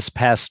of it this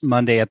past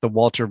Monday at the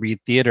Walter Reed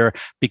Theater,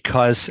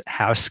 because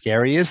how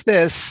scary is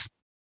this?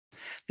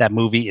 That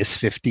movie is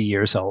 50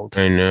 years old.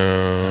 I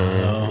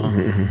know.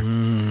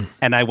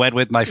 And I went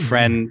with my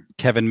friend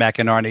Kevin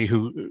McInerney,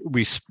 who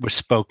we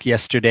spoke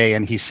yesterday,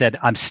 and he said,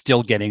 I'm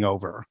still getting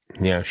over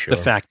the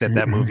fact that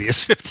that movie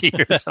is 50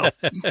 years old.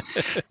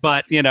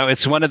 But,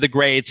 it's one of the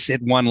greats.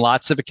 It won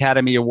lots of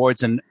Academy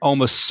Awards and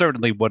almost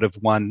certainly would have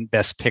won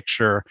Best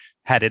Picture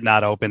had it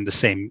not opened the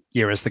same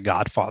year as The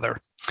Godfather.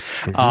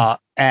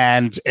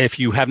 And if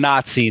you have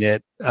not seen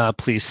it,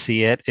 please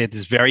see it. It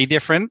is very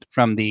different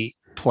from the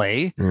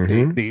play,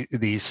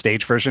 the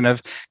stage version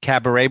of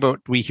Cabaret, but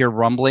we hear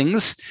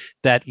rumblings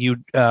that Hugh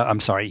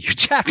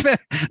Jackman,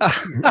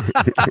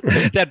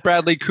 that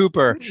Bradley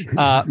Cooper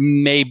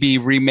may be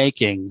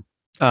remaking,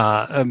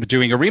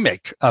 doing a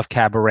remake of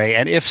Cabaret.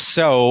 And if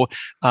so,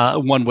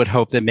 one would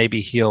hope that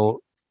maybe he'll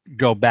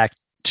go back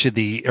to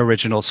the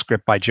original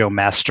script by Joe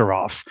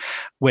Masteroff,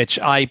 which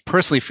I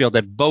personally feel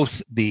that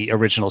both the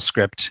original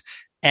script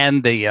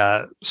and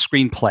the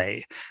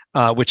screenplay,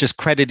 which is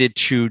credited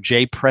to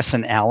J.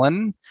 Preston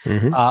Allen,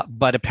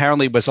 but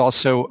apparently was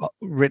also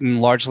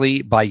written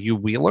largely by Hugh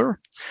Wheeler.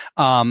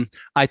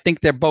 I think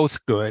they're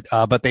both good,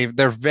 but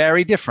they're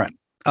very different.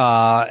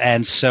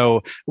 And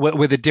so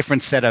with a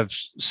different set of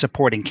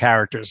supporting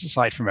characters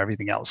aside from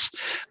everything else.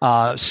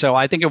 So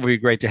I think it would be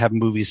great to have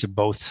movies of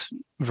both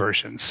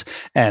versions,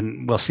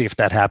 and we'll see if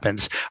that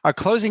happens. Our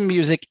closing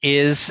music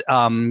is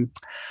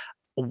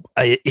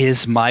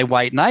is My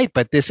White Knight.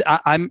 But this,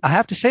 I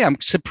have to say, I'm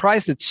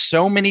surprised that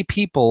so many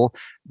people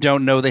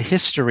don't know the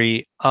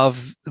history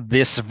of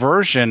this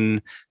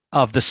version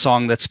of the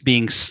song that's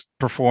being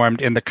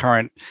performed in the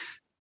current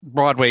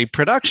Broadway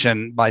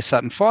production by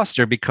Sutton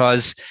Foster,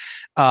 because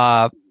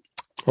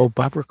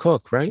Barbara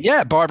Cook, right?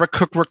 Yeah, Barbara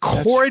Cook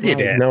recorded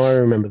it. No, I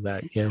remember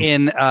that. Yeah,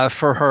 in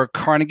for her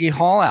Carnegie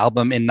Hall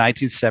album in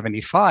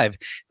 1975,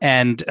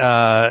 and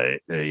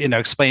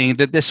explaining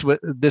that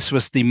this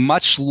was the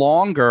much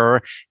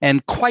longer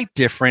and quite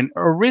different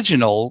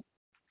original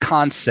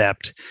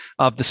concept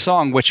of the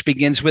song, which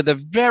begins with a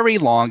very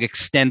long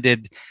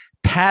extended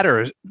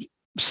patter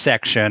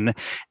section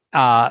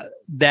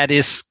that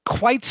is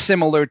quite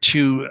similar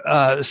to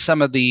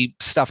some of the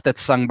stuff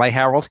that's sung by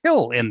Harold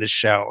Hill in the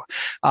show.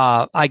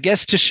 I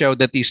guess to show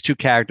that these two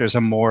characters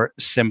are more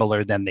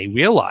similar than they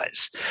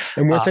realize.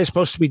 And weren't they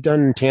supposed to be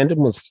done in tandem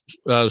with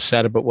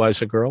Sadder But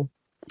Wiser Girl?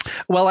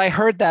 Well, I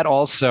heard that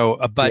also,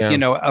 but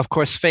of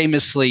course,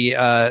 famously,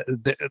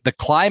 the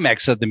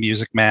climax of The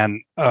Music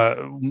Man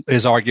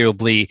is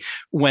arguably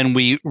when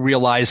we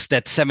realize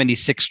that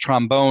 76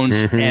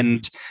 trombones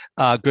and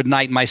 "Good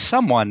Night, My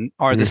Someone"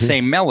 are the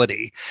same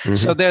melody.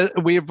 So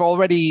we've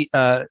already.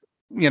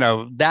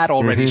 That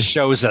already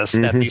shows us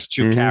that these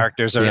two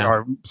characters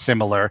are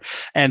similar.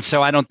 And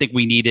so I don't think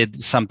we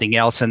needed something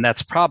else. And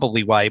that's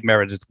probably why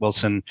Meredith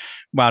Willson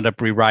wound up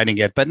rewriting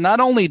it. But not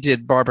only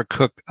did Barbara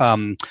Cook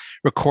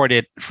record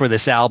it for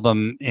this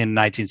album in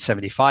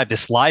 1975,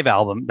 this live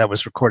album that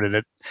was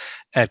recorded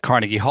at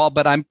Carnegie Hall,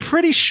 but I'm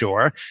pretty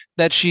sure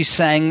that she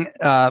sang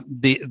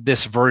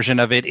this version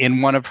of it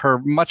in one of her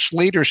much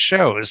later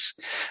shows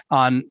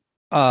on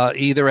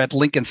either at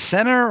Lincoln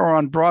Center or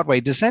on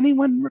Broadway. Does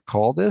anyone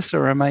recall this,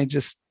 or am I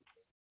just...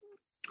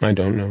 I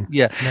don't know.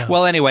 Yeah. No.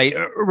 Well, anyway,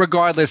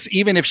 regardless,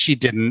 even if she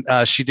didn't,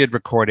 she did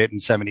record it in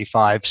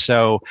 75.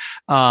 So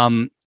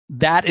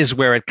that is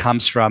where it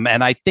comes from.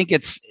 And I think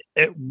it's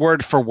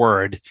word for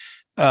word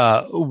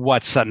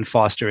what Sutton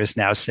Foster is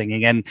now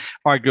singing. And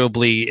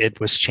arguably it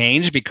was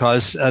changed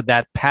because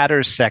that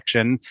patter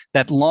section,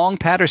 that long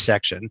patter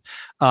section,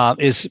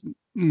 is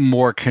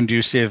more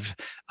conducive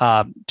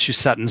to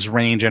Sutton's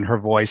range and her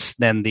voice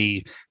than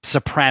the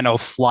soprano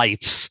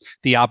flights,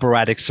 the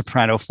operatic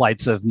soprano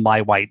flights of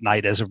My White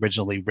Knight as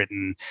originally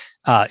written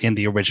in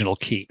the original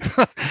key.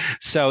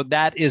 So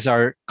that is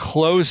our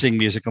closing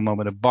musical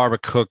moment of Barbara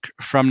Cook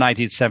from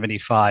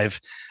 1975,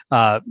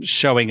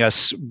 showing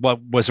us what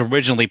was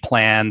originally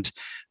planned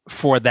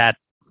for that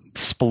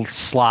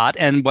slot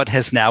and what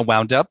has now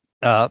wound up,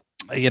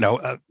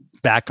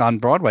 back on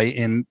Broadway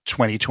in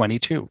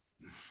 2022.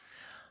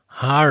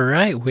 All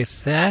right.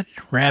 With that,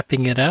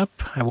 wrapping it up,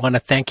 I want to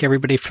thank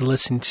everybody for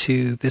listening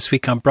to This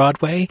Week on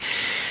Broadway.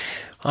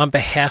 On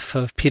behalf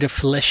of Peter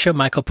Felicia,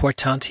 Michael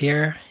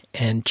Portantier,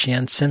 and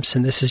Jan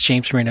Simpson, this is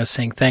James Marino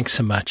saying thanks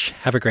so much.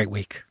 Have a great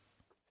week.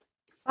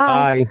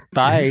 Bye.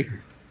 Bye.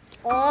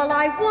 All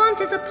I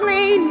want is a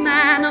plain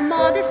man, a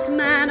modest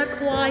man, a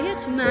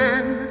quiet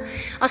man,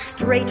 a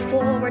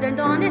straightforward and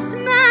honest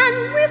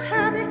man with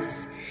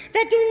habits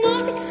that do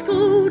not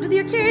exclude the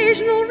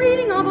occasional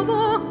reading of a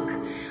book.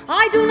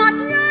 I do not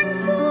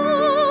yearn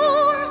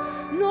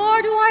for,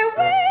 nor do I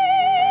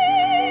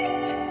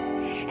wait,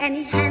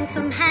 any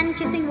handsome,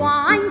 hand-kissing,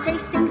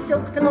 wine-tasting,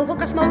 silk pillow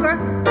hooker smoker.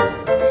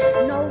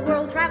 No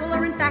world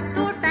traveler in fact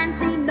or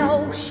fancy,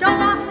 no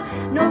show-off,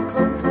 no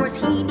clothes horse,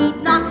 he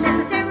need not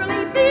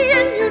necessarily be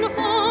in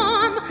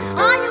uniform.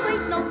 I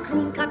await no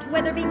clean-cut,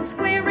 weather-beaten,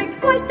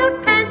 square-rigged, white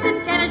duck pants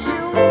and tennis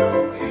shoes.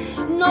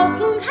 No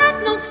plumed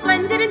hat, no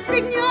splendid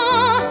insignia,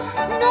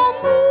 no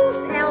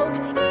moose, elk,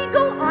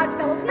 eagle,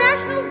 Oddfellows,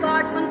 National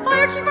Guardsman,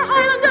 Fire Chief or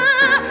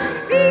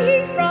Highlander, be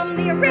he from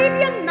the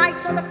Arabian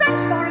Nights or the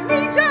French Foreign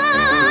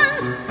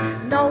Legion.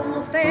 No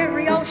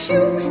Lothario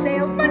shoe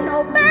salesman,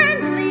 no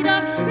band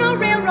leader, no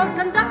railroad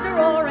conductor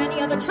or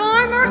any other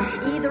charmer,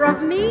 either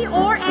of me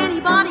or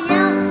anybody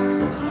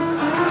else.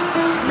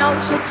 No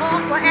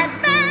Chautauqua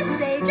advance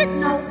agent,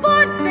 no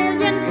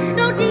vaudevillian,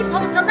 no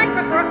depot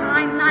telegrapher.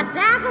 I'm not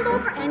dazzled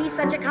over any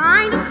such a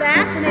kind of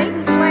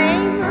fascinating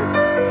flame.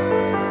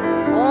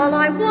 All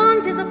I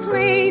want is a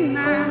plain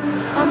man,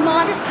 a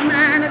modest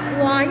man, a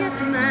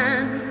quiet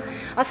man,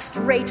 a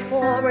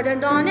straightforward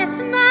and honest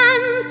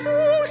man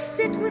to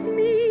sit with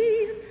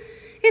me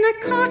in a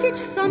cottage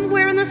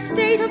somewhere in the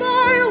state of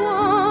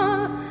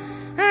Iowa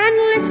and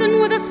listen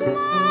with a smile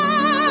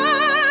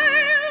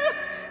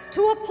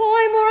to a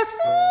poem or a song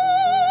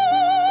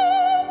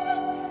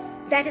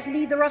that is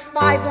neither a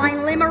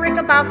five-line limerick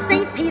about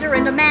St. Peter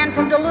and a man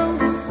from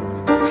Duluth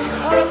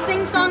or a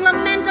sing-song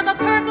lament of a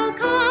purple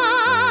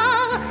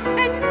cow,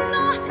 and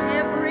not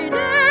every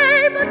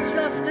day but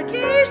just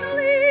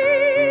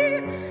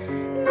occasionally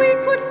we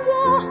could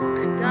walk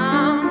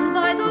down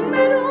by the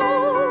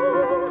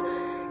meadow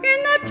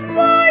in the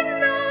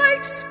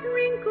twilight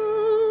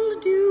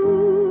sprinkled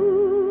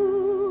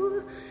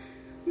dew.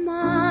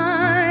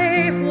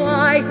 My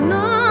white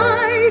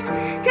knight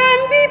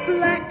can be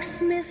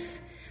blacksmith,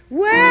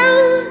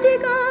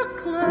 well-digger,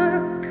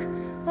 clerk,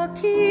 or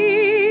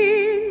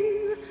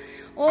king.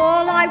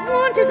 All I I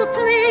want is a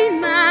plain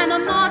man, a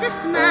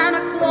modest man,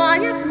 a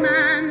quiet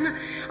man,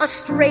 a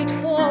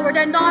straightforward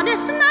and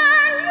honest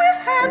man with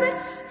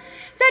habits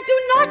that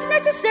do not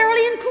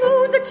necessarily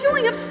include the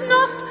chewing of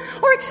snuff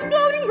or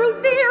exploding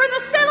root beer in the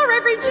cellar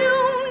every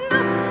June.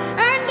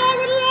 And I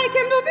would like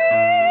him to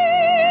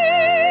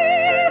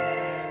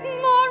be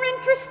more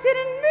interested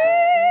in me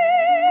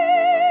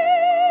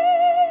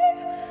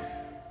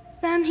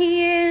than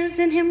he is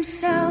in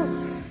himself,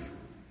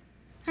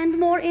 and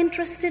more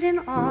interested in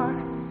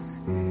us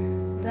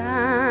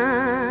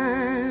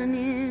than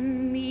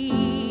in me.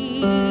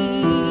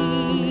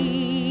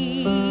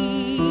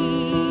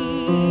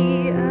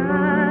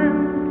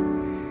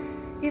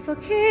 And if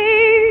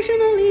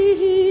occasionally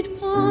he'd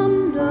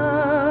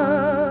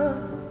ponder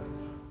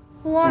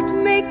what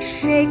makes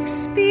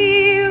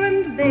Shakespeare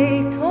and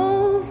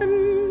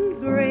Beethoven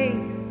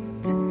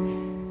great,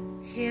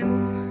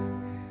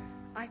 him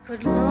I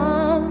could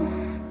love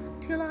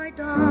till I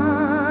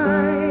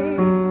die.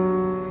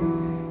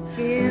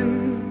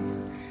 Him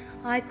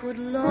I could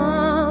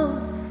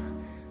love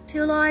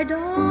till I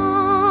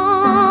die.